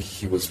you? think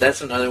he was.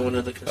 That's another one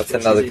of the conspiracies.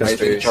 That's another I think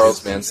conspiracy.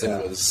 Charles Manson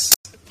was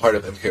part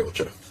of MK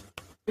Ultra.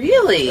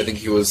 Really? I think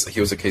he was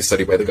a case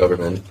study by the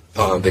government.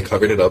 They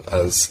covered it up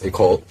as a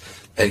cult,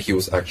 and he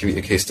was actually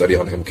a case study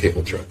on MK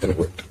Ultra, and it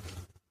worked.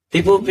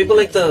 People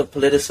like to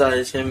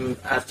politicize him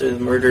after the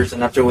murders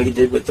and after what he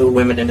did with the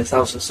women in his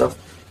house and stuff.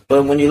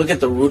 But when you look at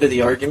the root of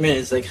the argument,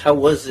 it's like, how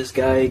was this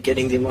guy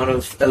getting the amount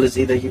of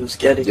LSD that he was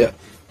getting? Yeah.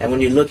 And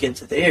when you look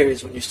into there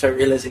is when you start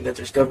realizing that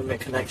there's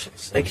government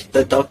connections. Like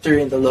the doctor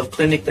in the Love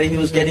Clinic that he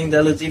was getting the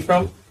LSD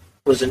from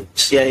was a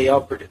CIA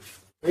operative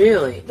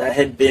Really? that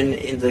had been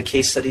in the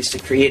case studies to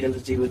create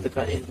LSD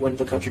with when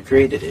the country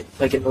created it,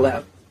 like in the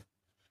lab.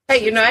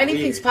 Hey,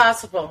 anything's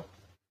possible.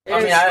 We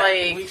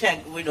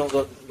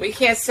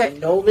can't say.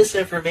 no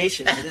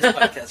misinformation in this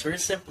podcast. We're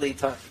simply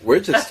talking. We're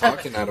just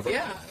talking out of our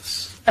Yeah.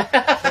 ass.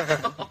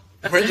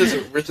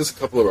 We're just a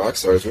couple of rock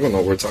stars. We don't know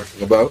what we're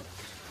talking about.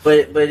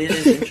 But it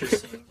is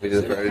interesting. We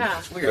just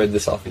Yeah. heard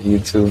this off of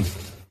YouTube.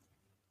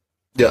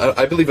 Yeah,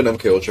 I believe in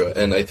MK Ultra,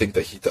 and I think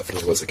that he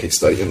definitely was a case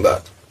study in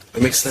that.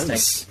 It makes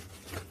sense.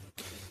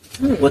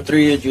 What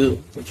three would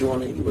you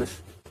want to eat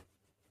with?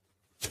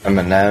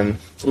 Eminem,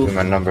 Ooh.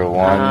 my number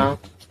one. Uh,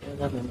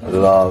 I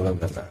love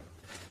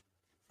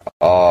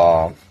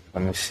Eminem.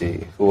 Let me see.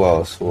 Who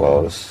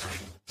else?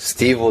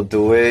 Steve will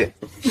do it.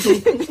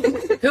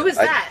 who is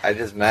that? I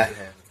just met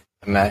him.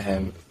 I met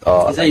him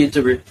He's a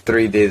YouTuber.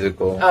 3 days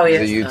ago. Oh,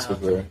 He's yes. a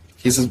YouTuber.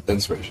 He's an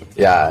inspiration.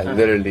 Yeah,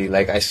 literally.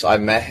 Like I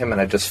met him and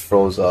I just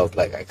froze up.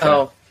 Like I couldn't.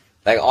 Oh.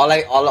 Like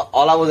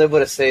all I was able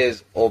to say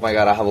is, "Oh my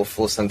god, I have a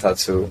full sun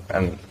tattoo,"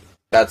 and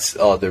that's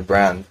their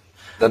brand.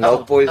 The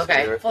Note Boys.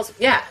 Okay. they're-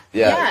 Yeah.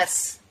 Yeah.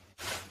 Yes.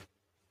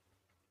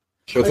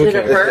 Show Did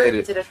it the hurt?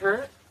 Did Did it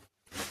hurt?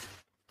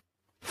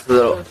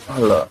 Little,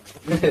 hold up.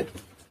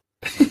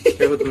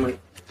 Stay with the mic.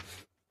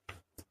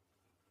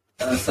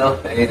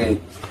 Self-hating.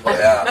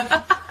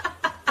 Yeah.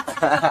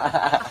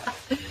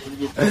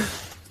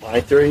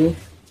 My three.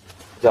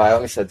 So I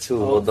only said two.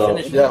 Hold up.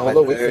 finish it. Yeah, hold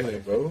on, wait Third a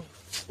minute, bro.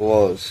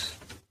 was.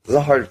 This is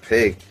a hard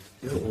pick,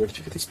 Yo, where did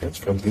you get these pants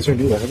from? These are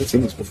new. I haven't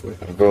seen these before.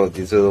 bro.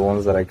 These are the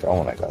ones that I got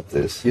when I got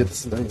this. Yeah,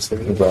 this is nice. They're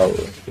really Bro,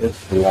 Yeah,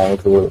 you want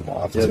to go with more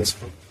yeah, often? that's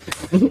fine.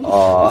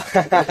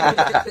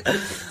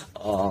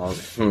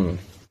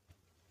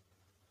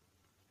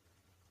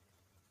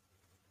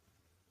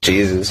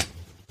 Jesus.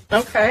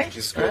 Okay.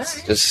 Jesus All Christ.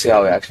 right. Just see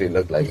how it actually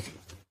looked like.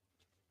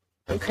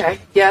 Okay.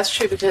 Yeah, it's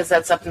true because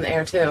that's up in the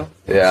air too.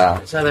 Yeah.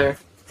 There's other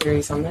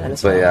theories on that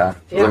as But well. yeah,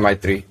 those Yeah. are my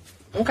three.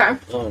 Okay.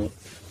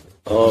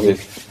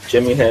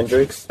 Jimi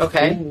Hendrix,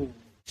 Okay.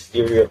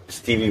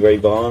 Stevie Ray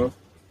Vaughan,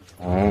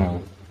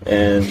 Mm.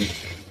 and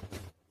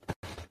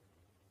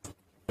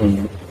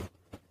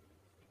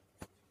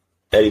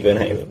Eddie Van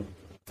Halen.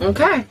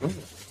 Okay.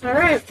 All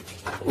right.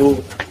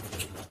 Ooh.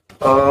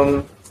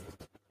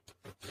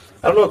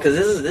 I don't know, cause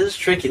this is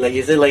tricky. Like,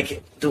 is it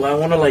like, do I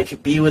want to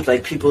like be with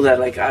like people that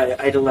like I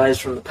idolize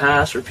from the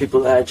past, or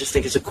people that I just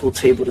think it's a cool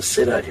table to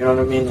sit at? You know what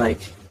I mean? Like,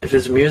 if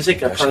it's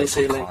music, I'd probably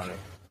say like,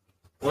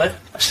 what?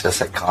 I should have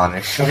said Connor.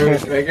 Conor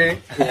McGregor?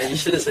 Yeah, you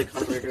should have said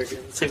Conor McGregor.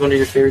 It's like one of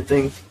your favorite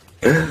things.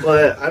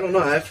 But I don't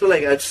know. I feel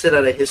like I'd sit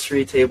at a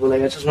history table.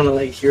 Like, I just want to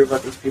like hear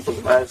about these people's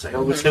lives. Like, I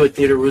would sit with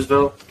Theodore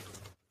Roosevelt.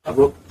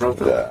 Roosevelt.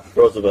 Yeah.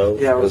 Roosevelt.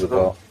 Yeah,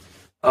 Roosevelt.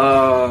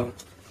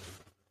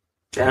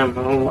 Damn,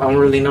 I don't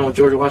really know.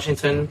 George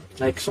Washington,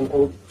 like some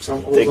old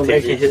Dictators.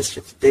 American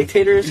history.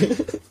 Dictators?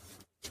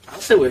 I'll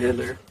sit with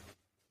Hitler.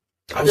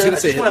 I was gonna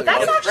say just wanna-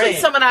 Hitler. That's actually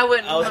someone I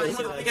wouldn't. I was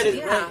Look gonna at his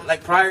yeah. brain,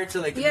 like prior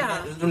to like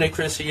Yeah.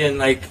 lunacy and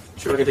like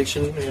drug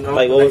addiction, you know.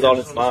 Like, what was Like, on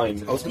his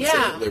mind? I was gonna Yeah.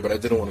 say Hitler, but I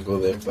didn't want to go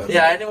there. But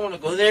Yeah, I didn't want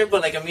to go there,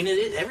 but like I mean,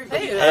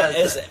 everybody Hey,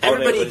 has, it's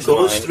everybody everybody's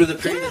goes mind. through the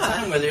period of Yeah.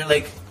 time where they're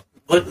like,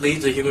 what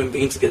leads a human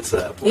being to get to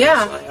that point?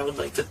 Yeah. So, like, I would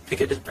like to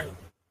pick at his brain.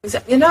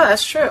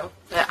 That's true.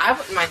 I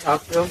wouldn't mind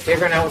talking to him,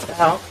 figuring out what the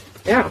hell.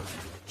 Yeah.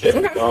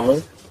 Jeffrey Okay.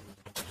 Dahmer.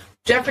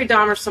 Jeffrey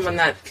Dahmer's someone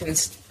that can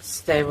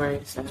stay where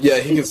he's at. yeah,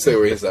 he can stay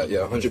where he's at.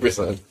 Yeah,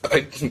 100%.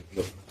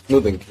 No,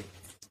 thank you.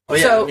 Oh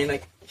yeah, So- I mean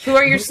like. Who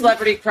are your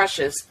celebrity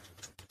crushes?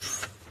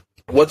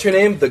 What's her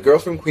name? The girl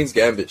from Queen's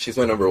Gambit. She's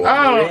my number one.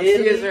 Oh, she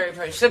Really? is very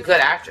pretty. She's a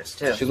good actress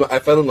too. I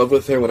fell in love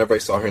with her whenever I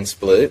saw her in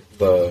Split,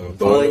 the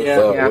Oh, one yeah.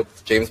 with, Yeah.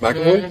 with James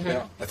McAvoy. Mm-hmm.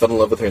 Yeah. I fell in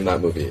love with her in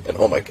that movie, and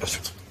oh my gosh.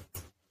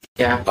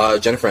 Yeah.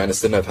 Jennifer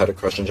Aniston. I've had a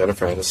crush on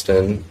Jennifer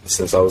Aniston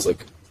since I was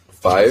like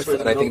 5,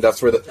 and I think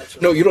that's where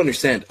No, you don't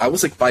understand. I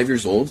was like 5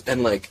 years old,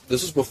 and like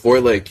this was before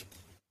like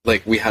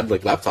we had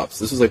like laptops.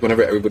 This was like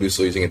whenever everybody was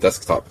still using a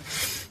desktop.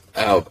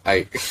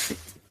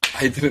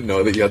 I didn't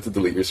know that you had to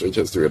delete your search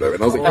history or whatever.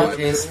 And I was like, Oh, what?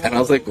 geez. And I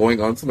was like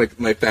going on to like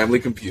my family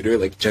computer,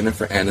 like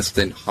Jennifer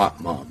Aniston hot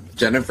mom,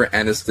 Jennifer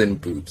Aniston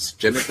boobs,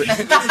 Jennifer.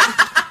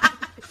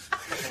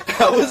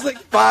 I was like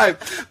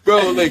 5,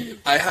 bro. Like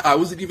I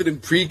wasn't even in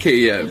pre-K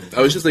yet.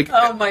 I was just like,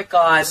 Oh my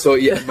god. So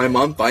yeah, my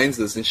mom finds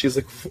this and she's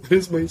like,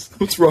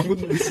 what's wrong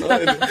with my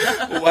son?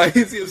 Why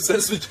is he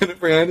obsessed with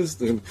Jennifer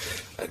Aniston?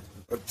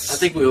 I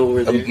think we all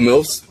were there.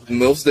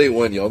 MILF's day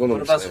one, y'all don't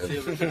What about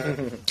understand.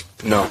 Sophia?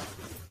 No.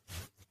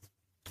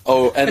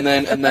 Oh, and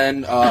then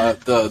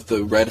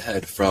the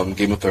redhead from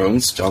Game of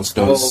Thrones, Jon Oh,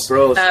 Snow's.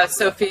 bro.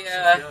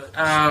 Sophia.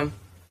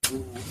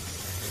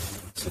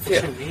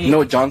 Sophia.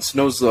 No, Jon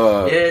Snow's.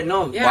 Yeah,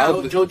 no.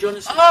 Yeah. Joe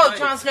Jonas. Oh,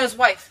 Jon Snow's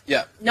wife.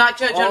 Yeah. Not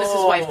Joe Jonas's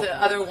Oh. wife.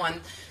 The other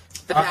one.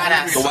 The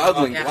badass. The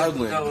Wildling.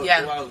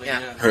 Yeah. Wildling.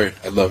 Yeah. Her.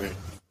 I love her.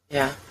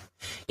 Yeah.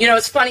 You know,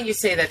 it's funny you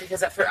say that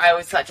because at first I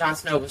always thought Jon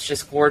Snow was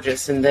just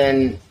gorgeous, and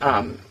then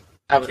I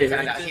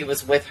found out he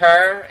was with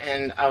her,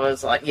 and I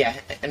was like, yeah,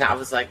 and I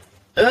was like,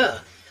 ugh.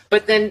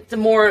 But then the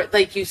more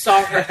like you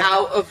saw her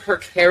out of her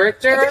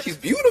character, I think she's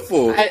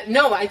beautiful.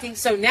 I think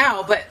so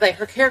now, but like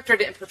her character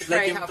didn't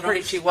portray Game how of pretty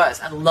Thrones? she was.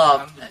 I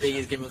loved I'm it. the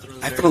biggest Game of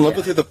Thrones. I fell in love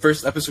with her the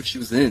first episode she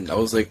was in. I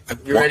was like,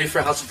 You ready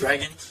for House of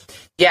Dragons?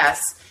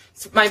 Yes.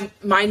 So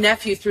my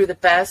nephew threw the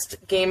best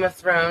Game of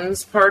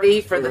Thrones party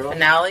for the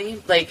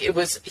finale. Like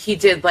he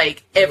did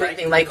like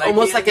everything, like like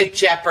almost the like a ending?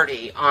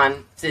 Jeopardy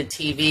on the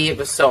TV. It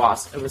was so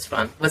awesome. It was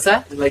fun. What's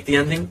that? You like the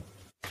ending?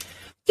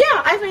 Yeah,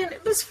 I mean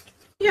it was.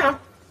 Yeah,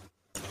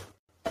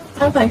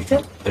 I liked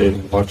it. I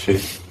didn't watch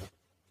it.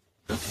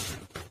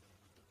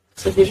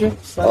 So did you?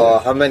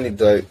 How many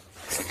do I?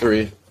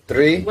 3.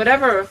 3?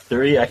 Whatever.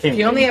 3, I can't. If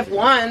you only have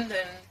one,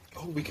 then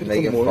Oh, we can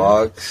Megan more.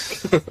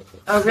 Fox.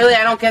 oh really?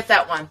 I don't get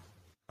that one.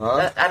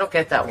 Huh? I don't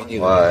get that one.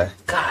 Why?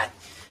 God.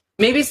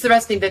 Maybe it's the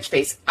resting bitch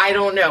face. I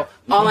don't know.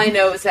 All I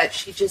know is that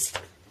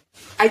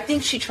I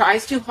think she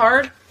tries too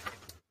hard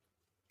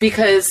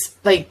because,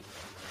 like,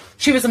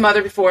 she was a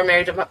mother before,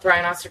 married to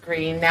Brian Austin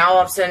Green. Now,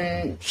 all of a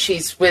sudden,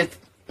 she's with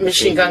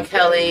Machine Gun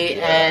Kelly,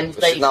 and,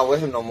 But like, she's not with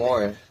him no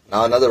more.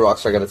 Now another rock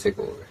star gotta take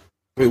over.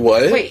 Wait,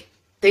 what? wait,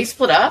 they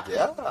split up?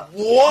 Yeah.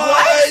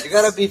 What? You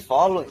gotta be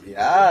following.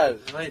 Yeah.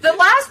 The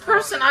last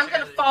person I'm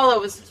going to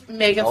follow is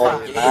Megan Oh,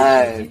 Fox.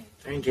 man.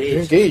 They're You're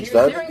engaged. engaged,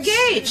 They're dad.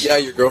 engaged. Yeah,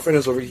 your girlfriend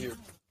is over here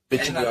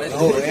bitching you Let's out.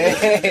 No Google it.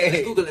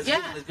 way. Google it.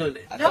 Yeah. Let's Google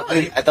it. No,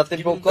 I thought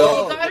they broke They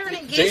up. got her an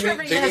engagement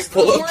ring that has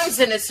pull up. thorns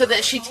in it so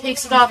that she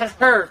takes it off and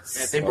hurts.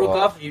 Yeah, if they broke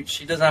off,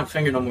 she doesn't have a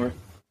finger no more.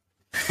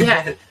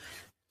 Yeah.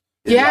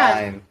 He's Yeah.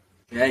 lying.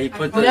 Yeah, he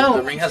put No.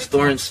 the ring has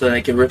thorns so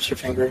like it rips her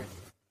finger.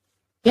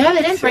 Yeah,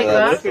 they didn't break Yeah,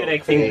 up. Look at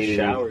that thing in the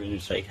shower and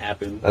just like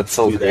happen. That's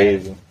so do that.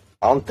 crazy.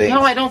 I don't think.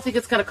 No, I don't think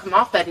it's going to come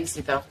off that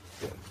easy, though.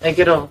 Like,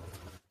 it'll...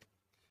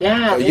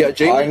 Yeah. Yeah,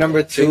 Jamie. Alright,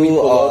 number Jamie 2,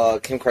 pull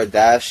up. Kim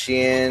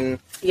Kardashian.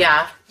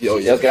 Yeah. Yo,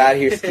 Yo, get out of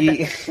here,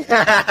 Ski.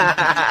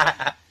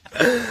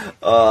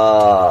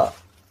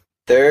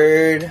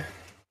 Third.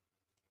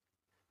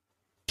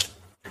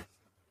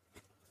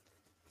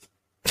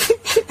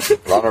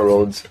 Lana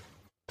Rhodes.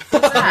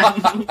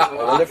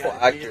 Wonderful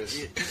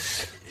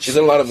actress. She's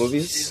in a lot of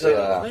movies. She's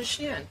Yeah. What is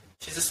she in?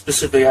 she's a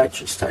specific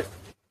actress type.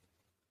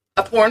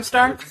 A porn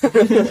star?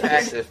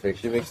 Specific.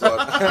 She makes a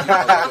lot.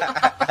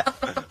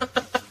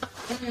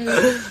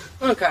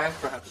 Okay.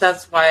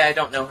 That's why I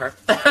don't know her.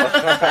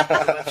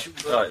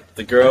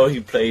 The girl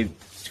who played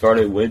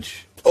Scarlet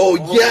Witch. Oh,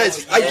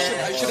 yes! yeah.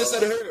 I should have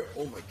said her.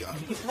 Oh my god.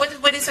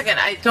 Wait a second.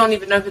 I don't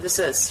even know who this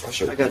is.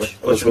 I got you.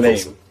 What's her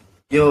name?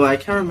 Yo, I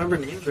can't remember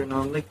names right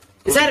now. I'm like,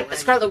 Is that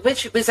Scarlet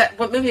Witch? Is that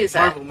what movie is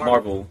that?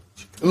 Marvel.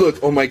 Look,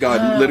 oh my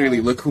god, literally,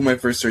 look who my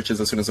first search is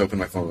as soon as I open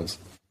my phone was.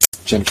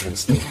 Jennifer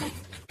Aniston.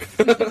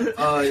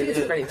 Oh She's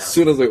yeah. pretty As though.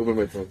 soon as I open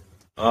my phone.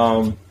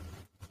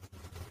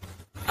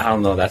 I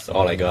don't know. That's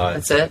all I got.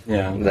 That's it.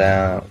 Yeah.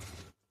 Damn.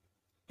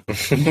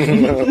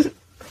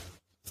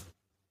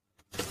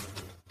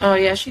 Oh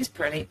yeah, she's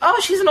pretty. Oh,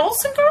 she's an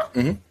Olsen girl.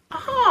 Mhm.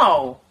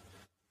 Oh.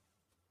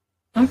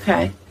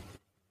 Okay.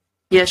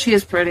 Yeah, she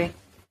is pretty.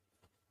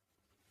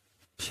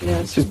 She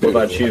is. She's What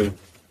about you?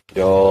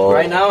 Yo.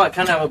 Right now, I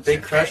kind of have a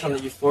big crush on the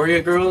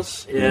Euphoria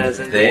girls. Yeah,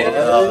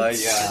 Yeah.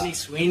 Sydney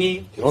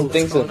Sweeney. You don't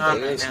think so? Going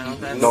on right now.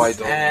 That's- No, I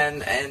don't.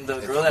 And the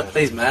girl that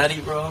plays Maddie,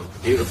 bro,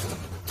 beautiful.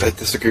 I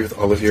disagree with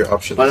all of your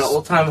options. But an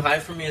all-time high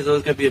for me is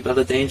always gonna be a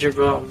Bella Danger,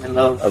 bro. I'm in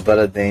love. A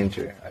better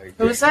danger. I agree.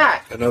 Who is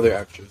that? Another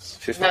actress.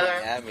 She's from Another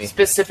Miami.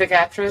 specific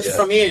actress.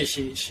 From here,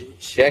 she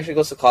She actually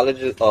goes to college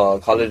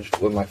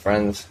with my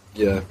friends.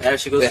 Yeah.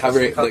 actually goes. They to have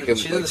her, college. like, in,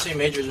 She's in the same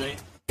major as me.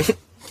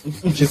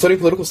 She's studying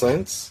political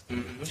science.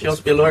 Mm-hmm. She wants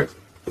to be a lawyer.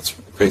 That's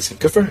crazy.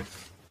 Good for her.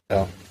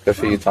 Yeah. Good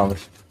for you,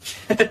 Thomas.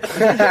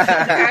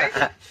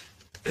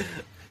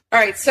 All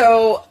right.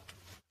 So,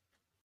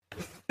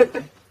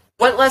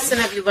 what lesson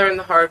have you learned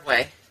the hard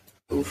way?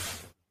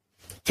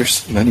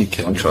 There's many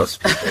kids. Don't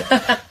trust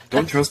people.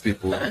 Don't trust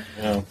people.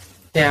 Yeah.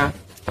 Yeah.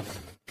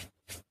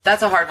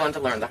 That's a hard one to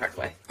learn the hard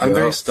way. I'm Yeah.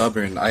 very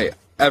stubborn.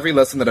 Every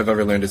lesson that I've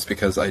ever learned is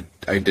because I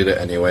did it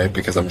anyway,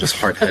 because I'm just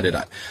hard-headed.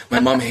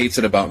 My mom hates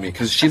it about me,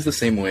 because she's the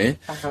same way.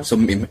 So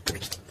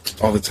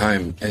all the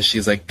time. And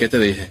she's like,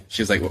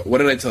 she's like, what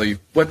did I tell you?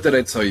 What did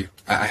I tell you?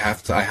 I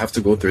have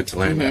to go through it to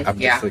learn it. I'm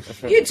Yeah.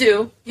 just like, You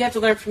do. You have to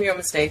learn from your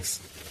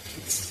mistakes.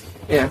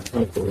 Yeah.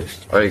 Of course.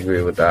 I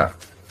agree with that.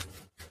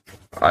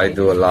 I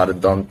do a lot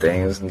of dumb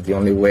things, and the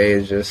only way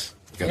is just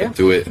You gotta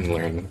do it and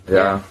learn.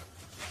 yeah.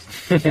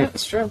 Yeah,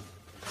 it's true.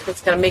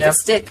 It's gonna make it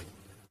stick.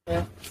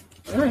 Yeah.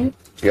 All right.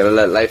 You gotta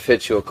let life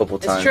hit you a couple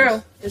times. It's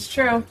true. It's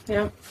true.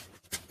 Yeah.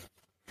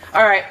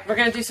 All right, we're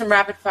gonna do some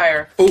rapid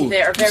fire. Ooh,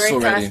 They are very I'm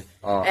so fast, ready.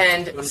 Oh.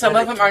 and some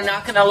of them are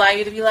not gonna allow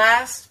you to be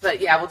last. But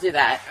yeah, we'll do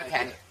that.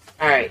 Okay.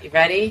 All right, you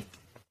ready?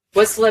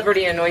 What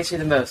celebrity annoys you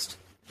the most?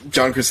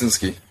 John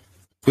Krasinski.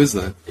 Who is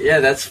that? Yeah,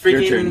 that's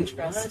freaking.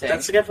 Interesting.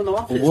 That's the guy from The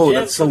Office. Whoa, Jim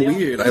that's so from The Office.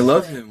 weird. I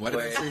love him. Why did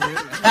I say him?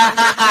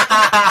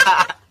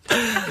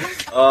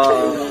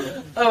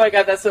 Oh my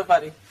god, that's so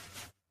funny.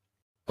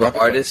 What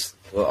artist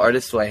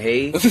do I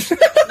hate?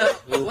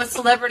 No, what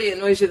celebrity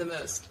annoys you the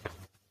most?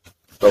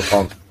 Lil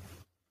Pump.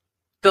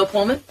 Bill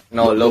Pullman?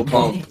 No, Lil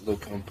Pump. Lil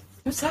Pump.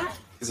 Who's that?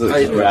 He's a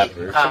He's a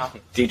rapper. Oh,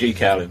 DJ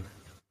Khaled.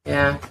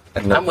 yeah.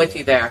 And I'm with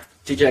you there.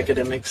 DJ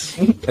Academics.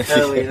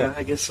 Hell yeah,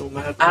 I get so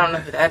mad. I don't know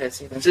who that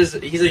is either.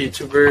 He's a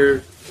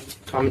YouTuber,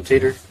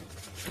 commentator.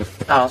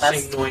 Oh, Same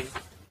that's annoying.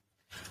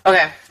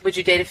 okay. Would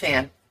you date a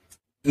fan?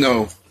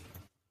 No.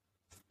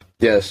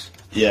 Yes.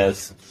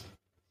 Yes.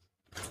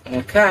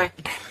 Okay.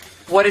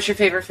 What is your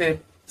favorite food?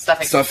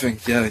 Stuffing. Stuffing.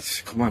 Yeah,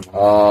 come on.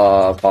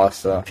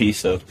 Pasta.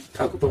 Pizza.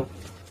 Taco Bell.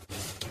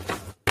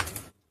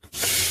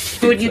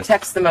 Who would you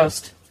text the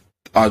most?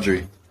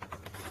 Audrey.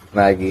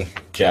 Maggie.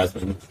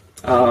 Jasmine.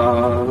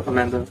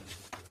 Amanda.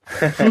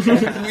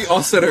 We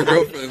all said our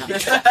girlfriend.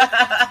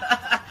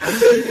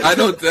 I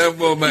know damn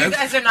well, You man.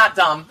 guys are not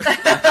dumb.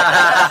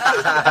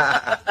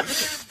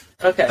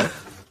 Okay.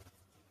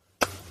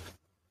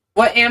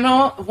 What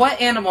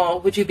animal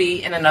would you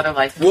be in another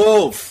life?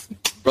 Wolf.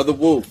 Brother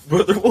Wolf.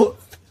 Brother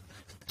Wolf.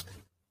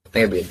 I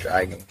think it'd be a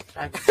dragon.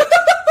 It's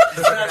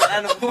not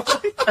an animal.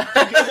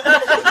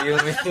 You know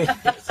what I mean?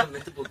 It's a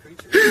mythical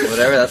creature.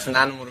 Whatever, that's an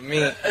animal to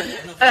me.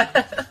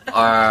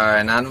 Or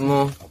an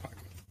animal.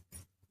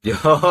 Yo,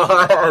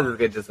 this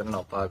guy just said an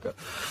alpaca.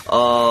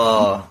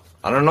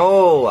 I don't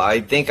know. I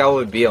think I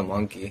would be a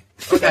monkey.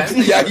 Okay.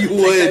 Yeah, you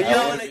would. You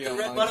know, like the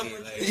red bottom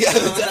ones? Yeah,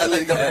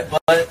 that's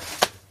like But,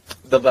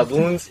 The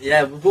baboons?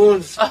 yeah,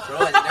 baboons. Bro,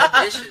 and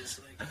they're vicious.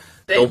 Like,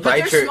 Don't But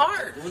bite they're your-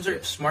 smart. baboons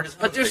are smart as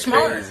But they're fuck.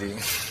 smart.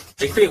 Crazy.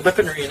 They create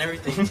weaponry and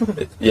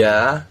everything.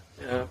 Yeah?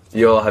 Yeah.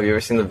 Yo, have you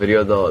ever seen the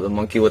video of the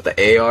monkey with the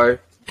AR?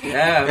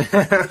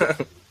 Yeah.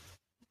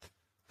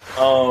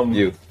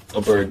 You.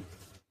 A bird.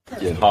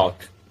 Yeah. Hawk.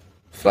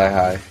 Fly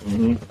high.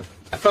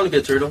 I'd probably be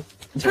a turtle.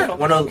 Turtle.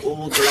 One of the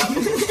old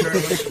Galapagos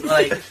turtles,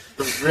 like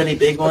the really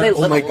big They ones.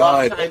 live my a long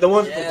God. time. The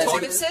one Yeah.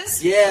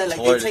 Tortoises? Yeah, like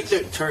Tortoise. they take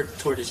their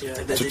tortoise. Yeah,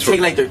 they a take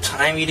like their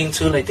time eating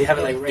too. Like they have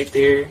it like right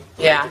there.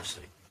 Yeah. Like,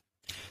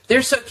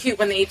 They're so cute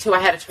when they eat too. I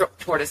had a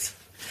tortoise,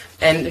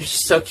 and they're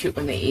just so cute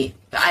when they eat.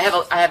 I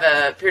have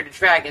a bearded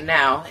dragon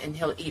now, and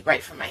he'll eat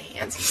right from my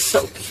hands. He's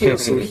so cute.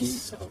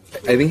 He's so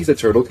cute. I think he's a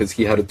turtle because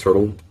he had a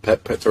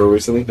pet turtle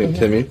recently named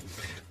Timmy.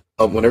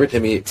 Whenever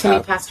Timmy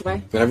Passed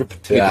away. whenever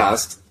Timmy Yeah.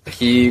 passed,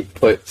 he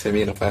put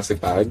Timmy in a plastic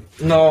bag,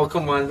 no,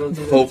 come on, don't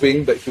do that.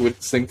 hoping that he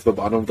would sink to the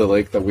bottom of the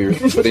lake that we were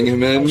putting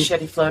him in. Oh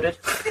shit, he floated.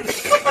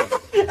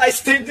 I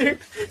stayed there.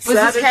 Was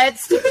his head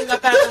sticking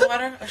up out of the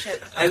water? Oh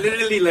shit. I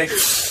literally like,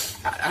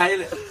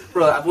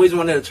 bro, I've always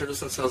wanted a turtle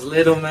since I was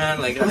little, man.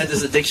 Like I had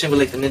this addiction with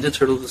like the Ninja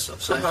Turtles and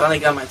stuff. So I finally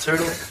got my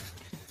turtle.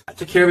 I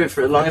took care of it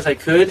for as long as I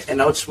could,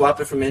 and I would swap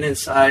it from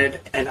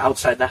inside and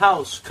outside the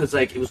house because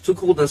like it was too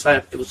cold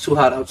inside, it was too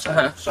hot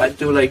outside. So I'd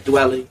do like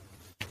duality.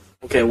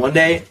 Okay, one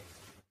day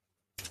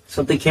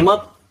something came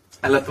up.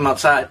 I left him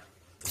outside,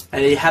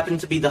 and it happened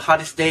to be the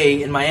hottest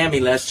day in Miami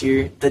last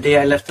year. The day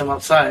I left him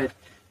outside,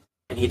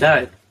 and he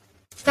died.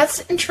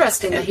 That's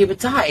interesting that he would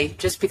die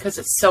just because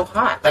it's so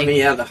hot. Like, I mean,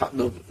 yeah, the hot.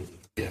 did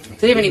he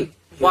have any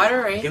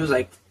water? Right? He was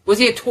like, Was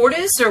he a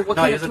tortoise or what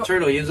no, he kind was of a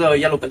turtle. He was a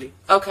yellow belly.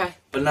 Okay.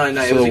 But no,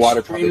 So it was the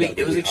water probably extremely, got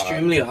it was really hot.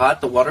 extremely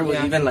hot. The water was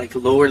Yeah. even like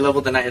lower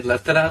level than I had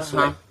left it at. So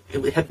Uh-huh.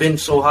 like, it had been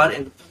so hot,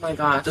 and Oh my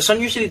god. the sun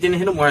usually didn't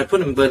hit him where I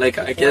put him. But like,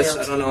 I guess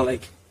I don't know,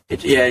 like,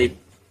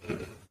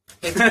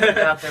 Things happened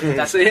out there, but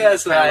that's So yeah,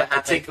 so kinda I what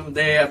happened. take him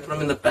there. I put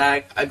him in the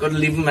bag. I go to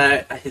leave him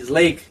at his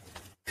lake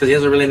because he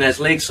has a really nice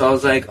lake. So I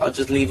was like, I'll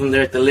just leave him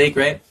there at the lake,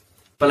 right?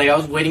 But like, I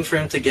was waiting for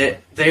him to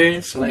get there,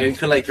 so like I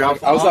could like drop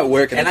him I was off. at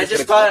work and I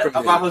just got a thought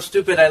call from about you. how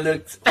stupid I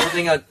looked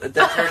holding a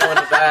dead turtle in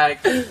the bag,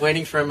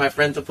 waiting for my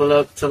friend to pull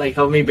up to like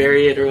help me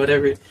bury it or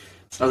whatever.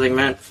 So I was like,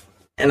 man,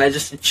 and I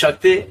just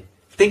chucked it,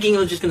 thinking it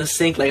was just gonna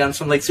sink like on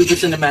some like super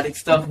cinematic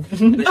stuff.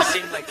 And it just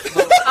seemed like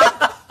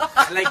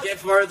and like get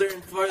farther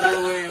and farther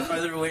away and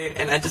farther away,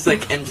 and I just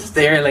like am just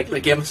there like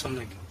I'm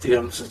like, dude,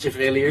 I'm such a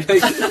failure.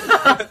 Like,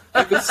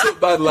 I feel so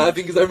bad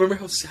laughing because I remember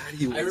how sad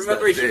he was. I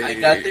remember that day. I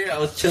got there, I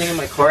was chilling in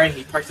my car, and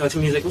he parked out to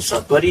me. He's like, "What's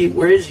up, buddy?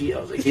 Where is he?" I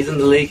was like, "He's in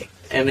the lake."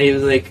 And he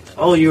was like,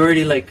 "Oh, you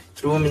already like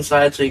threw him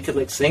inside so he could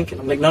like sink?"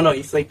 And I'm like, "No,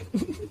 he's like,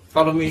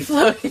 follow me. He's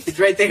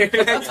right there, he's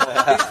in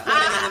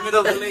the middle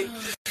of the lake."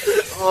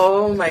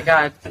 Oh my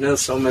god. And it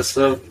was so messed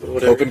up. But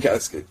whatever. Open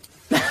casket.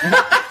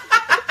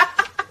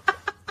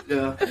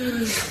 Yeah.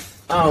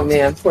 Oh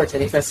man, poor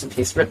Teddy. Rest in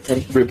peace. Rip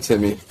Teddy. Rip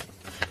Timmy.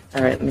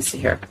 Alright, let me see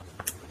here.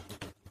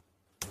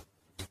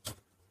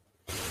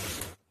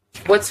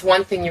 What's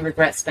one thing you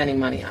regret spending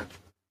money on?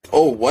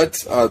 Oh, what?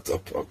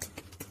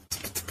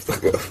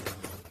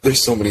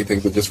 There's so many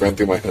things that just ran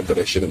through my head that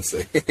I shouldn't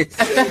say.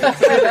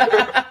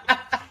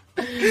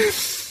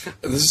 This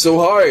is so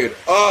hard.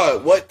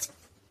 What?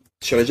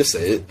 Should I just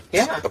say it?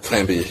 Yeah. A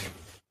Plan B.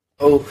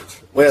 Oh,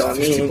 well, I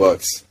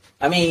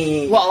 $50.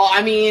 mean, Well,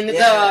 I mean,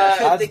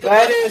 That's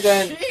better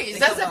than... Jeez,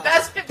 that's the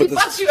best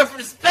 $50 you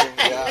ever spent.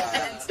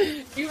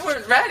 If you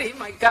weren't ready,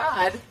 my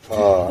God.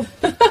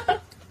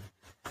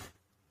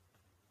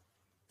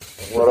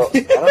 I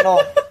don't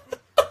know.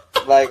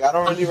 Like, I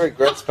don't really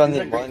regret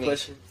spending money.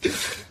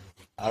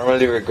 I don't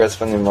really regret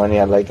spending money.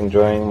 I like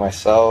enjoying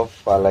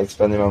myself. I like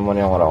spending my money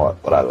on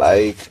what I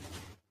like.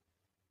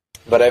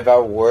 But if I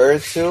were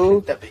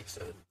to, that makes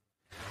sense.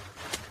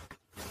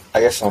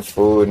 I guess some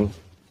food.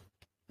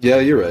 Yeah,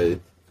 you're right.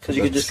 Because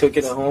you could just cook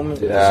it at home.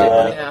 And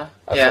Yeah.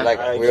 I feel like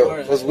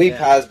because we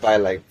pass by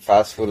like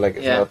fast food, like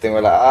it's nothing.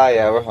 We're like,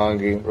 we're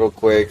hungry, real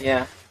quick.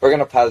 Yeah. We're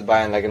gonna pass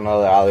by in like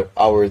another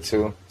hour or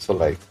two. So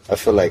like, I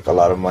feel like a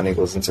lot of money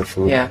goes into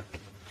food. Yeah.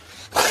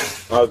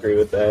 I'll agree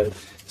with that.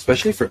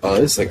 Especially for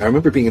us, like I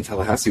remember being in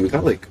Tallahassee, we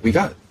got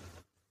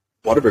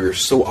Whataburger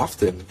so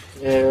often.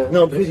 Yeah.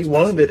 No, because you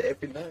wanted it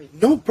every night.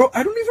 No, bro,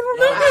 I don't even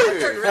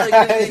remember. Really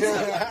good things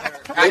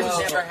I've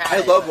never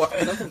had. I love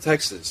I'm from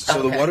Texas, so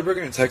the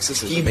Whataburger in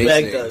Texas is He amazing.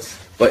 begged us.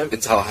 But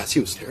in Tallahassee,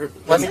 it was terrible.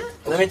 Was it?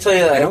 Let me tell you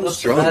that. And I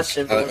was drunk.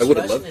 I would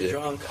have loved it.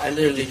 Drunk, I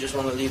literally just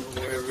want to leave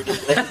him wherever it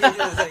is.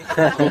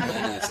 Oh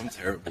man, I'm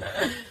terrible.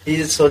 He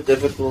is so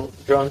difficult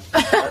drunk.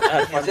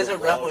 He's just a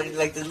rebel. He's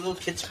like the little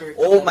kid spirit.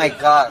 Oh my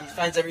God. He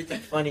finds everything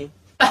funny.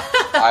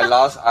 I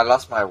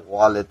lost my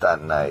wallet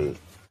that night.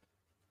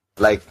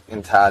 Like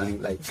in Tally,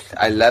 like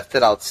I left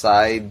it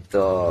outside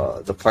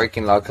the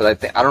parking lot because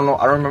I don't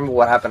remember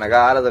what happened. I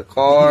got out of the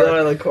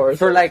car.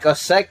 For like a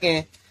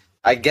second.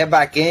 I get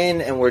back in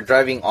and we're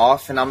driving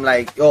off and I'm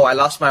like, yo, I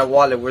lost my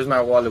wallet. Where's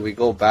my wallet? We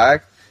go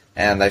back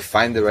and I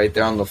find it right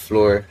there on the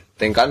floor.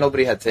 Thank God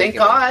nobody had taken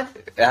Thank God.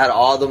 it. It had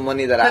all the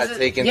money that I had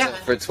taken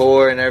for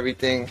tour and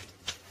everything.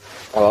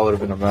 Oh, that would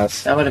have been a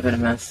mess. That would have been a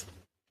mess.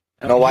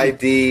 No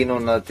ID, no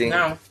nothing.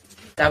 No.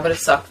 That would have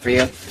sucked for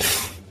you.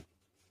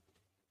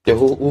 Yeah,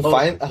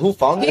 who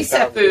found He it?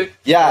 said food.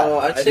 Yeah. Oh,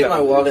 I'd say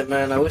my wallet,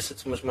 man. I wasted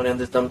too much money on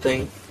this dumb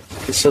thing.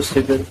 It's so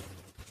stupid.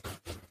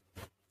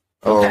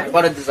 Oh. I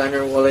bought a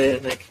designer wallet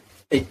and like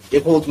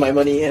it holds my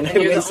money and I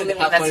You're the wasted only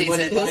one half that my sees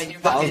money it. buying You're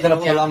I was gonna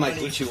pull Yeah. out my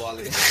Gucci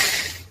wallet.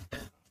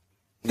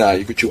 Nah,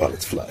 you Gucci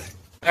wallets fly.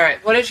 All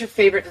right. What is your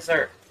favorite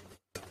dessert?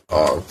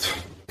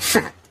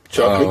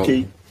 Chocolate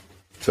cake.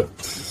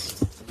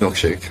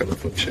 Milkshake. I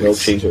love milkshakes.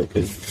 Milkshakes are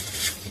good.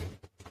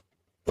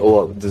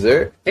 Oh,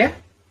 dessert? Yeah.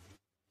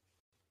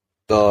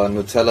 The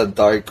Nutella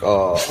dark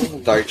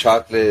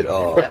chocolate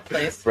That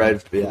place.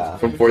 bread, yeah.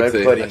 From bread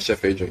Forte pudding. at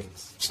Chef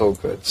Adrian's. So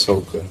good,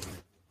 so good.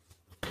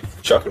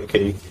 Chocolate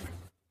cake.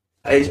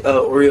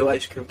 Oreo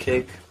ice cream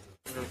cake.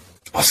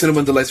 Oh,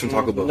 cinnamon delights from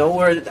Taco Bell.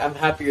 Nowhere I'm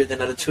happier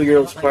than at a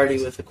 2-year-old's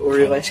party with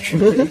Oreo ice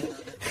cream.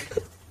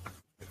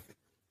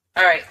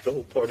 All right. The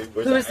whole party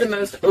was Who is the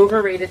most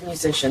overrated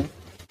musician?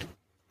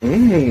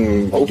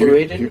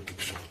 Overrated?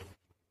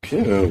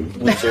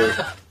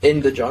 Yeah. In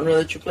the genre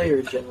that you play or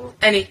in general?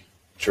 Any.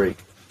 Drake.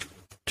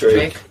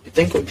 Drake. You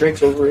think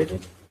Drake's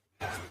overrated?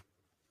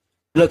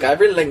 Look, I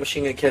really like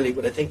Machine Gun Kelly,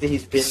 but I think that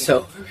he's been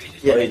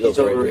overrated. Yeah, he's he's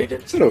overrated.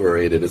 overrated. It's not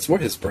overrated. It's more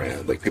his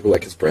brand. Like people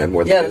like his brand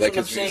more than Yeah, they that's like what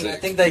I'm his saying. music.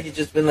 I think that he's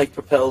just been like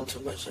propelled too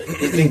much. Like,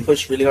 he's being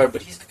pushed really hard,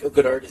 but he's a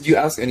good artist. If you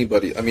ask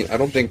anybody, I mean, I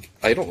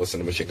don't listen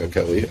to Machine Gun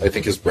Kelly. I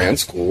think his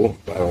brand's cool,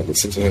 but I don't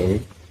listen to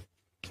him.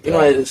 You know,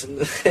 I listen.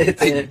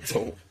 I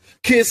don't.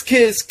 Kiss,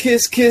 kiss,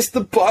 kiss, kiss the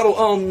bottle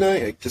all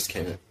night. I just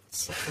can't.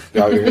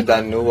 Yeah, you heard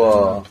that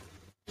new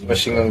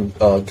Machine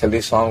Gun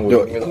Kelly song with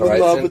Yo, New I'm in love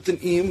Horizon? with an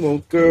emo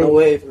girl. No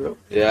way, bro.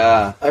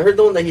 Yeah. I heard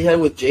the one that he had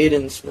with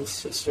Jaden Smith's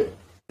sister.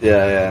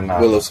 Yeah, nah.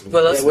 Willow Smith.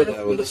 Willow Yeah, Smith.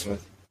 Yeah, Willow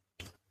Smith.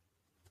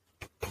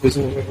 Who's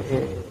I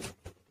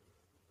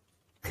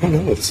don't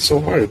know. This is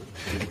so hard.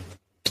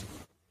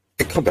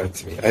 Come back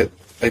to me.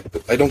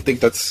 I don't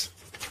think that's.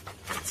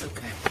 It's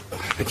okay.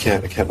 I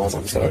can't. Mom,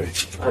 I'm sorry.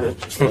 I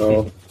don't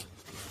No.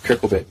 Kurt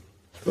Cobain.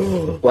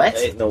 What?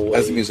 Ain't no way.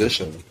 As a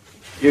musician.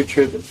 You're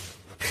tripping.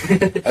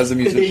 As a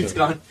musician. He's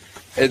gone.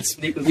 It's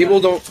Nick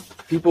was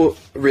people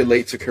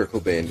relate to Kurt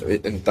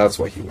Cobain, and that's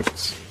why he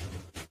wins.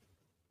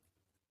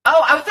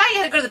 Oh, I thought you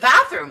had to go to the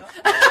bathroom.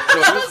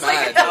 I was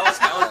like,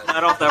 I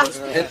don't that was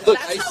And look,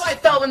 that's how I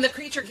felt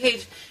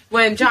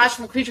when Josh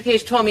from Creature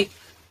Cage told me,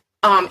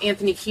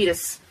 Anthony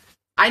Kiedis.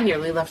 I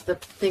nearly left the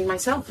thing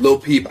myself. Lil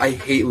Peep. I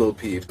hate Lil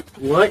Peep.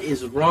 What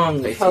is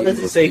wrong with How does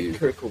Lil it say Peep.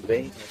 Kurt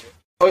Cobain?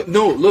 Oh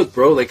no! Look,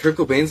 bro. Like Kurt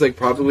Cobain's like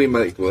probably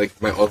my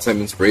all-time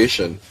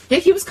inspiration. Yeah,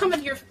 he was coming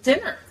here for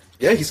dinner.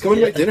 Yeah, he's coming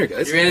to my dinner,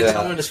 guys. You're gonna Yeah.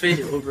 tell him in his face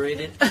you're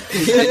overrated?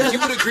 He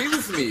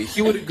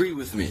would agree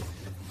with me.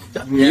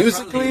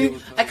 Musically,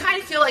 I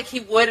kind of feel like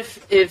he would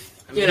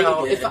if You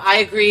know, if I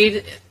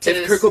agreed to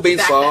If Kurt Cobain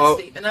back saw, that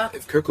statement up,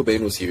 if Kurt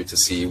Cobain was here to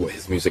see what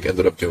his music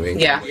ended up doing,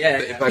 Yeah. the Yeah,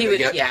 impact he it would-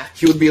 got, yeah.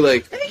 he would be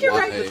like, I think you're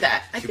right why? with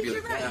that. I He'd think be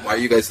you're like, right. why are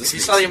you guys If listening?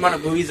 you saw the to amount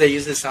of me? movies that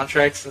use the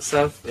soundtracks and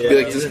stuff, Yeah. Be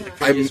like, Yeah. this, The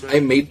previous I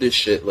made this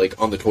shit like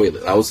on the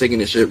toilet. I was taking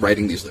this shit,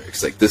 writing these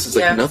lyrics. Like this is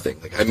like Yeah. nothing.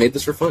 Like I made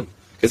this for fun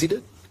because he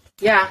did.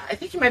 Yeah, I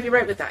think you might be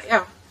right with that.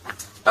 Yeah.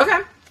 Okay.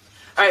 All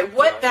right.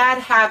 What bad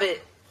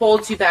habit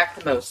holds you back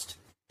the most?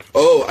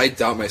 Oh, I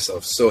doubt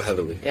myself so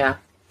heavily. Yeah.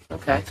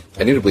 Okay.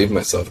 I need to believe in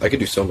myself. I could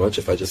do so much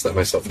if I just let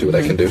myself do what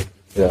I can do.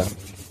 Yeah.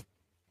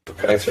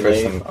 Thanks for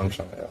Procrastinate. some. I'm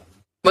trying. Yeah.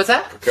 What's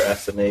that?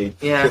 Procrastinate.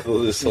 Yeah.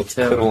 This is Me a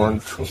too. good one.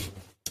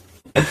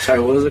 Sorry,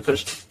 what was the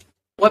question?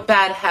 What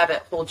bad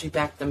habit holds you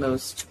back the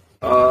most?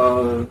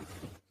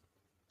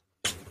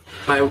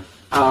 My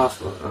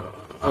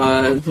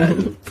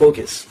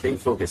focus, being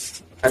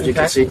focused, as you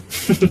can Okay.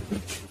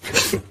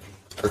 see.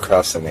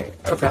 Procrastinate.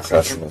 I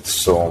procrastinate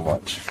so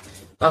much.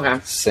 Okay.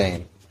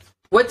 Insane.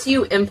 What do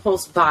you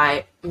impulse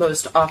buy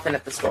most often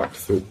at the store?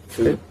 Food.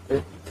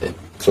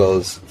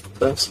 Clothes.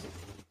 That's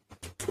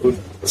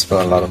I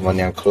spend a lot of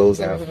money on clothes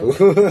and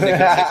food.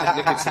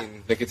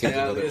 Nicotine. Nicotine's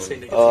yeah, I was another gonna one. say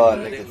nicotine. Oh, but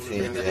I didn't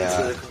nicotine, get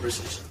yeah. into the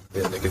conversation.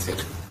 Yeah, nicotine.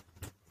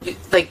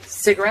 Like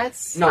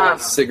cigarettes? No.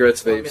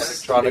 Cigarettes, vapes.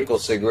 Electronical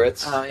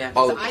cigarettes. Oh yeah.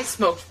 All So of it. I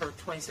smoked for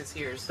 26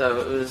 years,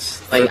 so it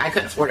was like I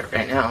couldn't afford it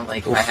right now.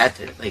 Like I had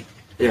to, like,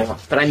 Yeah.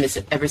 but I miss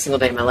it every single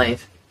day of my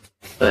life.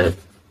 But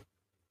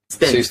it's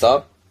So you been.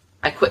 stop?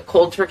 I quit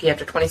cold turkey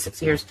after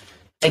 26 years.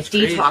 I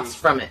crazy. detoxed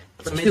from it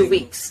for That's 2 amazing.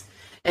 weeks,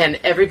 and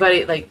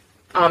everybody like.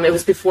 It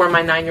was before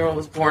my 9-year-old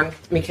was born.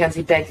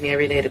 Mackenzie begged me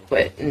every day to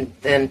quit, and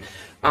then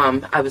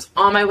I was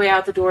on my way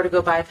out the door to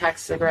go buy a pack of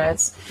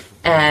cigarettes,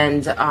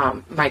 and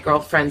my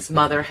girlfriend's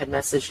mother had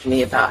messaged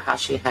me about how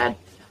she had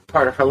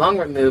part of her lung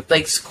removed,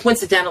 like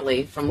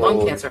coincidentally from lung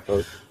Oh, cancer.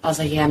 oh. I was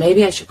like, yeah,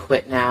 maybe I should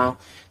quit now.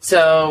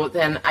 So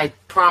then I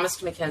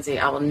promised Mackenzie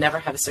I will never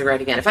have a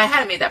cigarette again. If I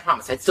hadn't made that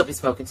promise, I'd still be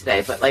smoking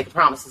today. But like, a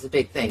promise is a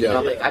big thing. Yeah. You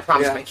know, like I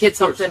promised Yeah. my kids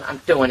something, I'm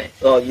doing it.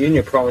 Well, you and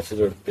your promises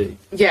are big.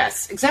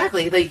 Yes,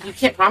 exactly. Like you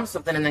can't promise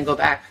something and then go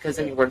back because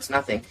then your word's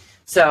nothing.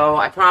 So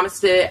I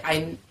promised it.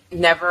 I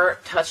never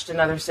touched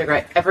another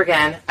cigarette ever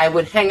again. I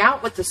would hang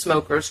out with the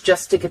smokers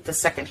just to get the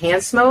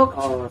secondhand smoke.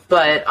 Oh.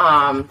 But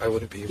I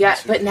wouldn't be able yeah,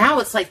 to. but now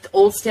it's like the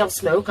old stale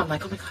smoke. I'm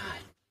like, oh my god,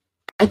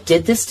 I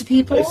did this to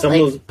people. Like some Like,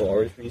 of those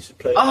bars we used to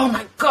play. oh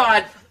my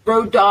god,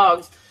 road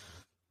dogs.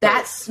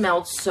 That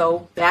smelled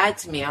so bad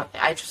to me.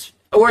 I just,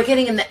 or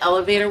getting in the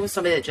elevator with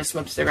somebody that just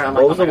smoked a cigarette. I'm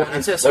like, What oh was my the god, one?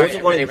 I'm so What sorry. was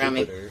the one Everybody in around me.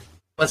 Jupiter?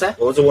 What's that?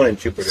 What was the one in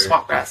Jupiter?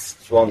 Swamp grass.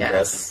 Swamp Yes.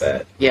 grass is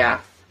bad. Yeah,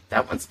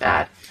 that one's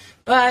bad.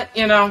 But,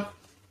 you know,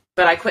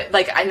 but I quit,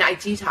 like, I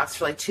detoxed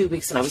for like 2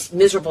 weeks and I was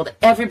miserable to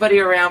everybody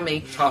around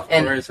me. Of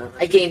And course.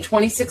 I gained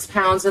 26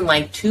 pounds in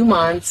like 2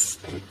 months.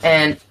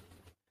 And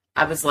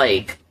I was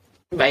like,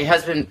 my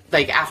husband,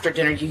 like, after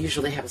dinner, you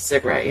usually have a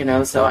cigarette, you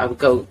know, so I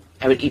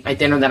would eat my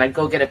dinner, then I'd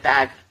go get a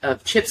bag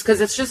of chips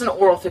because it's just an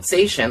oral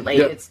fixation. Like,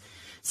 Yep. it's,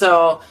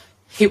 so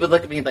he would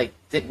look at me like,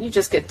 didn't you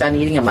just get done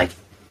eating? I'm like,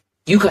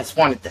 you guys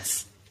wanted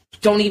this.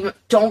 Don't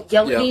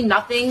yell at Yeah. me,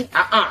 nothing.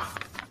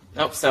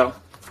 Nope, so,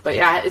 but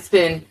yeah, it's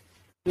been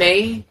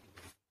May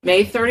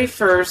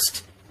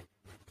 31st,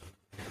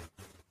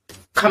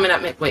 coming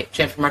up,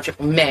 January, March,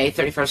 April, May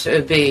 31st, it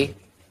would be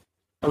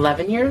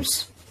 11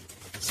 years.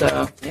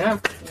 So, yeah.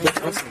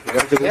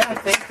 Yeah,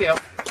 thank you.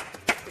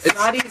 It's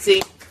not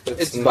easy.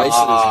 It's vices.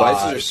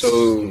 Vices are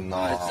so.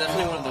 It's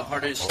definitely one of the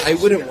hardest. I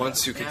wouldn't want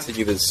to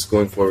continue this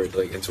going forward,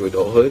 like into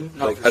adulthood.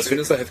 No, like for as soon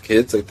sure. as I have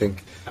kids, I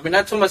think I mean,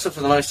 I told myself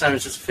for the longest time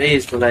it's just a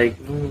phase, but like,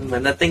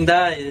 when that thing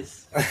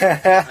dies, I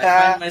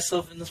find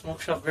myself in the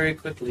smoke shop very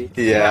quickly.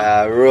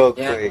 Yeah, real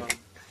Yeah. quick.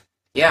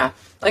 Yeah.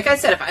 Like I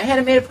said, if I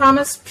hadn't made a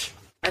promise,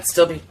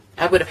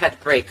 I would have had to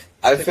break.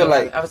 I feel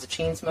like I was a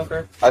chain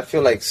smoker. I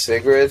feel like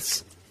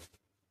cigarettes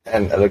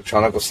and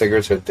electronic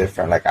cigarettes are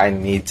different. Like I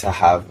need to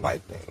have my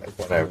thing, like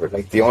whatever.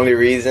 Like the only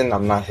reason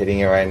I'm not hitting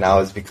it right now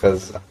is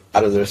because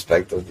out of the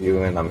respect of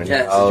you and I'm in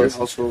Yeah, your it's your house.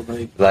 household,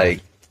 like.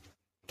 Like,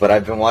 but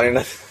I've been wanting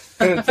to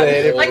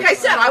hit it. Like I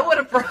said, I would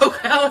have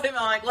broke. I would have been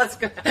like, let's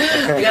go. We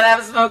gotta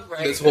have a smoke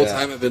break. this whole Yeah.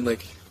 time I've been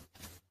like,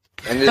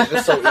 And it's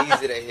just so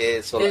easy to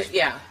hit. So like,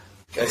 Yeah.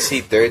 I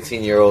see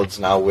 13-year-olds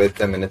now with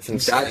them, and it's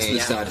insane. that's the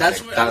sad. That's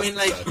thing. what I That's mean. the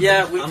Like, sad.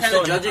 yeah, we I'm kind still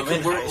of in- judge it I'm because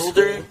in we're high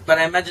older. school. But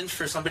I imagine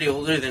for somebody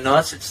older than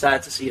us, it's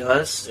sad to see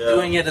us Yeah.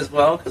 doing it as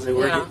well because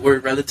Yeah. we're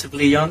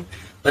relatively young.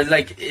 But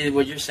like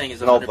what you're saying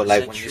is No, 100% but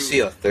like when you true. see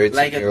a 13-year-old,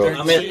 Like a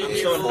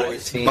 13-year-old,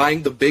 14,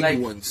 buying the big like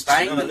ones.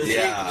 buying No, the big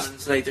yeah.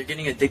 ones, like they're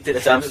getting addicted.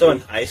 Yes, I'm still in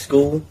high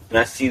school, and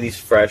I see these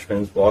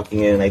freshmen walking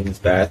in like these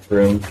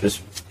bathrooms,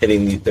 just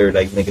hitting their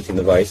like nicotine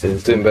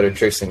devices. doing better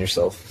tricks than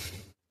yourself.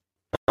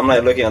 I'm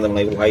like looking at them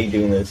like, why are you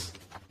doing this?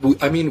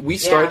 I mean,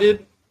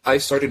 I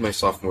started my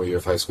sophomore year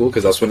of high school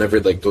because that's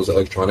whenever like those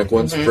electronic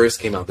ones Mm-hmm. first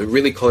came out. The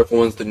really colorful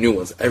ones, the new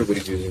ones,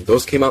 everybody's using.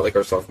 Those came out like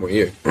our sophomore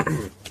year.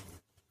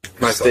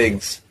 My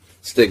Stigs.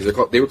 Stigs.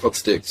 They were called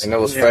Stigs. And that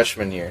was Yeah.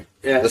 freshman year.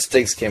 Yeah. The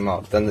Stigs came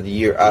out. Then the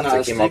year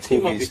after came out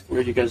came out Cookies.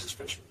 before you guys'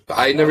 freshman. But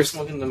I never was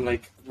smoking them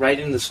like right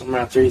in the summer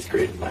after 8th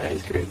grade, in my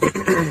 8th grade.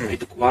 Like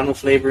the guano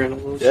flavor and all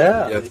those.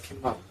 Yeah. They came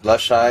out.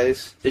 Lush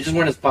Eyes. They just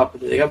weren't as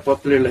popular. They got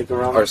popular like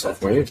around our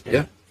sophomore year.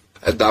 Yeah.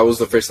 And that was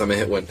the first time I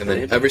hit one. And then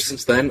Yeah. ever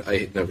since then,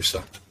 I never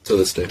stopped to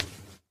this day.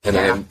 And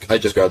Yeah. I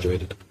just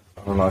graduated.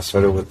 I don't know. I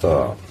started with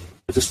the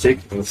with the stick.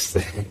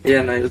 stick.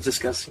 Yeah, no, it was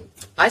disgusting.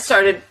 I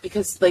started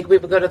because like we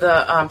would go to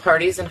the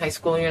parties in high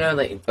school. You know,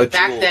 like A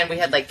back Juul. then we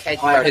had like keg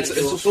Oh, yeah, parties.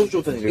 It's a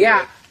social thing.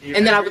 Yeah,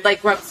 and then I would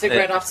like rub a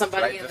cigarette Yeah. off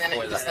somebody, Right and then it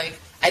before was that. like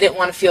I didn't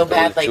want to feel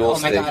bad, like Juul oh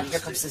my god, stick. here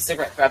comes the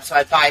cigarette grab. So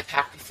I'd buy a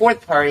pack before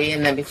the party,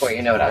 and then before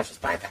you know it, I was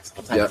just buying packs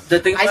all the time. Yeah. The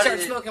thing I about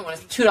started it- smoking when it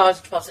was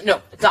 $2.12.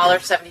 No,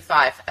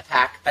 $1.75 a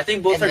pack. I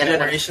think both And our then it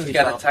went generations to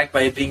got 12. attacked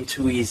by it being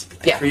too easy.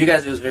 Like, Yeah. For you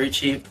guys, it was very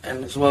cheap,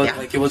 and as well, Yeah.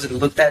 like it wasn't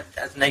looked at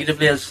as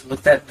negatively as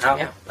looked at now,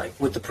 Yeah. like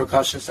with the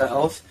precautions to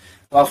health.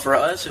 While for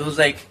us, it was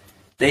like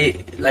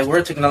we're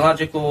a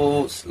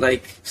technological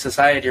like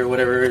society or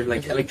whatever,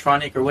 like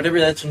electronic or whatever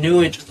that's new.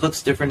 It just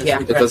looks different.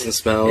 Yeah. It's It doesn't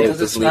smell. It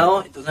doesn't smell.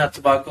 It doesn't have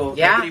tobacco.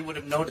 Yeah. Nobody would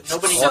have noticed.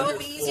 Nobody. So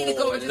knows. easy to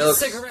go into the looks-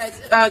 cigarette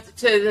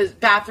to the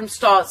bathroom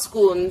stall at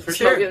school and For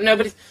smoke sure. it.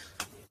 Nobody's.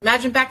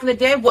 Imagine back in the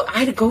day what I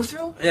had to go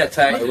through. Yeah,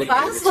 tag. With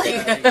class,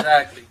 like-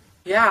 Exactly.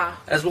 Yeah.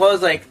 As well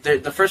as like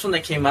the first one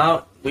that came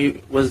out,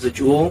 was the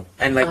Juul,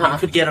 and like Uh-huh. you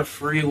could get a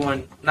free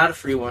one, not a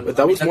free one. But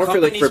that was the more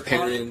for, like, company's for poli-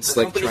 parents, the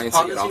like, company's trying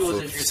to get policy off was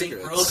of if your thing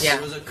cigarettes. broke, Yeah.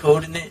 there was a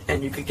code in it,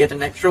 and you could get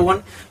an extra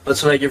one. But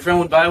so like your friend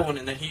would buy one,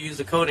 and then he used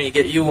the code, and you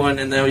get you one,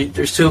 and then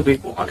there's two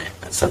people on it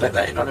and stuff like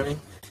that. You know what I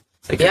mean?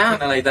 It's like Yeah.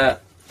 kind of like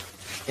that.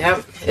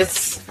 Yeah.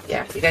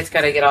 You guys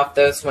got to get off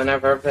those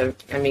whenever. But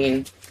I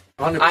mean,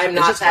 100%. I'm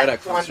not just right that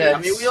at one concert. to. I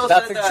mean, we all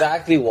That's said that.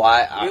 exactly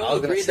why I We all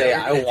was gonna agreed say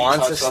that I we're gonna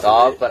want to detox off of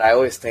stop, it. but I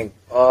always think,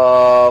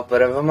 oh,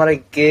 but if I'm at a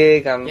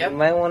gig, I Yep.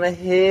 might want to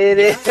hit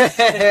it I'll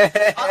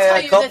tell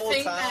a you couple the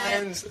thing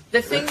times.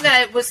 the thing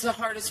that was the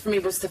hardest for me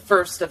was the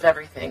first of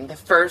everything. The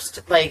first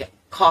like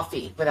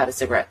coffee without a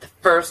cigarette. The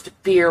first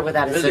beer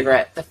without a Really?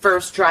 cigarette. The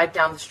first drive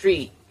down the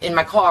street in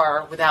my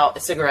car without a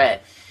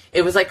cigarette.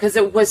 It was like because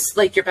it was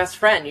like your best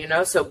friend, you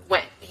know. So it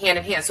went hand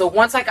in hand. So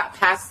once I got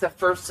past the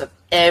first of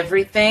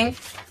everything,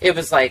 it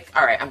was like,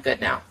 all right, I'm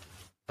good now.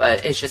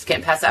 But it's just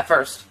getting past that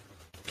first.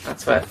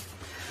 That's what.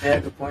 Yeah,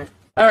 good point.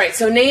 All right.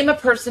 So name a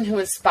person who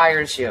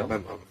inspires you. My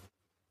mom.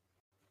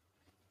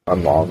 My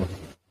mom.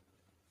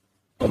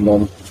 My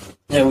mom.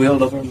 Yeah, we all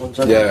love our moms.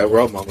 Yeah,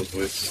 we're all mama's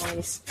boys.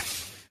 Nice.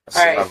 I see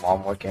All right. my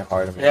mom working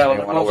hard. And Yeah, I well,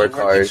 want my to moms work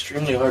work hard.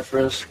 extremely hard for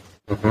us.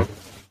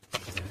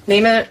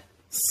 Name a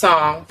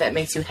song that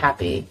makes you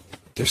happy.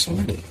 There's so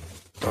many.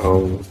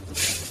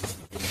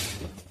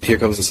 Here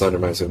Comes the Sun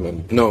reminds me of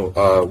my... No,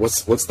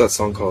 what's that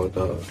song called?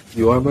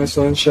 You Are My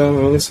Sunshine,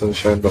 Only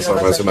Sunshine. That song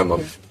reminds me of my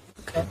mom.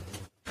 Okay.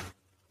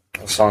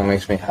 The song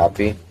makes me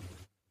happy.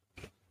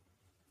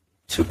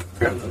 Super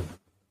gremlin.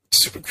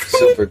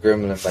 Super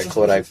Gremlin by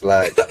Kodak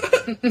Black.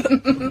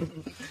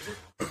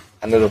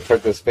 I know the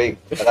perk was fake,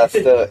 but I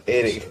still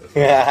ate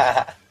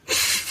it.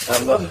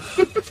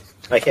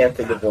 I can't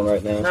think of one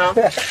right now.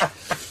 No.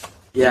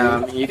 Yeah,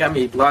 I mean, you got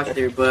me blocked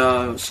there,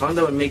 but a song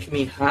that would make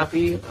me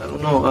happy, I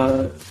don't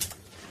know,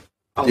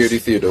 Dearly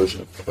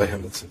Theodosia by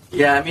Hamilton.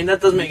 yeah, I mean,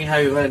 that does make me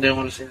happy, but I didn't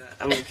want to say that.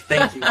 I mean,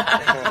 thank you.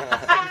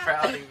 Thank you for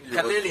outing me.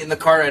 I literally in the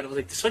car ride, I was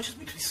like, this song just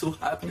makes me so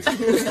happy.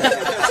 That's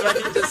why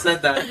I just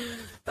said that.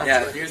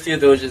 Yeah, Dear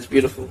Theodosia is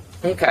beautiful.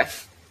 Okay.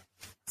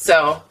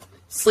 So,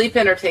 sleep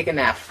in or take a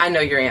nap? I know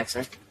your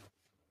answer.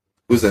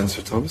 Who's the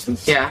answer?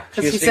 Thomas's? Yeah,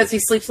 because he says he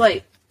sleeps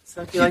late.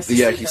 So he likes to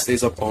Yeah, sleep he in.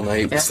 stays up all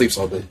night, Yeah. sleeps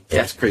all day.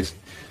 Yeah. It's crazy.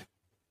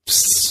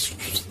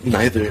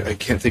 Neither. I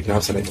can't take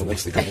naps and I don't like I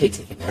sleeping. hate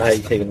taking naps. I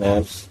like taking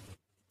naps.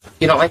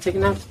 You don't like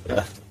taking naps?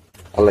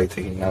 I like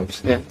taking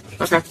naps. Yeah.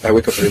 Okay. I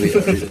wake up early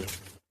every day.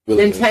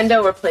 Willingly.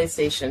 Nintendo or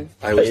PlayStation?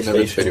 I was never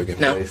a PlayStation. video game.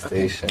 No.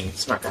 PlayStation.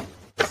 Smart guy.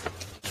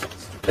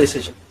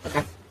 PlayStation.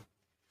 Okay.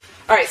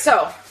 All right,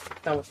 so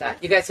done with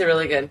that. You guys are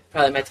really good.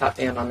 Probably my top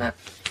band on that.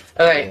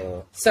 Okay,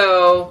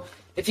 so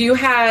if you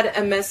had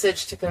a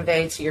message to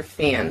convey to your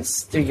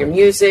fans through your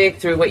music,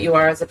 through what you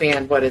are as a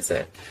band, what is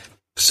it?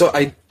 So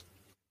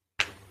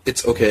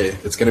it's okay.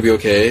 It's gonna be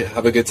okay.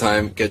 Have a good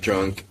time. Get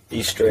drunk.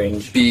 Be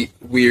strange. Be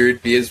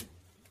weird. Be as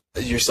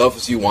yourself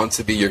as you want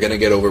to be. You're gonna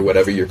get over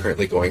whatever you're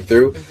currently going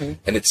through,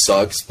 and it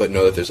sucks. But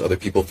know that there's other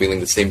people feeling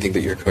the same thing that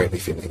you're currently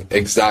feeling.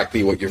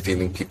 Exactly what you're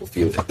feeling, people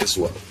feel it as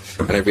well.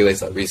 And I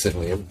realized that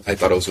recently. I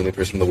thought I was the only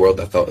person in the world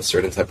that felt a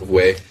certain type of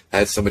way. I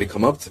had somebody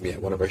come up to me at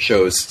one of our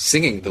shows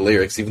singing the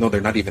lyrics, even though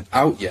they're not even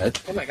out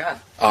yet. Oh my god.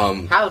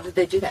 How did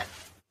they do that?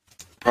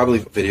 Probably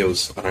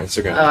videos on our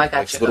Instagram. Oh, I got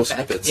like you. little Okay.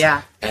 snippets.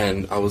 Yeah.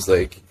 And I was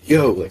like,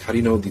 yo, like, how do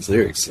you know these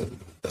lyrics? And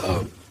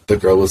the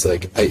girl was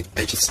like, I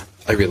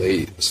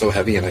relate so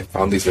heavy, and I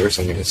found these lyrics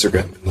on your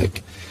Instagram, and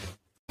like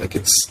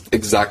it's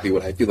exactly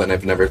what I feel, and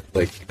I've never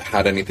like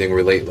had anything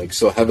relate like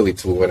so heavily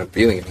to what I'm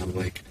feeling, and I'm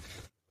like,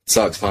 it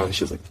sucks, huh? And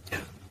she's like, yeah,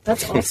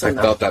 That's I awesome.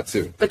 though. felt that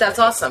too. But that's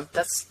awesome.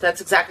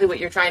 That's exactly what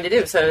you're trying to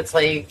do. So it's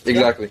like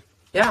Exactly.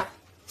 Yeah.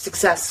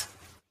 Success.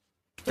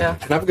 Yeah.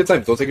 And have a good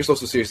time. Don't take yourself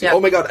so seriously. Yeah. Oh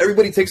my god,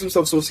 everybody takes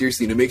themselves so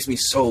seriously, and it makes me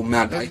so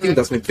mad. I think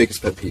that's my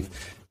biggest pet peeve.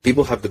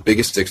 people have the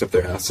biggest sticks up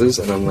their asses,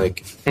 and I'm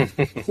like,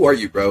 who are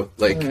you, bro?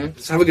 Like,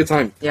 just have a good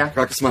time. Yeah.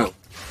 Crack a smile.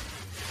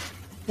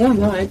 Yeah,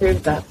 no, I agree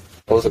with that.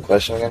 What was the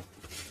question again?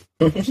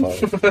 Sorry.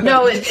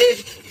 No, it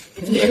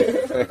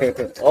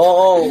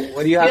Oh,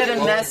 what do you you have? had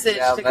a message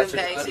to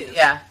convey to,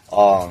 yeah.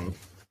 I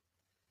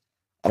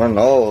don't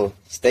know.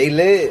 Stay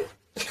lit.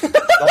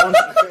 Don't,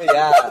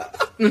 yeah.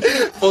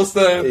 Full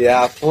send.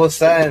 Yeah, full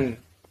send.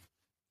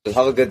 Just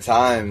have a good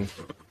time.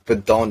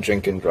 But don't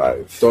drink and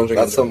drive. Don't drink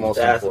That's and the most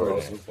That's the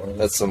important. most important.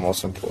 That's the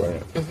most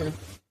important.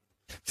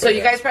 So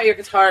you guys brought your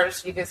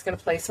guitars. You guys gonna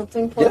play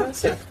something for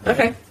us? Yeah.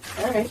 Okay.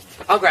 All right.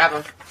 I'll grab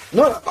them.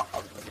 No,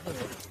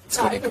 let's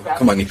go, Nico.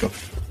 Come on, Nico.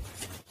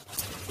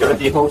 You're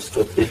the host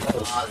of the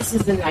Oh, this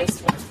is a nice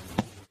one.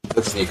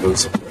 That's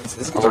Nico's. I'm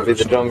gonna be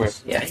the drummer.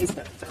 Yeah, he's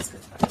got the best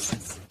guitars.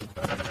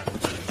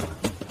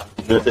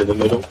 in the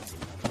middle.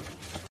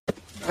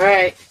 All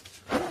right.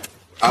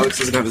 Alex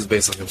doesn't have his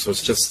bass on him, so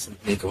it's just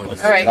Nico. All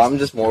right. I'm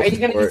just more Are you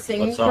gonna be support.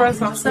 singing What for us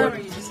song? also, or are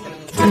you just gonna?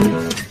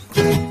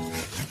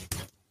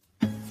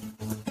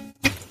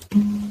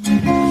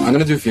 I'm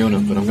gonna do Fiona,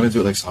 but I'm gonna do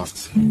it like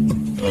soft. I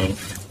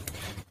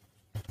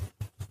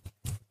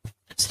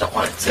just don't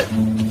want it to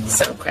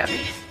sound crappy.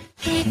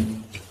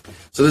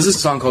 So this is a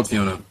song called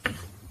Fiona.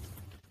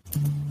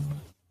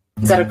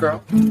 Is that a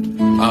girl?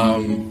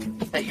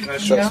 That you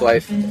Shark's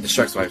wife. It's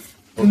Shark's wife.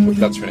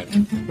 That's her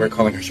name. We're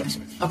calling her Shark's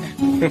wife. Okay.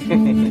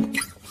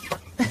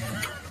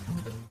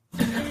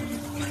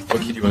 What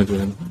key do you want to do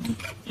it in?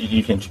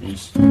 You can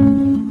choose.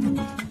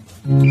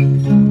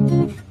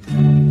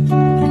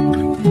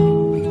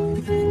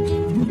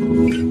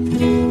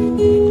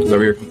 Is that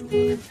weird?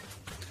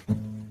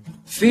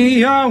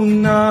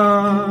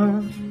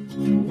 Fiona,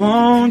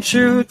 won't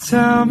you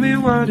tell me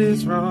what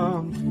is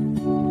wrong?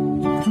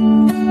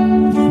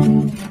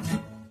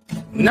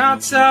 Now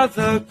tell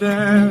the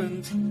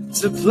band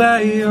to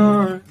play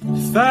your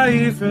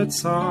favorite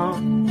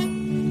song.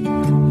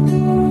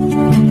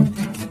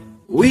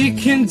 We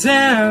can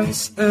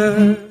dance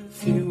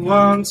if you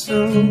want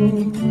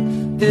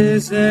to.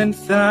 Isn't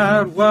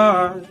that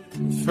what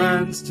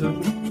friends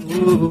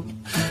do?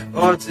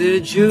 Or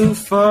did you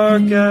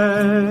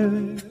forget?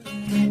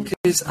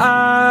 'Cause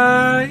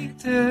I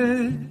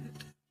did.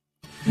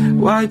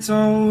 Why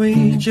don't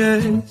we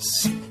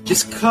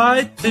just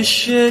cut the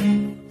shit?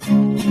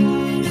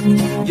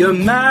 You're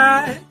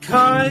mad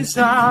 'cause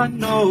I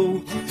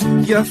know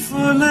you're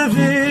full of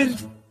it.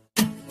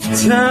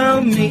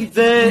 Tell me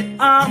that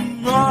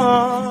I'm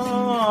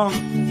wrong.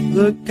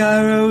 Look, I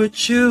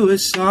wrote you a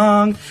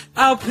song.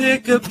 I'll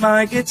pick up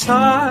my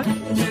guitar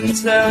and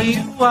tell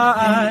you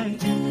why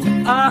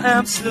I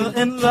am still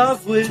in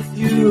love with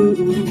you.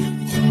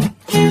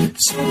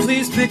 So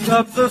please pick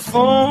up the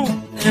phone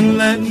and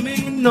let me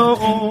know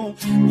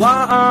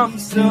why I'm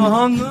still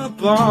hung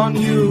up on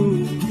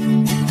you.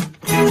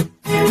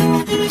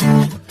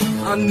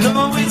 I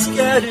know it's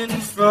getting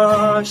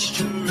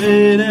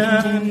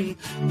frustrating.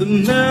 The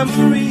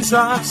memories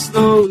are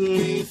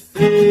slowly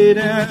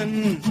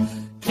fading.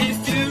 If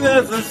you're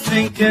ever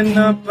thinking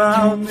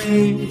about me,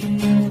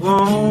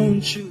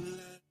 won't you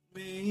let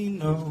me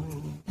know?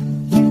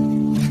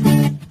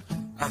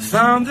 I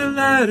found the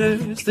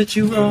letters that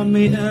you wrote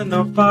me in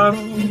a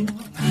bottle.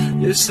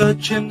 You're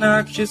such an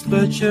actress,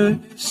 but you're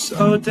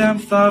so damn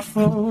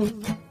thoughtful.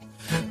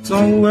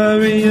 Don't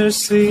worry, your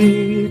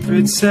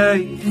secret's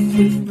safe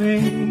with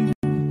me.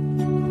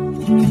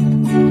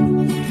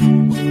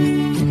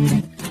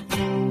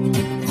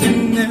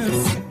 And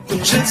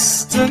if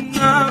just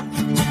enough,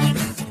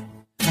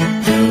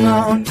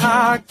 alone,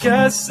 I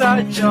guess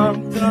I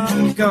jumped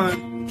the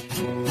gun.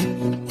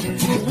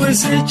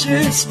 Was it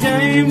just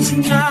games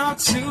now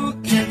to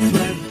get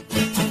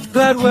friends?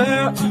 But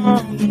we're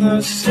on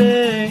the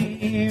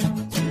same.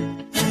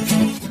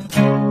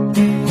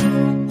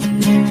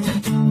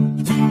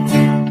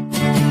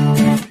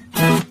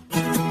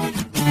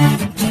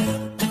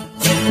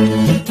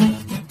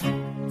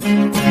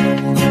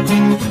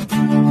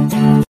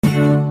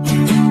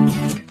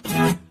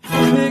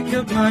 Pick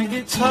up my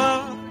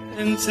guitar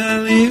and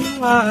tell you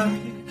why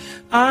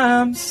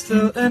I'm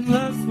still in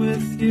love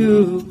with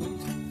you.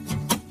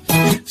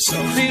 So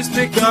please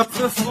pick up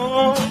the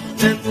phone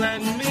and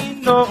let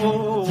me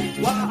know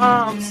why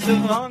I'm still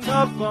hung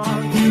up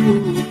on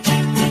you.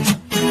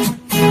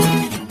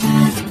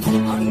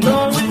 I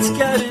know it's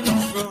getting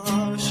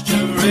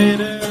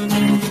frustrating.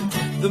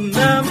 The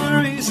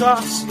memories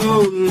are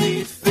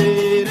slowly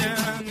fading.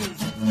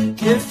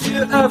 If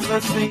you're ever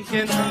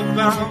thinking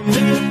about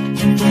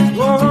me,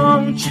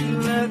 won't you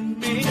let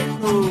me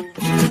know?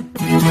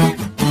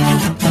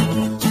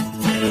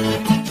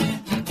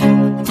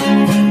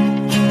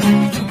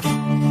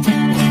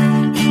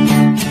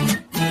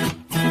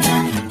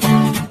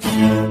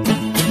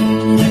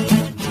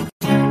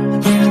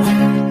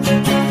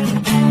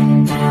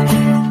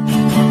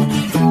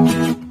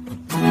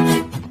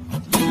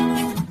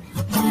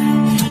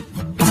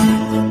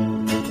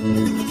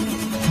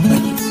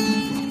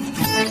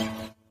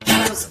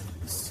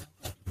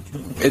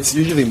 It's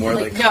usually more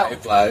like No.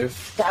 hype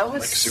live. That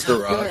was Like super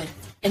so rock. good.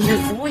 And your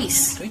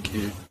voice. Thank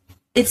you.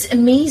 It's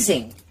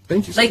amazing.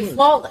 Thank you so Like much.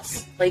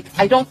 flawless. Like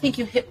I don't think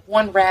you hit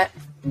one bad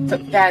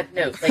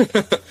note. Like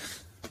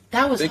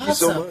that was Thank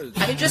awesome. you so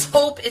much. I just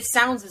hope it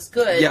sounds as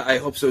good. Yeah, I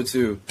hope so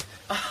too.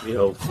 We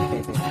hope.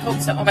 I hope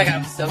so. Oh my god, it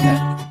was so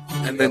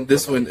good. And then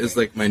this one is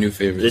like my new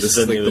favorite. This This is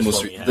is the like the newest most.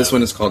 one we have. This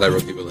one is called "I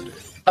Wrote You a Letter."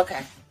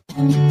 Okay.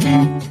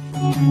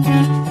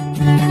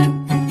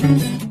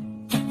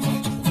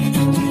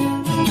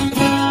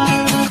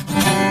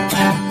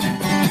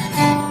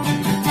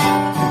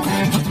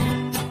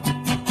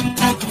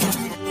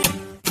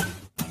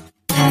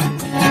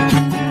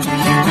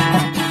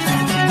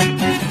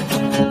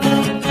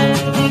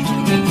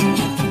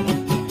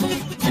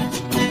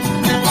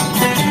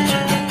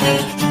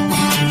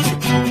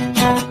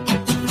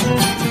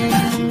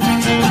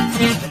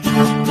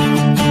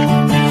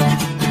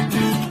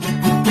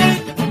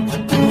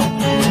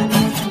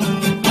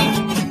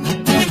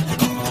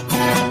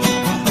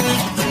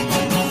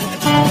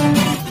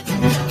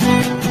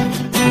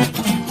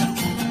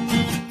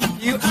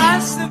 You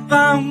asked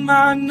about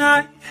my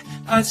night.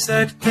 I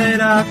said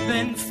that I've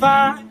been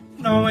fine,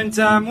 knowing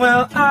damn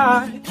well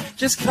I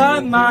just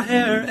cut my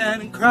hair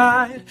and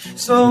cried.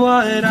 So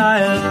what I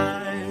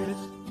lied.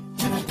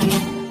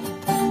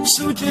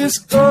 So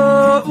just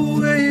go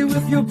away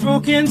with your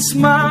broken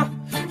smile,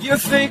 your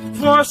fake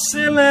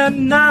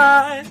porcelain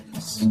eyes,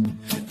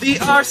 the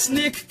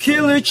arsenic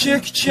killer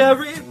chick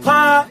cherry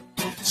pie,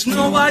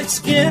 snow white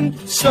skin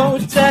so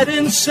dead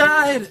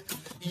inside.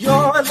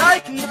 You're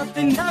like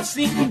nothing I've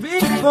seen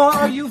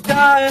before. You've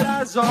got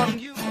eyes on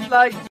you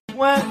like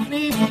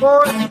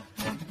 24,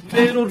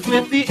 riddled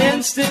with the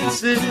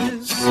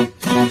instances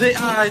that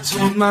I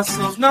told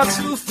myself not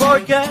to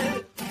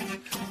forget.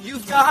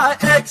 You've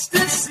got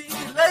ecstasy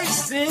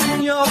laced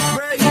in your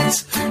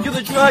braids. You're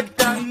the drug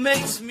that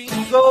makes me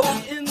go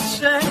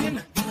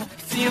insane.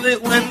 Feel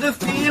it when the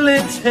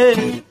feelings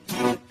hit.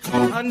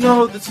 I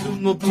know that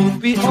soon we'll both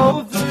be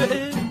over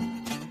it.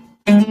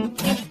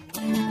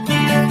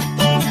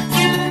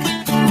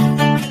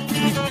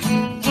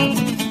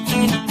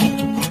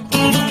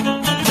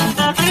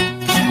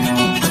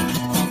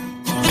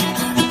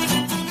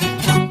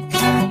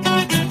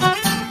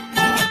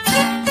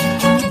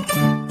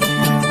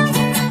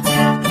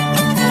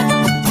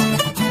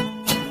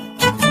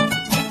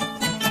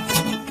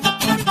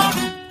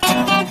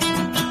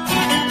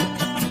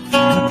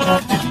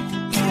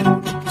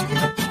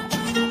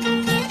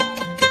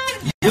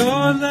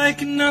 You're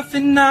like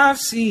nothing I've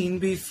seen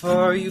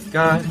before. You've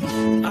got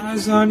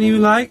eyes on you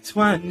like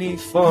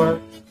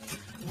 24,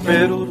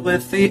 riddled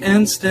with the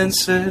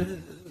instances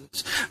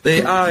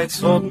that I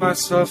told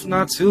myself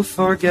not to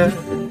forget.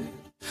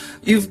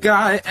 You've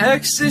got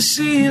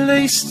ecstasy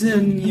laced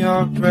in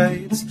your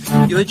braids.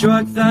 You're a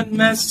drug that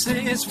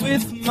messes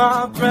with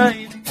my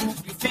brain.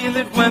 You feel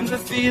it when the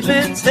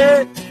feelings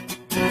hit.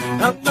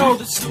 I know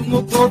that soon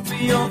we'll both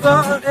be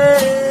over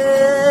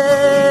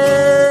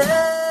it.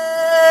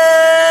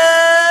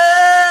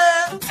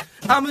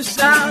 I'm a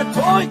sad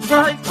boy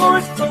crying for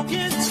a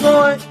broken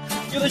toy.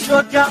 You're the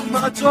drug at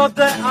my door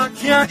that I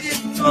can't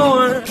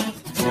ignore.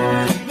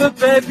 But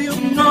baby, you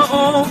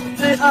know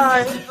that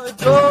I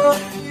adore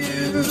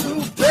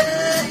you, baby.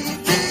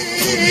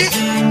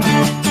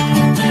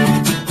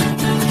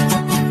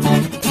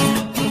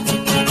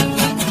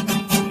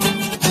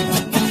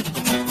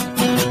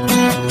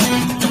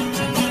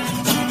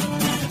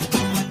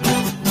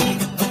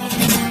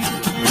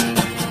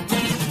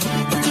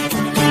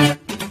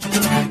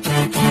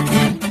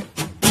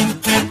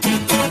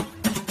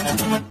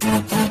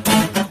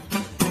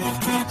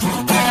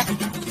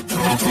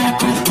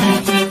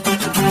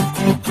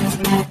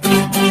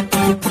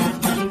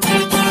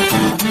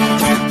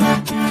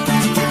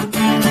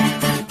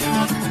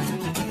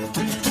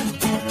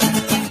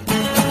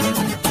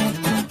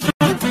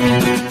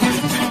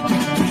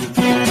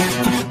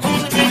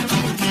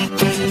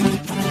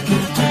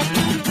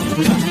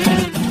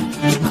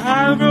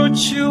 I wrote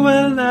you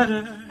a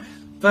letter,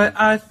 but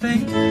I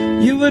think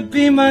you would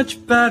be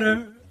much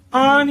better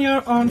on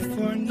your own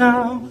for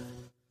now.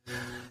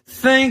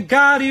 Thank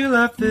God you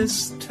left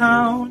this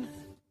town,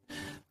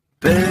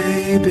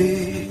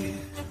 baby.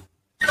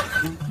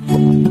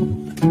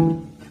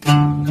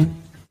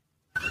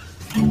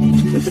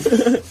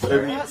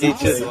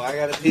 Teacher, so I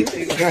gotta teach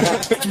you.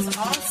 That's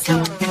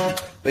awesome.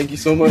 Thank you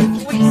so much.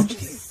 Voice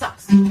just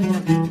sucks.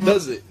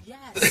 Does it?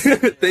 Yes.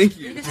 Thank It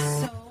you. is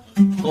so.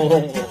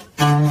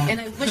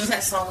 And I wish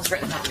that song was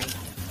written about me.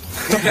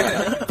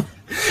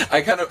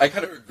 I kind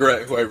of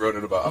regret who I wrote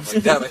it about. I'm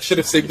like, damn, I should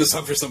have saved this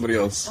song for somebody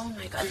else. Oh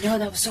my god, no,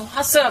 that was so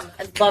awesome.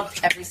 I loved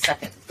every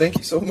second. Thank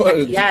you so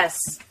much.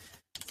 Yes.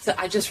 So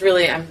I just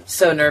really, I'm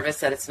so nervous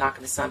that it's not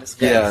going to sound as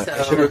good. Yeah, so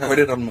I should record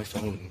it on my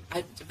phone.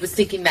 I was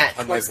thinking that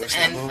On my towards the voice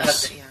end of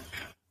memos? the, yeah.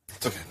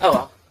 It's okay. Oh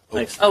well.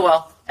 Nice. Oh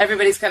well.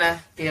 Everybody's going to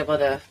be able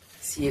to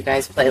see you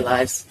guys play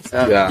lives.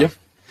 So. Yeah.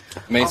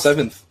 May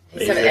Awesome. 7th.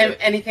 So,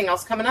 anything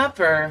else coming up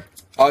or?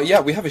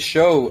 Yeah, we have a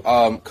show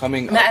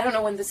coming I don't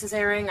know when this is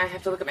airing. I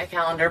have to look at my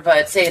calendar,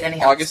 but say it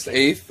anyhow. August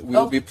 8th. We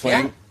will be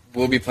playing. Yeah.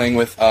 we'll be playing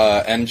with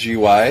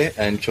NGY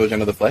and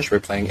Children of the Flesh. We're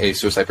playing a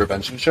suicide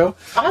prevention show.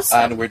 Awesome.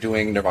 And we're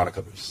doing Nirvana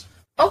covers.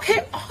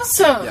 Okay,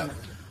 awesome. Yeah.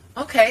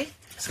 Okay.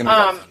 It's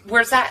gonna be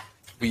Where's that?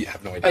 We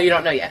have no idea. Oh, you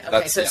don't know yet. Okay,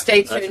 That's- so yeah.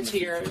 stay tuned to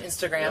your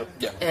Instagram.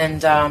 Yeah.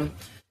 And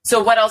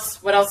so what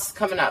else? What else is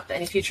coming up?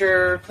 Any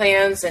future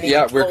plans? Any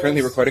Yeah, we're goals?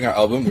 currently recording our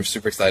album. We're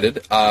super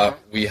excited.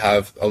 We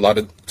have a lot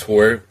of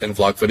tour and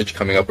vlog footage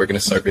coming up. We're going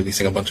to start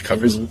releasing a bunch of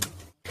covers. You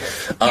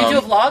do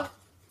a vlog?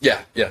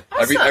 Yeah.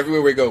 Awesome.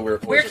 Everywhere we go, we're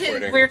Where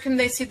recording. can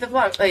they see the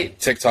vlog? Like,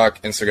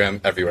 TikTok,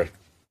 Instagram, everywhere.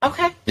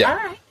 okay. Yeah.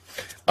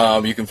 All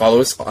right. You can follow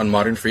us on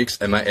Modern Freaks,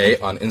 MIA,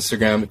 on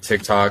Instagram,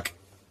 TikTok,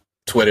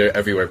 Twitter,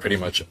 everywhere pretty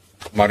much.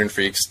 Modern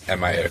Freaks,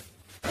 MIA.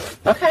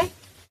 Okay.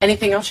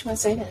 Anything else you want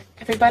to say to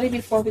everybody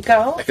before we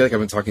go? I feel like I've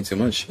been talking too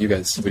much. You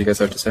guys, what do you guys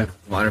have to say?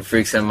 Modern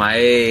Freaks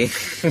MIA.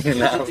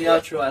 The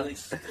outro, at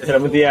least. Hit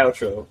him with the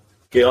outro.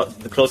 Get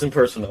the close and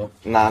personal.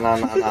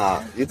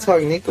 Nah. You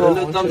talk, Nico.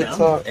 Do a Why don't you thumbnail.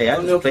 talk? Hey,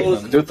 I'm just playing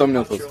them. Do a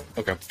thumbnail pose.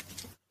 Okay.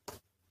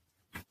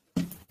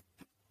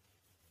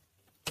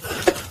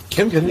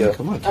 Kim, Yeah.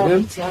 come on. Oh,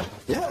 Kim. yeah.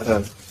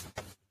 Yeah.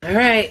 All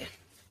right.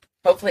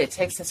 Hopefully it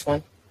takes this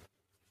one.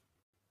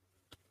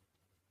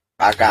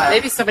 I got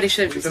Maybe somebody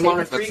should have The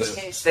Modern saved Freaks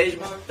it. stage,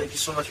 man. Thank you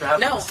so much for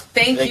having No, us.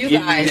 thank you you.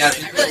 guys. Yeah,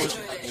 I really enjoyed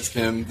it. Miss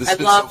Kim. This I has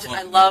been loved so fun.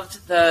 I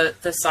loved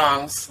the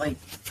songs, like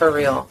for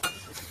real.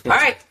 All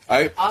right. All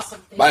right.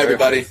 Awesome. Thank Bye, you.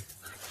 everybody.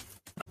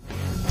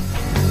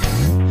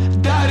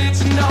 That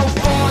it's no